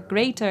have a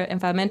greater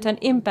environmental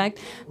impact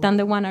than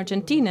the one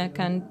Argentina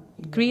can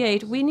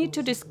create. We need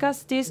to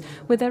discuss this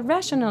with a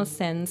rational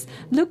sense,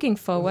 looking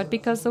forward,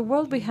 because the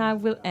world we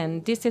have will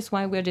end. This is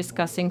why we're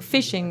discussing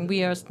fishing.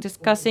 We are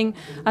discussing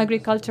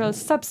agricultural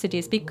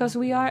subsidies, because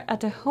we are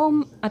at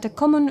a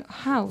common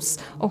house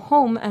or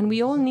home, and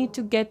we all need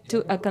to get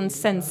to a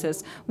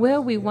consensus where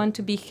we want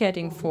to be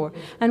heading for.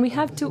 And we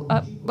have to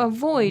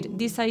avoid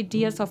these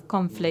ideas of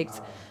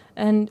conflicts.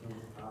 And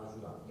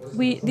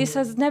this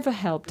has never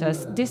helped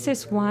us. This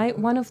is why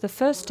one of the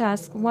first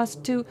tasks was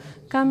to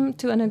come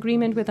to an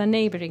agreement with our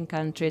neighboring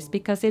countries,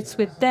 because it's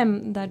with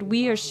them that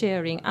we are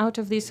sharing out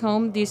of this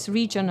home, this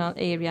regional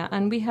area.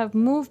 And we have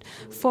moved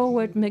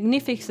forward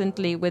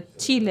magnificently with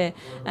Chile,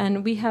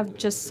 and we have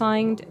just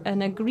signed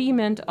an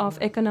agreement of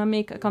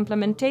economic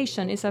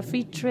complementation. It's a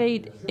free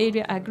trade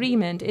area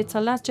agreement. It's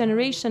a last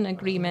generation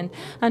agreement.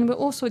 And we're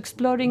also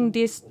exploring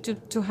this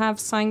to have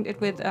signed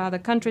it with other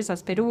countries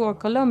as Peru or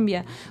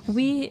Colombia.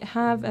 We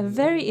have a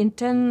very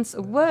intense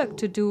work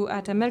to do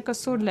at a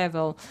Mercosur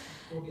level.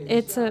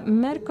 It's a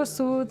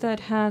Mercosur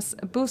that has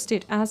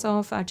boosted, as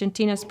of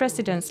Argentina's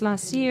presidents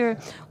last year,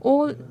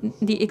 all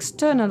the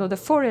external or the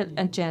foreign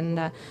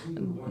agenda.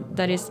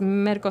 That is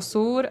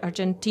Mercosur,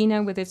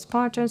 Argentina with its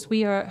partners.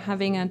 We are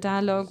having a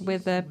dialogue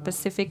with the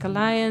Pacific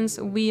Alliance.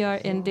 We are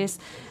in this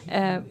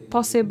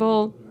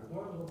possible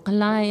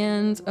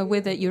alliance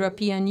with the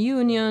European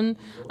Union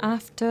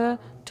after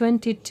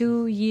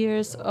 22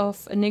 years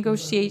of a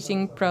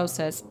negotiating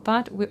process.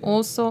 But we're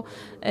also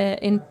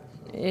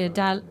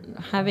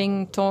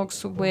having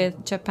talks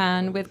with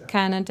Japan, with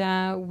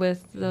Canada,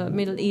 with the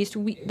Middle East.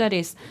 That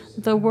is,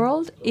 the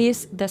world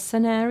is the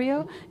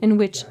scenario in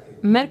which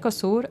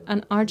Mercosur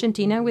and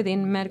Argentina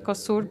within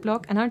Mercosur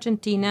bloc and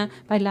Argentina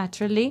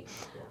bilaterally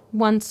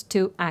wants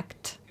to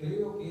act.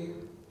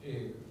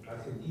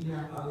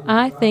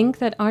 I think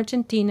that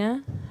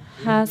Argentina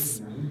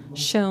has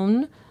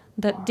shown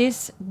that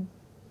this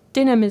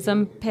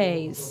dynamism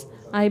pays.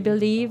 I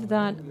believe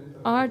that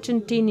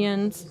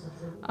Argentinians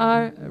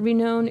are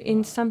renowned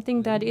in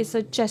something that is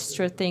a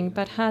gesture thing,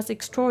 but has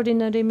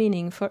extraordinary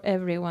meaning for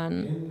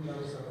everyone.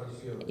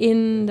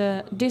 In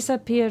the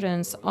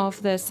disappearance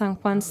of the San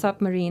Juan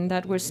submarine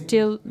that we're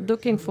still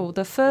looking for,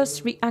 the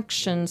first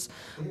reactions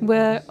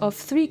were of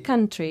 3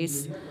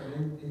 countries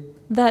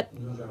that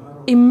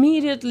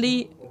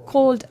immediately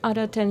called our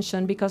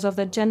attention because of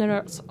the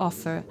generous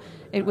offer.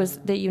 It was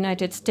the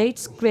United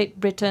States,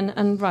 Great Britain,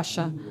 and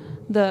Russia.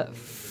 The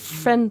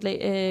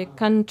friendly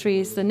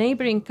countries, the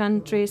neighboring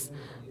countries,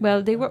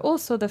 well, they were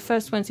also the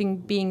first ones in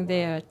being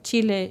there.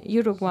 Chile,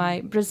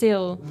 Uruguay,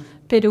 Brazil,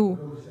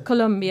 Peru,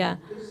 Colombia.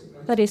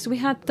 That is, we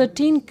had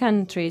 13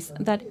 countries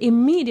that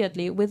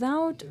immediately,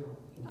 without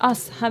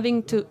us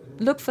having to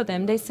look for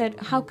them, they said,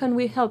 how can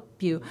we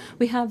help you?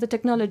 We have the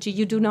technology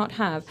you do not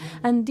have.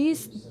 And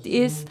this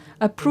is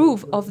a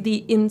proof of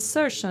the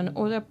insertion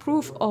or a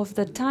proof of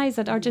the ties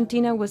that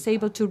Argentina was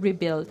able to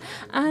rebuild,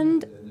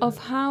 and of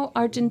how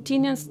the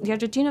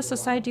Argentinian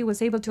society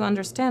was able to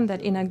understand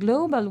that in a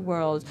global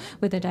world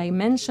with the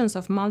dimensions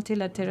of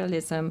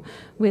multilateralism,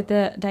 with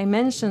the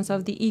dimensions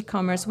of the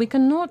e-commerce, we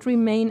cannot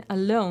remain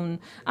alone,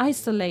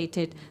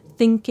 isolated,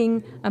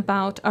 thinking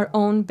about our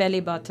own belly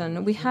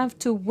button. We have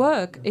to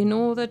work in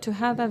order to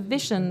have a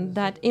vision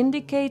that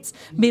indicates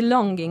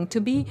belonging,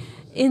 to be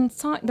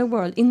inside the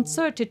world,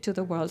 inserted to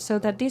the world, so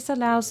that this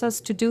allows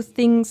us to do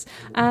things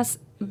as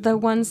the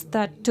ones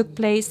that took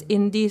place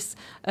in this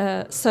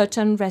search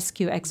and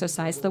rescue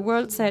exercise. The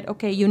world said,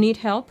 okay, you need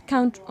help,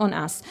 count on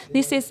us.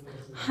 This is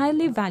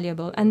highly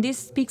valuable, and this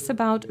speaks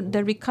about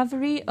the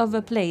recovery of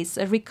a place,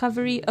 a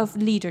recovery of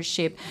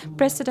leadership.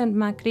 President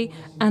Macri,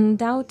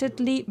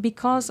 undoubtedly,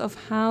 because of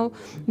how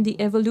the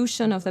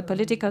evolution of the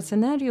political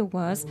scenario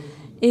was,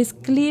 is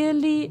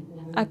clearly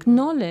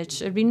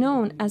acknowledged,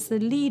 renowned as the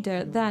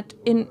leader that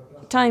in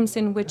times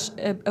in which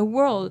a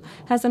world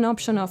has an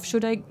option of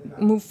should I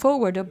move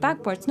forward or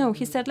backwards. No,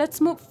 he said, let's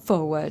move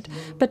forward.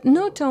 But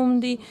not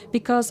only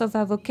because of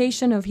a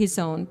vocation of his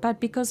own,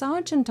 but because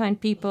Argentine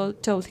people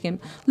told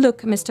him,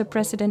 look, Mr.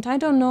 President, I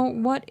don't know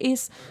what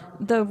is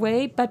the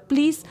way, but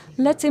please,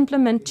 let's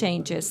implement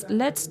changes.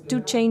 Let's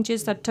do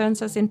changes that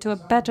turns us into a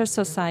better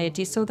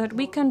society so that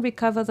we can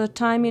recover the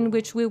time in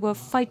which we were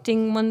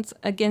fighting ones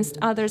against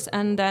others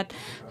and that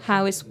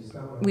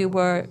we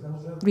were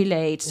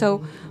relayed.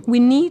 So we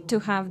need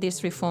to have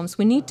these reforms.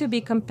 We need to be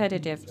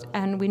competitive,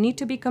 and we need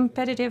to be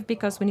competitive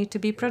because we need to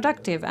be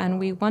productive, and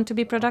we want to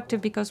be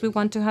productive because we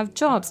want to have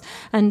jobs,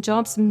 and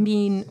jobs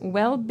mean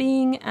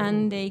well-being,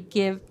 and they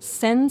give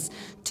sense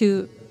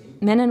to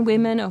men and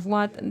women of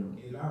what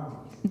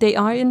they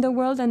are in the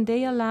world, and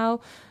they allow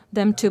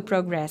them to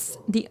progress.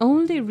 The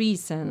only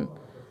reason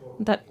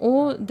that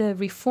all the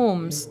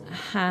reforms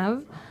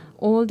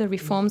all the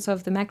reforms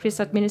of the Macri's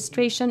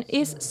administration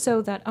is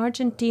so that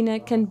Argentina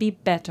can be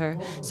better,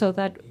 so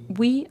that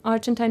we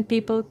Argentine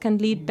people can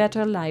lead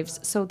better lives,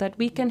 so that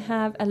we can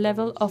have a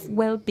level of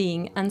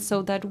well-being, and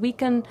so that we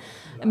can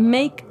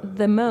make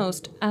the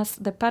most, as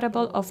the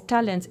parable of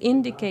talents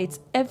indicates,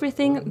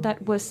 everything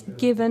that was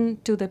given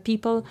to the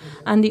people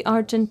and the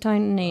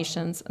Argentine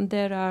nations.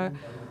 There are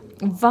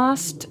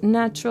vast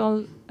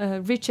natural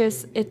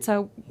riches. It's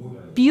a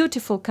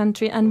beautiful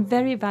country and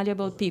very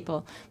valuable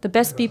people. The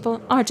best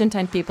people,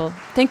 Argentine people.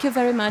 Thank you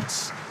very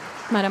much,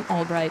 Madam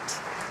Albright.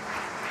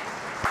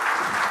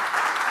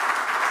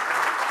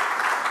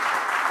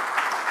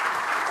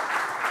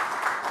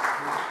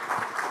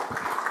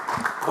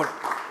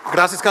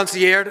 Gracias,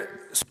 Canciller.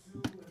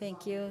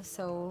 Thank you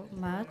so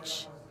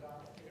much.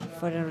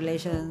 Foreign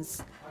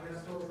Relations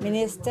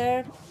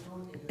Minister,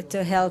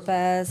 to help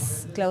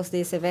us close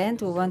this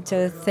event. We want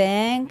to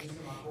thank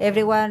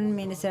everyone,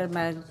 Minister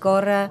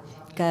Malcorra,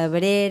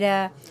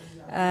 Cabrera,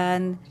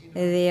 and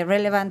the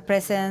relevant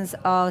presence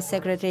of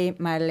Secretary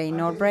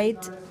Madeleine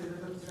Albright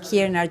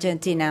here in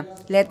Argentina.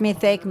 Let me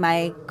thank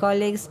my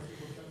colleagues,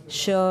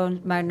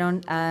 Sean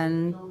Marnon,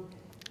 and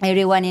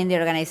everyone in the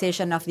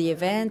organization of the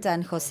event,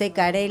 and Jose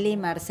Carelli,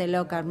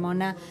 Marcelo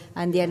Carmona,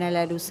 and Diana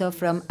Laruso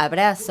from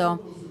Abrazo,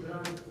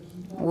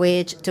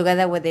 which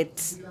together with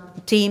its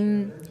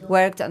team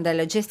worked on the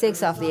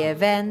logistics of the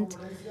event.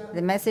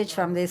 The message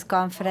from this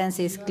conference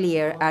is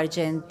clear.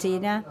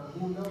 Argentina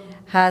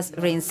has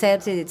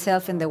reinserted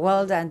itself in the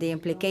world, and the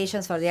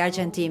implications for the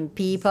Argentine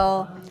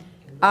people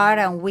are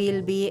and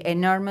will be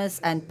enormous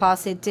and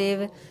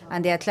positive,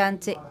 and the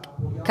Atlantic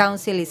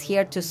Council is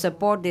here to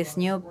support this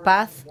new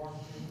path.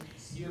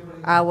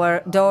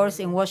 Our doors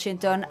in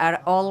Washington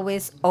are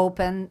always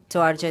open to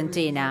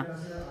Argentina.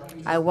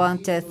 I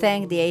want to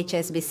thank the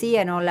HSBC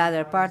and all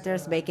other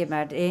partners, Baker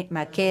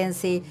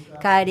McKenzie,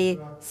 CARI,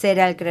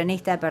 Serial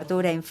Cronista,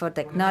 Apertura,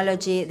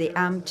 Infotechnology, the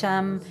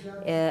AmCham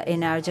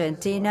in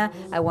Argentina.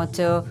 I want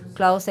to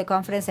close the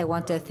conference. I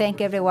want to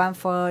thank everyone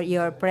for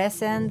your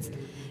presence.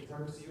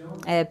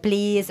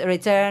 Please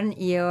return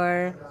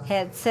your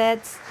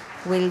headsets.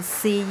 We'll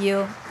see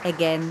you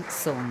again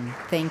soon.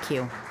 Thank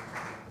you.